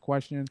 who ask a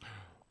question.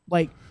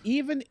 Like,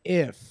 even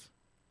if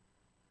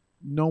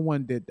no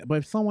one did that, but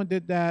if someone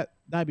did that,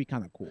 that'd be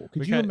kind of cool.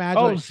 Could you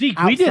imagine? Oh, Zeke,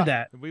 we did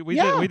that. We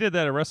did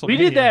that at WrestleMania. We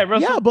did that at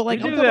WrestleMania. Yeah, but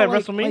like, we did that at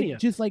WrestleMania. Like,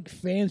 just like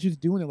fans just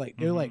doing it. Like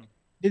they're like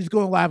they're just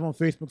going live on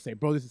Facebook, say,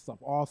 "Bro, this is stuff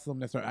awesome."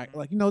 That's right.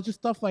 Like just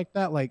stuff like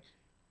that. Like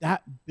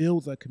that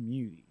builds a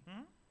community.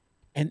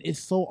 And it's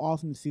so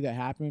awesome to see that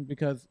happen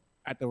because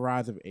at the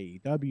rise of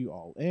AEW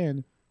All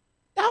In,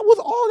 that was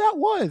all that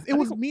was. It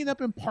was meeting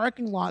up in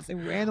parking lots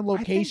and random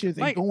locations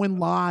and going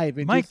live.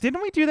 And Mike,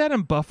 didn't we do that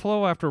in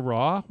Buffalo after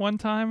Raw one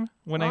time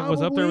when I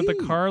was up there with the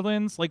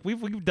Carlins? Like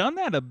we've done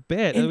that a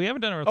bit. We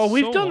haven't done it.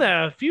 We've done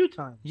that a few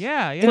times.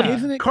 Yeah. But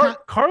isn't it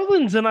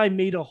Carlins and I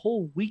made a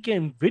whole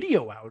weekend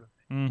video out of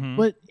it. Mm-hmm.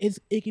 But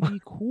it can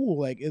be cool.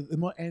 Like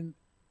and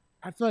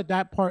I feel like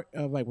that part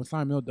of like when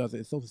Simon Miller does it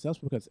is so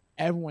successful because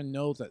everyone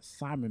knows that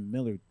Simon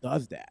Miller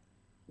does that.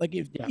 Like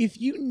if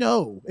you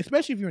know,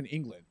 especially if you're in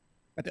England,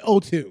 at the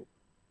O2,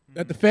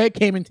 that the Fed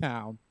came in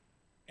town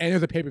and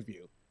there's a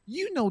pay-per-view,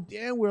 you know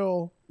damn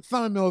well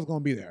Simon Miller's going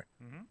to be there.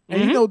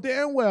 And you know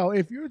damn well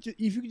if you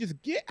can just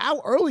get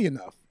out early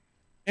enough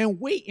and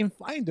wait and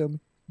find him,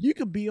 you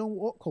could be on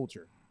Woke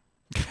Culture.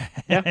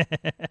 Yeah.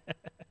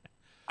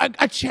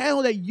 A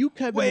channel that you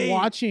could have been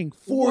watching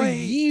for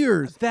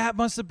years. That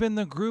must have been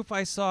the group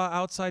I saw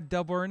outside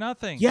Double or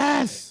Nothing.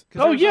 Yes.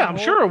 Oh yeah, I'm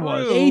sure it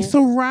was. They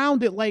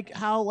surround it like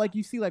how like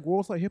you see like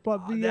World Star Hip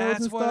Hop videos that's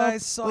and stuff. what I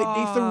saw. Like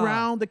they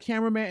surround the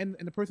cameraman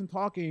and the person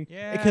talking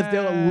because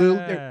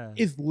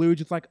it's literally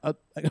just like a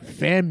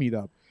fan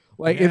meetup.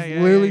 Like it's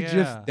literally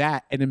just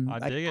that, and then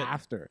like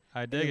after.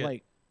 I dig it.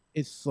 Like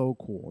it's so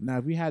cool. Now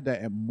if we had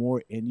that at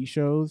more indie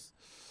shows,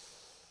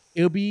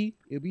 it'll be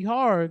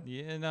hard.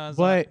 Yeah, no,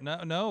 but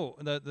no.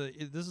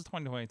 This is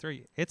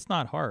 2023. It's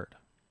not hard.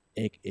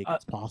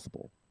 It's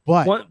possible.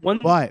 But one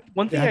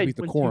thing I be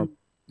decorum.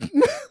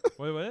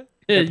 Wait.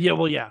 Yeah,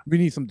 well, yeah. We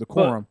need some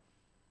decorum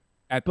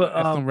at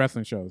some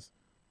wrestling shows.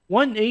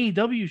 One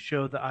AEW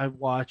show that I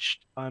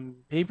watched on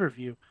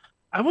pay-per-view,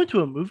 I went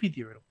to a movie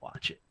theater to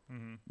watch it.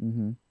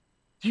 Mm-hmm.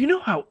 Do you know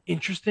how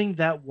interesting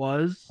that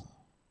was?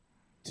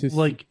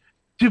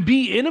 To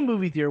be in a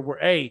movie theater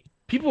where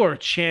people are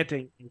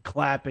chanting and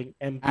clapping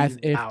and as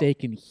if they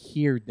can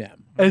hear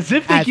them. As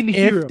if they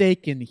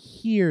can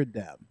hear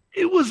them.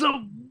 It was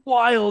a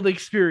wild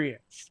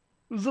experience.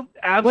 It was an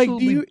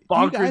absolutely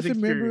bonkers do you guys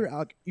experience.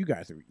 Remember? You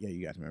guys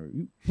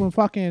remember when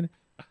fucking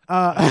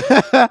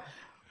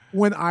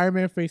when Iron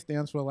Man faced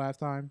Thanos for the last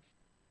time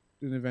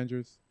in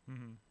Avengers.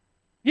 Mm-hmm.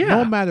 Yeah.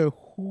 No matter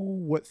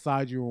what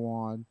side you were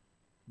on,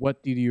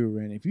 what theater you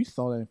were in, if you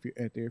saw that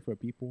at there for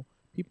people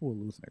were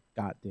losing their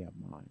goddamn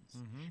minds.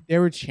 Mm-hmm. They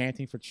were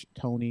chanting for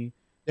Tony.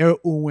 They were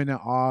oohing and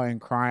ahhing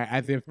and crying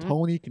as if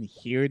Tony can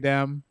hear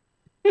them.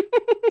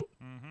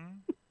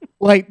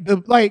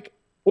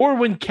 Or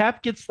when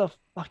Cap gets the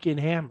fucking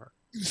hammer.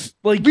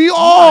 Like we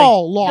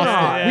all lost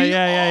it.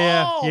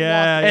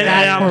 Yeah. And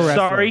I'm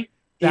sorry.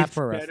 That's it's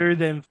better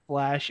than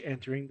Flash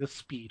entering the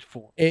Speed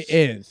Force. It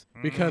is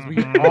because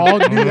we all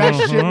knew that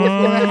shit was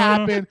going to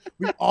happen.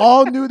 We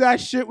all knew that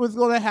shit was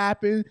going to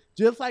happen.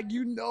 Just like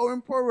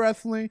in pro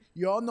wrestling,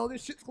 you all know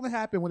this shit's going to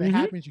happen. When it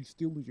happens, you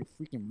still lose your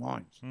freaking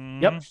mind.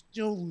 Yep. You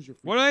still lose your.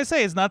 What do I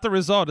say? It's not the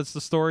result. It's the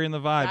story and the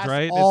vibes, That's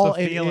right? all it's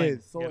the feeling. It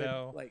is.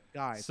 So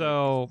guys.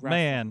 So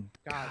man,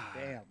 God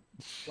damn.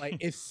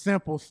 It's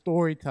simple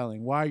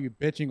storytelling. Why are you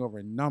bitching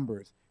over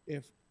numbers?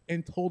 If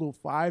in total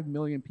 5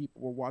 million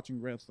people were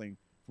watching wrestling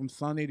from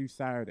Sunday to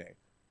Saturday,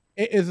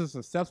 it is a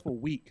successful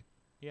week.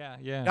 Yeah.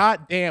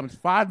 God damn, it's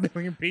 5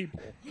 million people.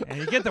 And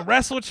you get the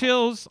wrestle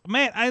chills.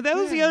 Man, that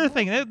was the other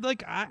thing.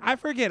 I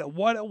forget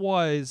what it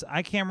was.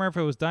 I can't remember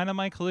if it was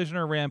Dynamite, Collision,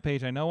 or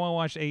Rampage. I know I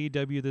watched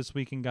AEW this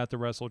week and got the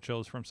wrestle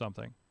chills from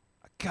something.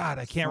 God,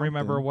 I can't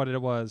remember what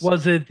it was.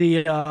 Was it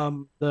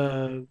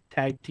the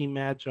tag team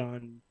match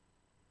on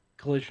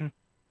Collision?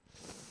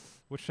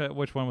 Which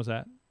one was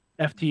that?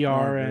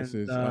 FTR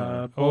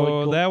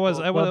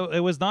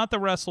it was not the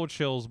wrestle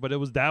chills, but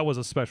that was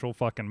a special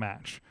fucking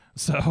match.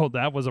 So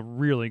that was a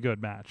really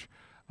good match.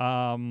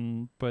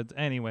 But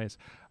anyways,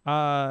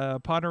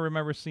 Potter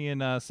remembers seeing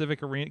going to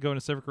Civic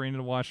Arena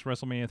to watch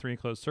WrestleMania 3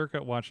 closed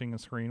circuit, watching a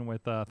screen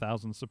with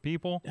thousands of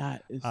people.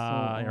 That is so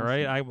awesome.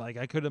 Right.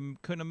 I couldn't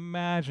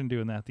imagine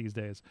doing that these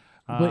days.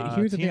 But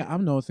here's the thing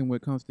I'm noticing when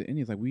it comes to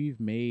indies, like we've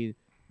made,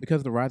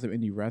 because of the rise of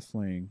indie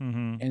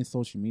wrestling and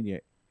social media,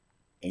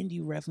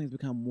 indie wrestling has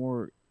become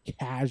more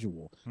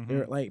casual.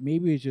 They're like,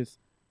 maybe it's just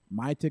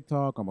my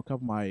TikTok or a couple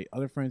of my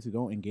other friends who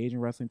don't engage in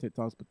wrestling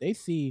TikToks, but they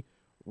see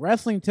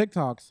wrestling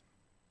TikToks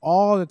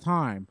all the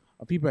time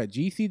of people at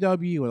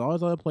GCW and all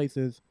those other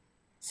places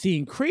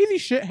seeing crazy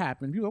shit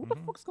happen. People are like, what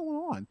the fuck's going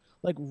on?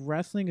 Like,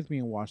 wrestling is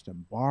being watched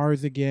in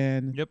bars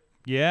again. Yep.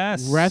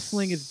 Yes.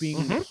 Wrestling is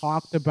being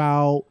talked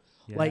about.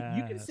 Yes. Like,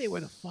 you can say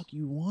what the fuck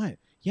you want.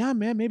 Yeah,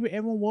 man, maybe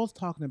everyone was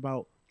talking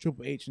about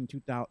Triple H in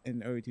the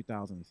early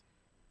 2000s.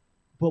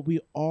 But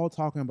we all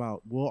talking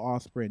about Will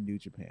Ospreay in New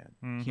Japan,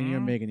 Kenny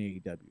Omega in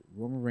AEW,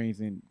 Roman Reigns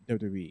in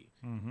WWE.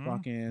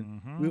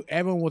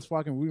 Everyone was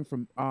fucking rooting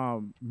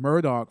for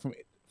Murdoch from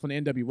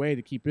the NWA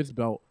to keep his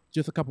belt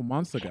just a couple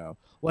months ago.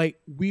 Like,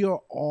 we are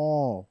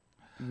all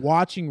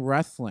watching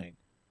wrestling.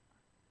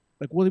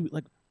 Like, what?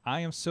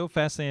 I am so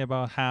fascinated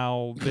about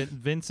how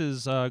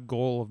Vince's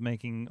goal of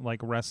making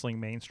like wrestling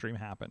mainstream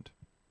happened,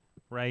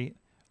 right?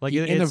 Like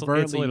it's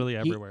literally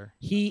everywhere.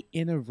 He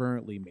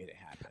inadvertently made it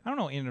happen. I don't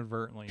know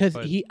inadvertently, because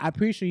I'm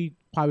pretty sure he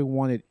probably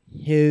wanted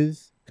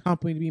his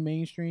company to be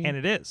mainstream, And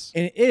it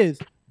is.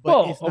 But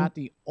Well, it's not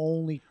the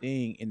only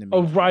thing in the A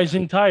mainstream.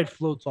 rising tide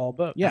floats all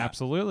boats. Yeah,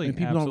 Absolutely. and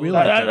people don't Absolutely.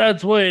 realize that.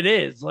 That's what it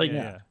is. Like,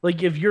 Yeah.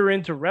 like if you're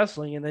into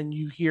wrestling and then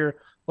you hear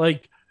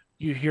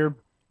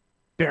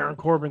Baron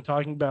Corbin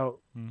talking about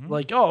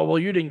like, oh well,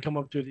 you didn't come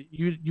up through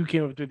you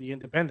came up through the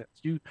independents.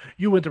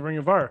 You went to Ring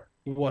of Honor.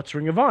 What's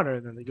Ring of Honor?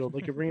 And then they go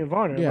look at Ring of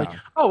Honor. Yeah. Like,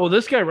 oh well,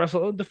 this guy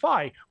wrestled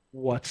Defy.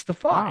 What's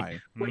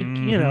Defy? Like,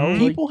 you know,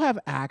 People have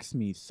asked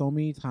me so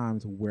many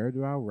times, where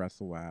do I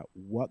wrestle at?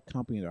 What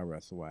company do I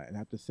wrestle at? And I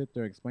have to sit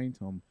there and explain to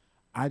them,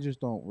 I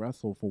just don't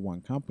wrestle for one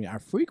company. I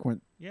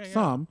frequent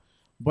some,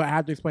 but I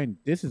have to explain,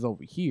 this is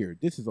over here.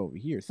 This is over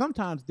here.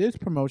 Sometimes this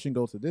promotion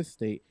goes to this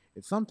state,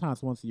 and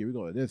sometimes once a year we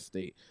go to this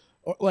state.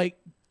 Or, like,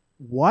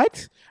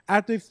 what? I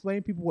have to explain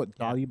to people what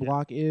Dolly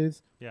Block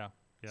is. Yeah.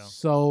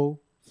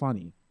 So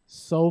funny.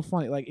 So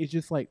funny. Like, it's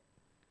just like,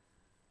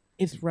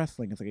 it's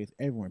wrestling. It's like it's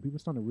everywhere. People are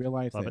starting to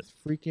realize that it's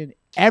freaking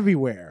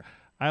everywhere.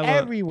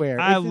 Everywhere.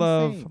 I It's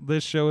love insane.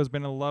 this show has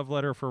been a love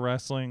letter for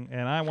wrestling,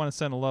 and I want to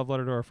send a love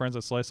letter to our friends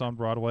at Slice on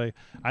Broadway.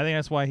 I think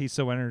that's why he's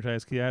so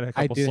energized. He had a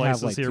couple did have,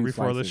 slices like, here 2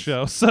 before the slices.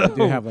 show, I so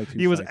did have, like, 2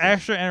 he was slices.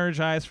 extra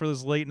energized for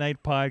this late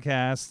night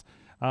podcast.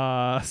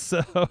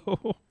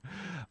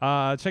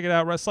 Check it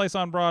out, Slice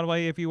on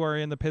Broadway. If you are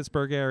in the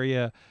Pittsburgh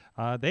area,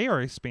 they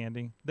are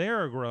expanding. They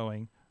are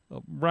growing.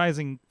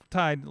 Rising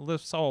tide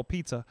lifts all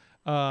pizza.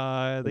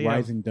 The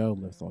rising dough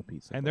lifts all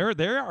pizza. And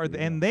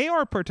they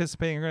are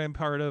participating in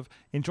part of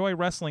Enjoy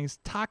Wrestling's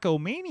Taco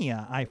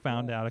Mania. I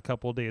found out a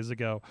couple of days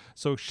ago.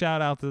 So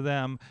shout out to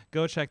them.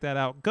 Go check that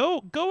out.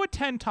 Go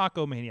attend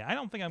Taco Mania. I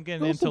don't think I'm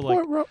getting into like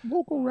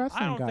local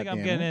wrestling. I don't think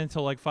I'm getting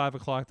into like 5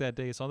 o'clock that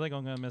day. So I think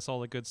I'm gonna miss all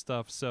the good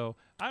stuff. So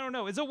I don't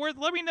know. Is it worth?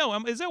 Let me know.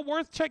 Is it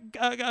worth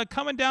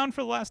coming down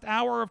for the last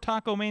hour of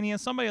Taco Mania?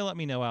 Somebody let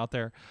me know out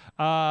there.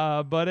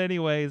 But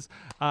anyways,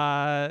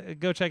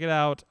 go check it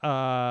out.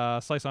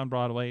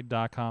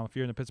 SliceOnBroadway.com. If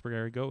you're in the Pittsburgh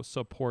area, go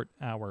support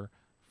our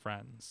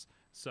friends.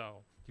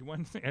 So you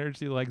want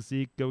energy like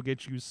Zeke? Go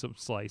get you some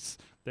Slice.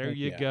 There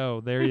you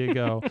go. There you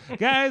go,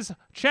 guys.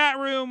 Chat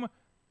room.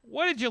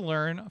 What did you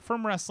learn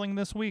from wrestling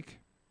this week?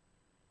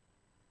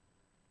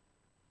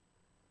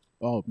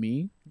 Oh,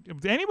 me?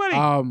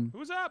 Anybody?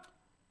 Who's up?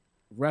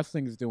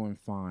 Wrestling's doing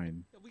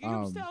fine.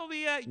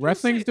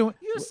 Wrestling's doing.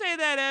 You say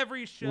that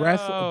every show.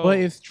 But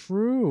it's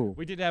true.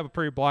 We did have a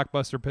pretty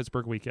blockbuster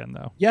Pittsburgh weekend,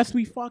 though. Yes,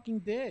 we fucking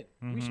did.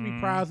 We should be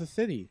proud as a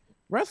city.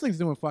 Wrestling's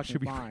doing fucking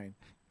fine.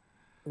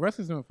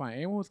 Wrestling's doing fine.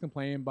 Anyone who's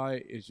complaining about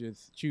it is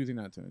just choosing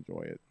not to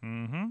enjoy it.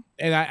 Mm-hmm.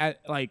 And I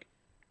like,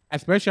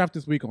 especially after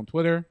this week on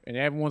Twitter, and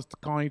everyone's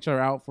calling each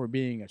other out for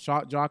being a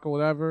shot jock or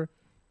whatever.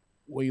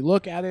 When you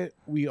look at it,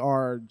 we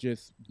are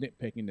just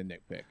nitpicking the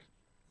nitpick.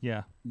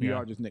 Yeah. We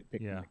are just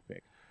nitpicking the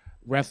nitpick.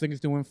 Wrestling is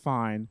doing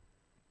fine.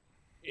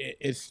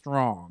 It's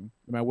strong.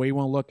 No matter way you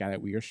want to look at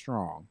it, we are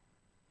strong.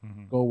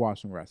 Mm-hmm. Go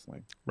watch some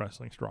wrestling.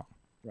 Wrestling strong.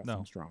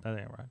 Wrestling strong. That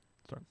ain't right.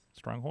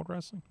 Stronghold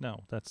wrestling?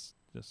 No, that's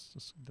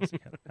just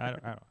I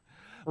don't know.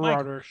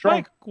 Roderick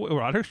Strong.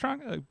 Roderick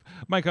Strong?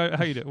 Mike,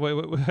 how you doing?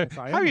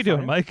 How you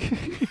doing, Mike?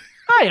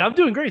 Hi, I'm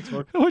doing great,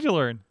 Sorg. What'd you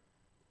learn?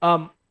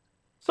 So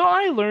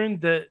I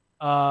learned that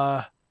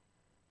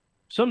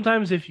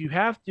sometimes if you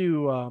have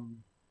to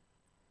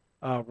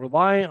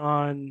rely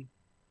on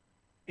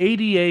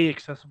ADA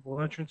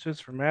accessible entrances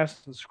for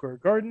Madison Square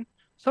Garden,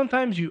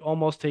 sometimes you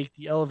almost take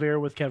the elevator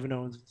with Kevin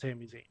Owens and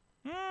Sami Zayn.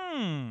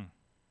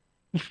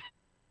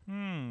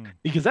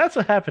 Because that's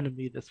what happened to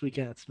me this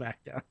weekend at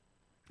SmackDown.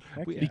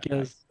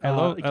 Because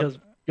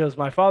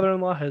my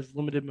father-in-law has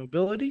limited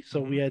mobility,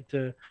 so we had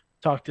to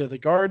talk to the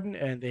Garden,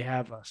 and they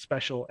have a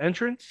special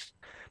entrance.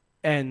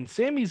 And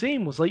Sami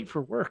Zayn was late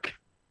for work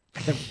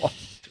and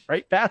walked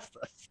right past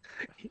us.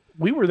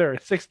 We were there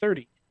at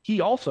 6:30. He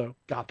also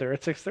got there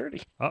at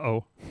 6:30.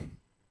 Uh-oh.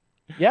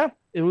 Yeah,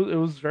 it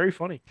was very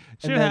funny.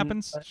 Shit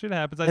happens.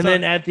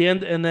 Then at the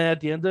end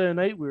of the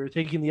night, we were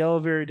taking the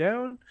elevator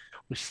down.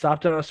 We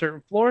stopped on a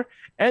certain floor,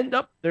 and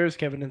up there's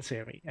Kevin and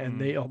Sammy, and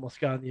they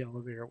almost got in the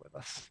elevator with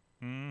us.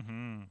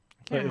 Mm-hmm. I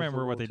can't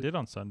remember what they did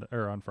on Sunday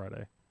or on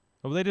Friday.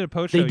 Oh, they did a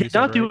post show. They did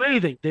not do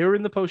anything. They were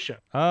in the post show.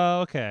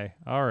 Oh, okay.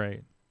 All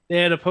right. They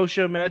had a post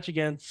show match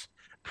against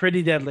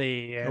Pretty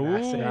Deadly. And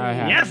I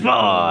said, yes,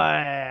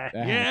 boy.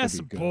 Yes,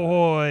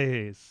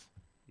 boys.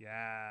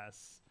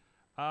 Yes.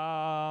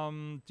 Oh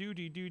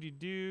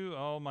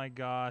my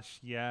gosh.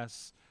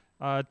 Yes.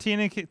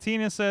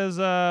 Tina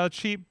says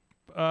cheap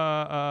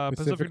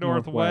Pacific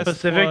Northwest.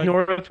 Pacific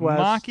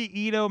Northwest. Maki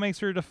Ito makes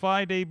her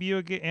Defy debut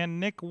again, and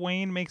Nick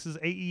Wayne makes his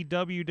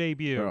AEW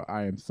debut. Bro,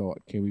 I am so.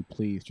 Can we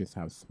please just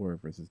have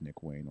Swerve versus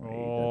Nick Wayne on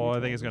AEW? I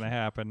think it's gonna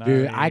happen.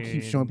 Dude, I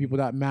keep showing people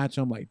that match.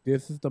 I'm like,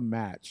 this is the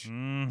match.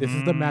 This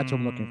is the match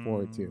I'm looking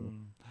forward to.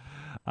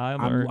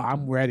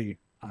 I'm ready.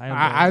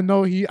 I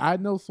know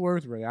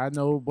Swerve's ready. I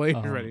know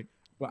Blade's ready.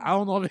 But I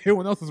don't know if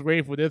anyone else is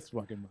ready for this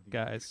fucking movie.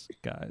 Guys,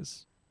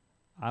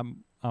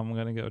 I'm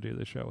gonna go do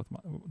the show with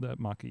that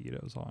Maki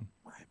Ito's on.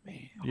 My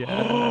man.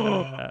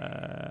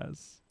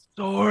 Yes.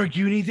 Sorg,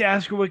 you need to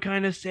ask her what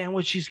kind of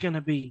sandwich she's gonna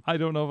be. I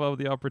don't know if I have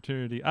the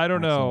opportunity. I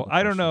don't That's know. all the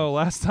I don't know.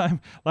 Last time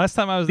I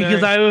was there,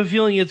 Because I have a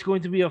feeling it's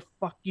going to be a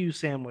fuck you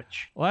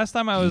sandwich. last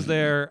time I was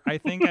there, I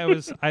think I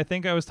was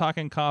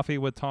talking coffee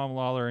with Tom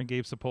Lawler and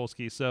Gabe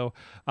Sapolsky. So,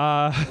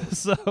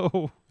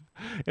 so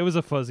it was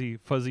a fuzzy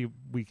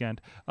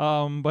weekend.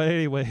 But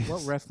anyways,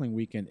 What wrestling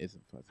weekend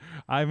isn't fuzzy?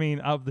 I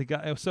mean, the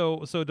guy.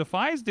 So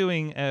Defy's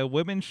doing a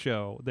women's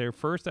show, their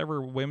first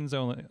ever women's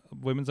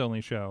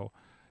only show,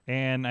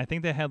 and I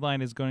think the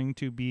headline is going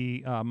to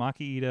be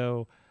Maki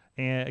Ito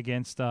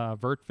against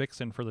Vert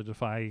Vixen for the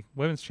Defy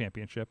Women's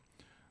Championship,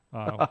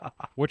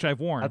 which I've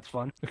worn. That's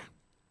fun.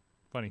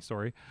 Funny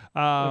story.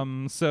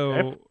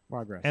 So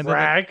Progress.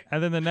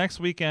 and then the next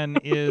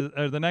weekend is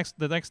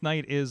the next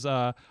night is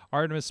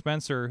Artemis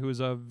Spencer, who's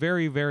a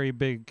very, very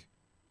big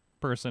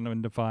person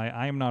in Defy.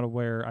 I am not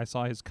aware. I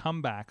saw his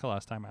comeback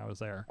last time I was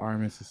there.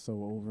 Artemis is so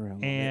over. I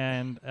love it.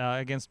 And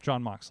against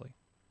John Moxley.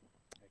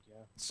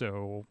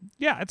 So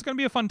yeah, it's gonna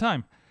be a fun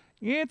time.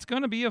 It's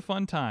gonna be a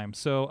fun time.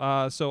 So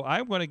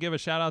I'm gonna give a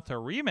shout out to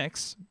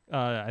Remix.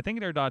 I think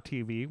they're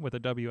 .tv with a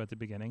W at the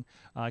beginning,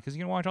 because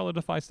you can watch all the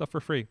Defy stuff for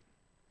free.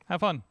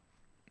 Have fun.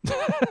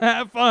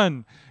 Have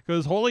fun,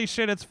 because holy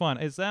shit, it's fun.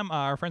 It's them.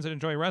 Our friends that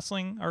enjoy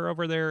wrestling are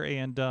over there,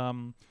 and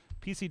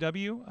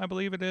PCW, I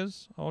believe it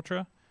is,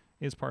 Ultra,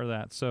 is part of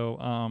that. So,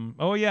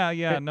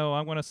 no,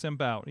 I'm gonna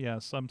simp out.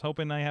 Yes, I'm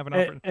hoping I have an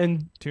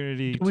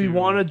opportunity. Do we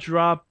want to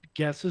drop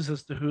guesses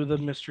as to who the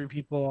mystery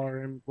people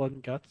are in Blood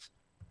and Guts?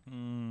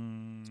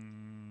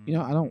 You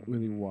know, I don't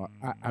really watch.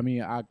 I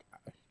mean, I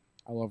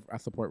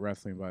support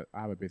wrestling, but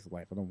I have a busy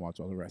life. I don't watch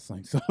all the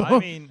wrestling, so I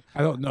mean,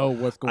 I don't know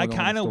what's going on. I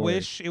kind of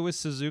wish it was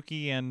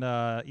Suzuki and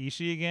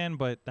Ishii again,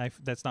 but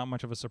that's not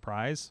much of a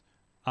surprise.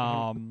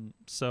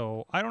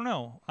 So I don't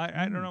know.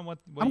 I don't know what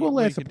I'm gonna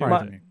let it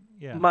surprise me.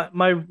 Yeah.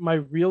 My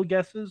real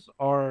guesses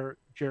are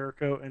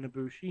Jericho and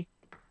Ibushi.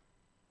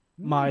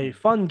 My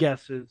fun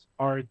guesses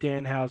are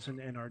Danhausen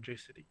and RJ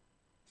City.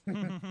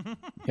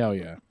 Hell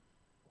yeah.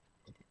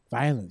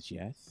 Violence,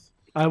 yes.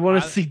 I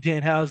want to see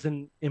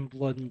Danhausen in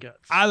Blood and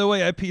Guts. Either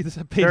way, I paid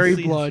very to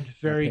see blood,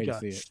 very I paid to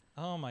see guts. it.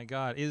 Oh my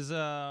god.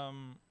 Yeah,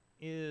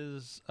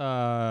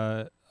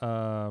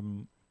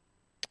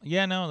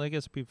 no, I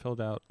guess we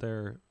filled out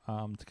there.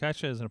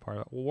 Takesha isn't a part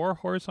of it.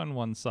 Warhorse on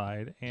one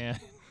side and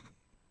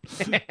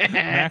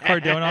Matt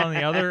Cardona on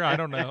the other. I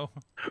don't know.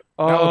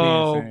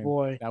 Oh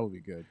boy, that would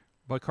be good.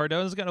 But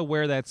Cardona's gonna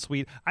wear that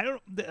sweet. I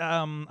don't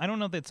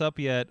know if it's up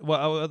yet.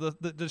 Well,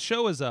 the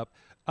show is up.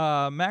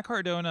 Matt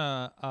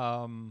Cardona.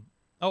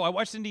 I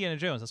watched Indiana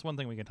Jones. That's one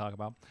thing we can talk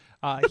about.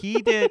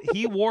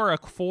 He wore a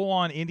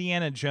full-on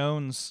Indiana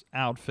Jones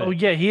outfit. Oh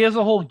yeah, he has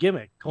a whole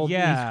gimmick called he's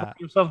calling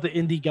himself the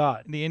Indie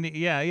God.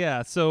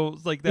 Yeah. So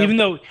like that. Even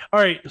though, all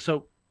right,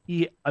 so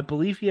I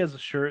believe he has a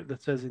shirt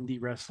that says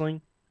Indie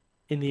Wrestling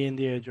in the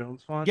Indiana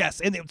Jones font.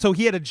 Yes, and so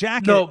he had a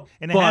jacket,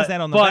 and it has that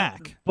on the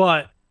back.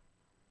 But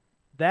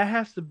that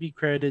has to be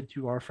credited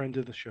to our friend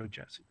of the show,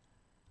 Jesse.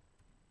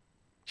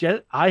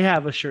 I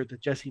have a shirt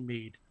that Jesse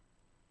made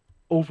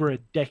over a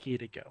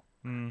decade ago.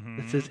 Mm-hmm.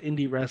 It says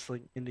Indie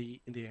Wrestling in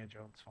the Indiana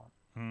Jones font.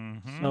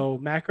 Mm-hmm. So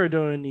Matt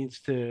Cardona needs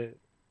to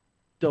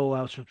dole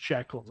out some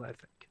shekels, I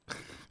think.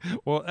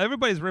 Well,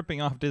 everybody's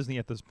ripping off Disney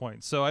at this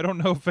point, so I don't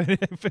know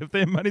if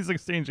their money's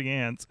exchanging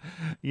hands.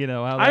 You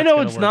know, how I know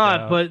it's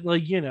not, out. but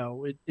like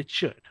it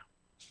should.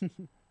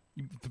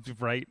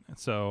 Right.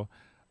 So,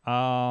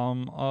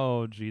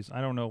 oh geez,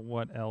 I don't know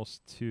what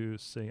else to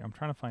say. I'm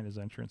trying to find his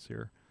entrance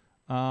here.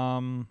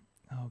 Oh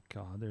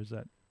God, there's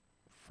that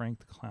Frank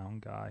the Clown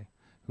guy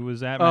who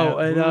was at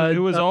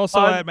who was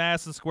also at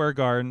Madison Square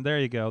Garden. There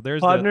you go.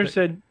 There's Podner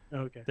said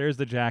okay. There's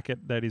the jacket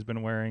that he's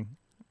been wearing.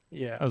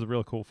 Yeah, that was a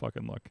real cool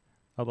fucking look.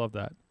 I love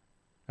that.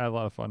 I had a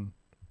lot of fun.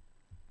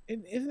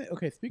 And isn't it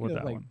okay? Speaking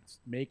of like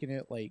making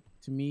it, like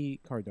to me,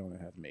 Cardona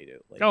has made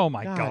it. Like, oh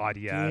my God,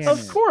 yes,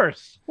 of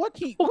course.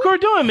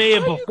 Cardona made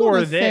it before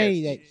this.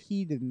 Say that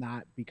he did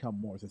not become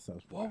more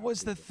successful. What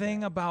was the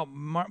thing about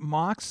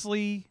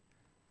Moxley?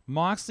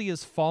 Moxley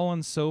has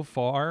fallen so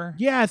far.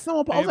 Yeah,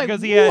 someone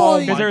because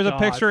because there was a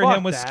picture of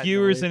him with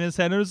skewers in his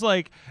head. It was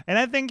like, and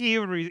I think he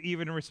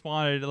even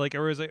responded like it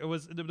was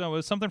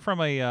something from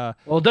a.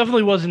 Well, it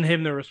definitely wasn't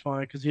him that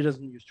responded because he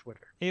doesn't use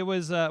Twitter. It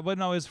was, it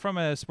was from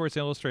a Sports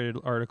Illustrated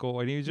article,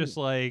 and he was just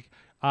like,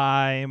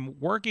 "I'm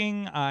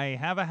working. I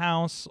have a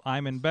house.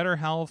 I'm in better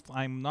health.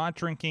 I'm not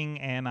drinking,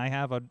 and I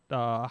have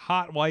a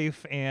hot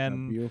wife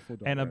and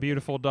a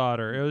beautiful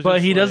daughter." It was,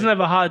 but he doesn't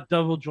have a hot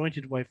double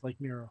jointed wife like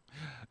Miro.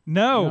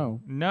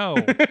 No.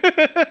 Nor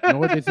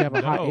does he have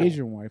a hot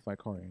Asian wife like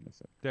Corey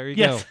Anderson. There you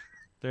go.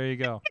 There you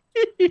go.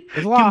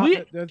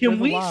 Can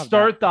we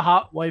start the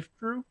hot wife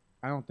crew?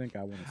 I don't think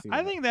I want to see.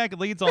 I think that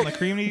leads on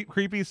the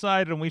creepy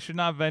side, and we should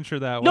not venture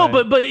that way.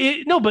 But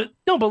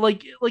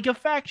like a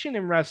faction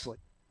in wrestling,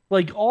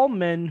 like all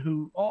men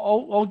who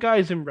all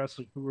guys in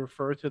wrestling who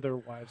refer to their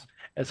wives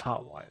as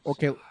hot wives.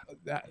 Okay,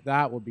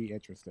 that would be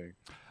interesting.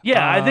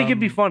 Yeah, I think it'd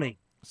be funny.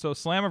 So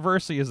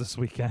Slammiversary is this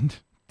weekend.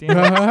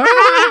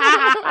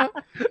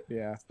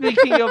 Yeah.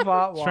 Speaking of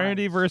hot wines.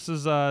 Trinity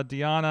versus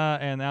Deanna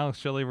and Alex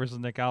Shelley versus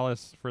Nick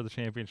Alice for the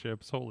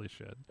championships. Holy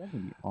shit. That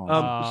would be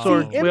awesome.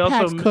 Sorg, See, we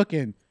Impact's also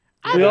cooking.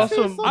 we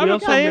also I've been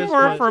paying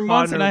for it for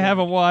months and I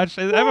haven't watched.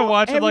 I haven't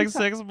watched it every like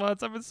 6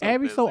 months. I've been so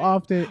Every busy. so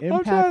often,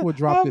 Impact will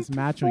drop this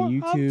match on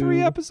YouTube. I'm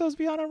 3 episodes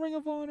beyond on Ring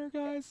of Honor,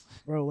 guys.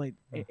 Bro, like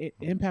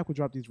Impact will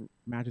drop these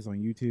matches on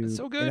YouTube. It's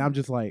so good. And I'm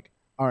just like,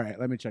 all right,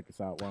 let me check this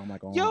out while I'm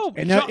like on. Yo,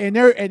 and John- and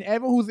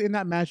everyone who's in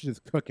that match is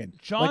cooking.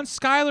 John Like,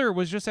 Schuyler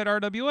was just at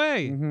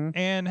RWA Mhm.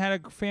 and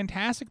had a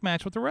fantastic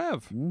match with the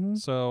Rev. Mhm.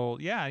 So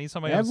yeah, I need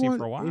somebody to see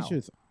for a while. It's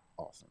just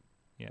awesome.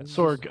 Yeah.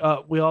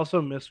 Sorg, we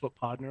also missed what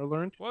Podner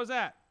learned. What was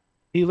that?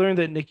 He learned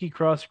that Nikki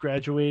Cross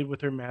graduated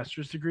with her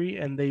master's degree,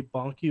 and they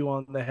bonk you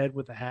on the head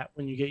with a hat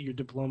when you get your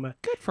diploma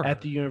Good for at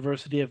her. the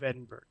University of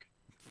Edinburgh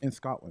In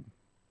Scotland.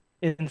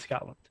 in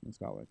Scotland.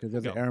 Because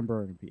there's Go. an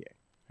Edinburgh and PA.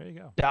 There you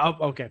go. Yeah,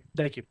 okay,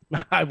 thank you.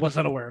 I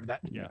wasn't aware of that.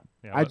 Yeah.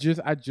 Yeah. I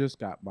just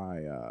got my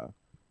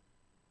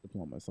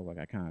diploma, so like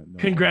I kind of know.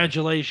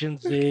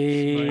 Congratulations,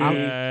 Z.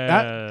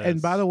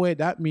 And by the way,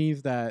 that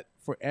means that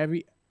for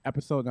every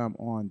episode that I'm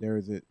on,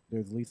 there's at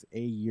least a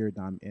year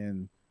that I'm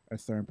in a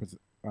certain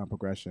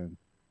progression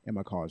in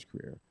my college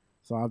career.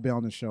 So I've been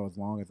on the show as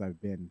long as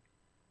I've been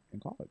in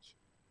college.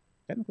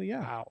 Technically,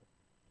 yeah. Wow.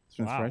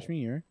 Since Wow. freshman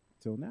year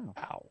till now.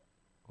 Wow.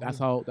 That's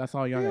how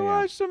young I You am.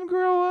 watched them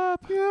grow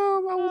up. Yeah,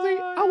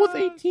 I was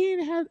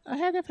 18, had a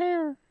head of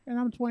hair, and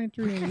I'm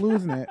 23 and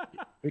losing it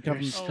because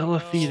I'm You're still a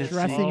fetus.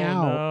 stressing oh,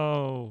 out.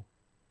 No.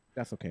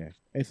 That's okay.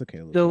 It's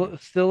okay. Luke.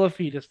 Still a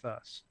fetus to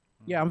us.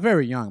 Yeah, I'm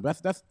very young.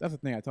 But that's the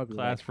thing I tell people.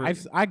 Class Like,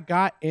 for- I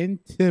got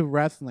into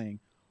wrestling,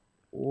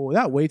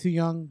 not way too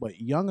young, but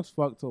young as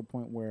fuck to a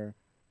point where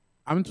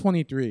I'm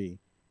 23,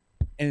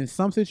 and in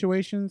some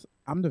situations,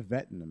 I'm the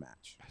vet in the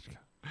match.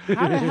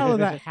 How the hell did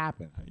that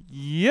happen?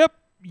 Yep.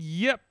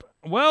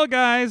 Well,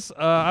 guys,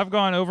 I've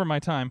gone over my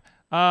time.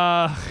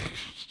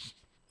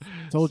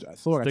 Told you,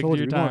 sorry, I Stick told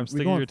to you. your time.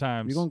 Stick to your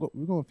times.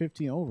 We're going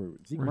 15 over.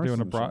 Zeke We're Mercer's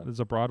doing on the show. it's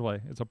a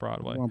Broadway. It's a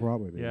Broadway. We're on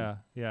Broadway, baby.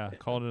 Yeah.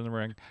 Called it in the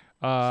ring.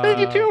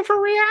 Stay tuned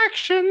for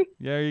reaction.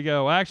 There you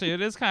go. Actually,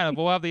 it is kind of.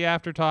 We'll have the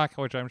after talk,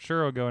 which I'm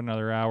sure will go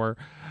another hour.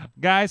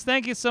 Guys,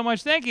 thank you so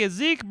much. Thank you,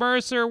 Zeke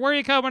Mercer. Where are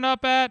you coming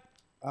up at?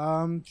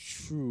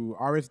 True.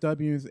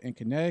 RSW's in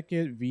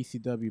Connecticut,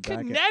 VCW back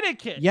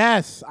Connecticut.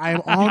 Yes, I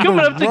am on Coming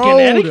the up to road.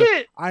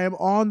 Connecticut? I am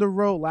on the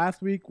road.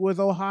 Last week was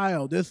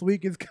Ohio. This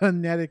week is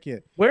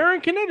Connecticut. Where in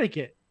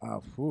Connecticut?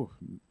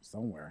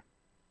 Somewhere.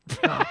 Oh,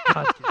 God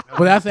damn it.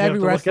 But that's You have every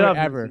to look it wrestler up,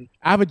 ever. Zeke.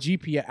 I have a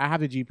GPS. I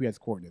have the GPS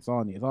coordinates. All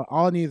I need.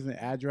 All I need is an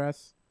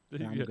address.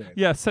 and I'm good.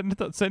 Yeah, send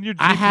your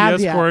I have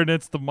GPS the-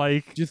 coordinates to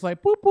Mike. Just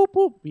like boop boop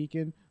boop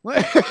beacon.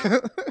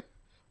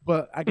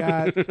 But I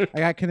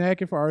got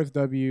Connecticut for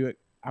RSW.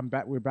 I'm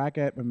back. We're back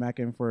at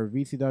Mackin for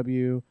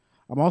VCW.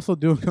 I'm also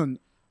doing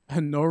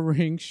a no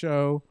ring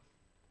show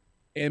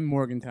in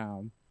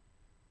Morgantown.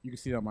 You can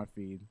see it on my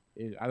feed.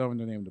 I don't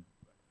know the name of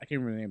I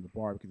can't remember the name of the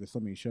bar because there's so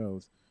many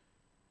shows.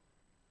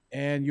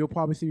 And you'll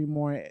probably see me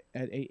more at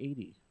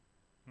 880.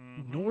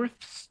 North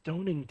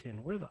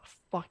Stonington. Where the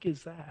fuck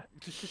is that?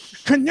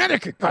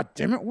 Connecticut. God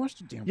damn it! Watch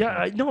the damn. Yeah,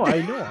 I know.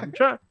 I'm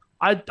trying.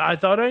 I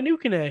thought I knew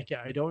Connecticut.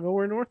 I don't know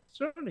where North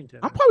Stonington.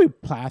 I'm probably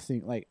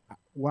passing like.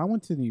 Well, I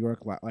went to New York.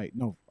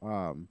 No.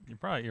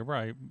 You're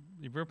right.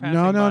 If you're passing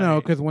No. by-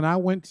 Because when I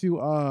went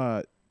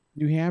to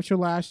New Hampshire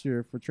last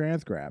year for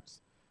Transgrabs,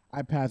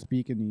 I passed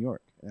Beacon, New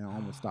York, and I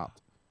almost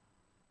stopped.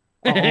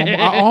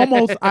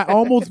 I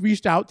almost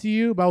reached out to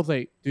you, but I was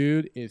like,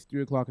 dude, it's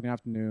 3:00 in the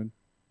afternoon.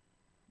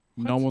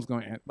 No one's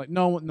going to like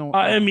no.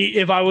 I mean,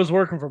 if I was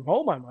working from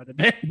home, I might have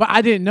been. But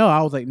I didn't know.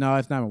 I was like, no,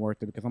 it's not even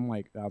worth it because I'm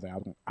like,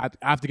 I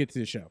have to get to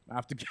the show.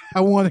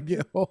 I want to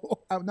get home.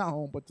 I'm not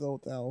home, but to the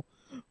hotel.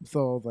 So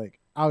I was like,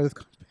 I'll just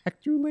come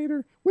back through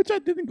later, which I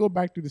didn't go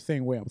back through the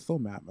same way. I'm so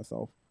mad at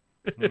myself.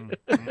 Then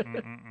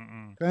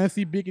I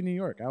see Beacon, New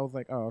York. I was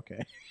like, oh, okay.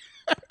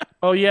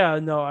 Oh yeah,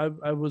 no,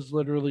 I was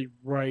literally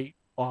right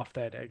off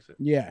that exit.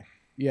 Yeah.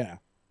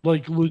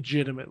 Like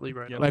legitimately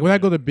right. Yep. off. Like when I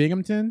go to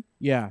Binghamton,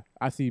 yeah,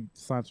 I see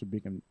signs for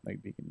Beacon,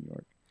 New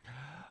York.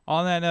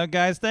 On that note,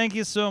 guys, thank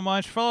you so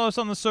much. Follow us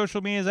on the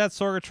social medias at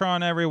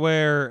Sorgatron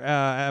everywhere,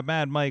 at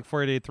Mad Mike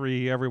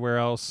 4883 everywhere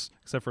else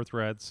except for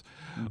Threads.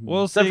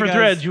 We'll see Except you for guys.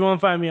 Threads, you won't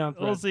find me on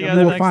Threads. We'll see you You guys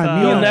will next find me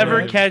time. You'll on never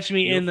Threads. catch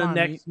me You'll in the find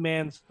me. next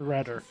man's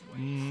threader.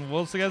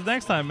 We'll see you guys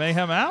next time.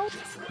 Mayhem out.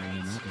 Just wait. Wait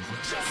for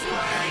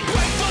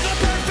the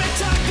perfect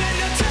time, then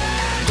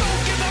attack.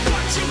 Don't give up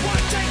what you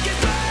want, take it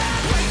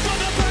back. Wait for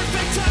the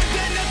perfect time,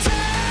 then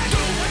attack. Do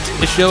what you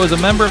This show is a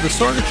member of the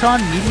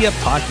Sorgatron Media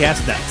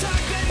Podcast Network.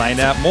 Find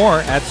out more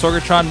at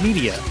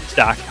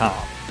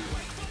sorgatronmedia.com.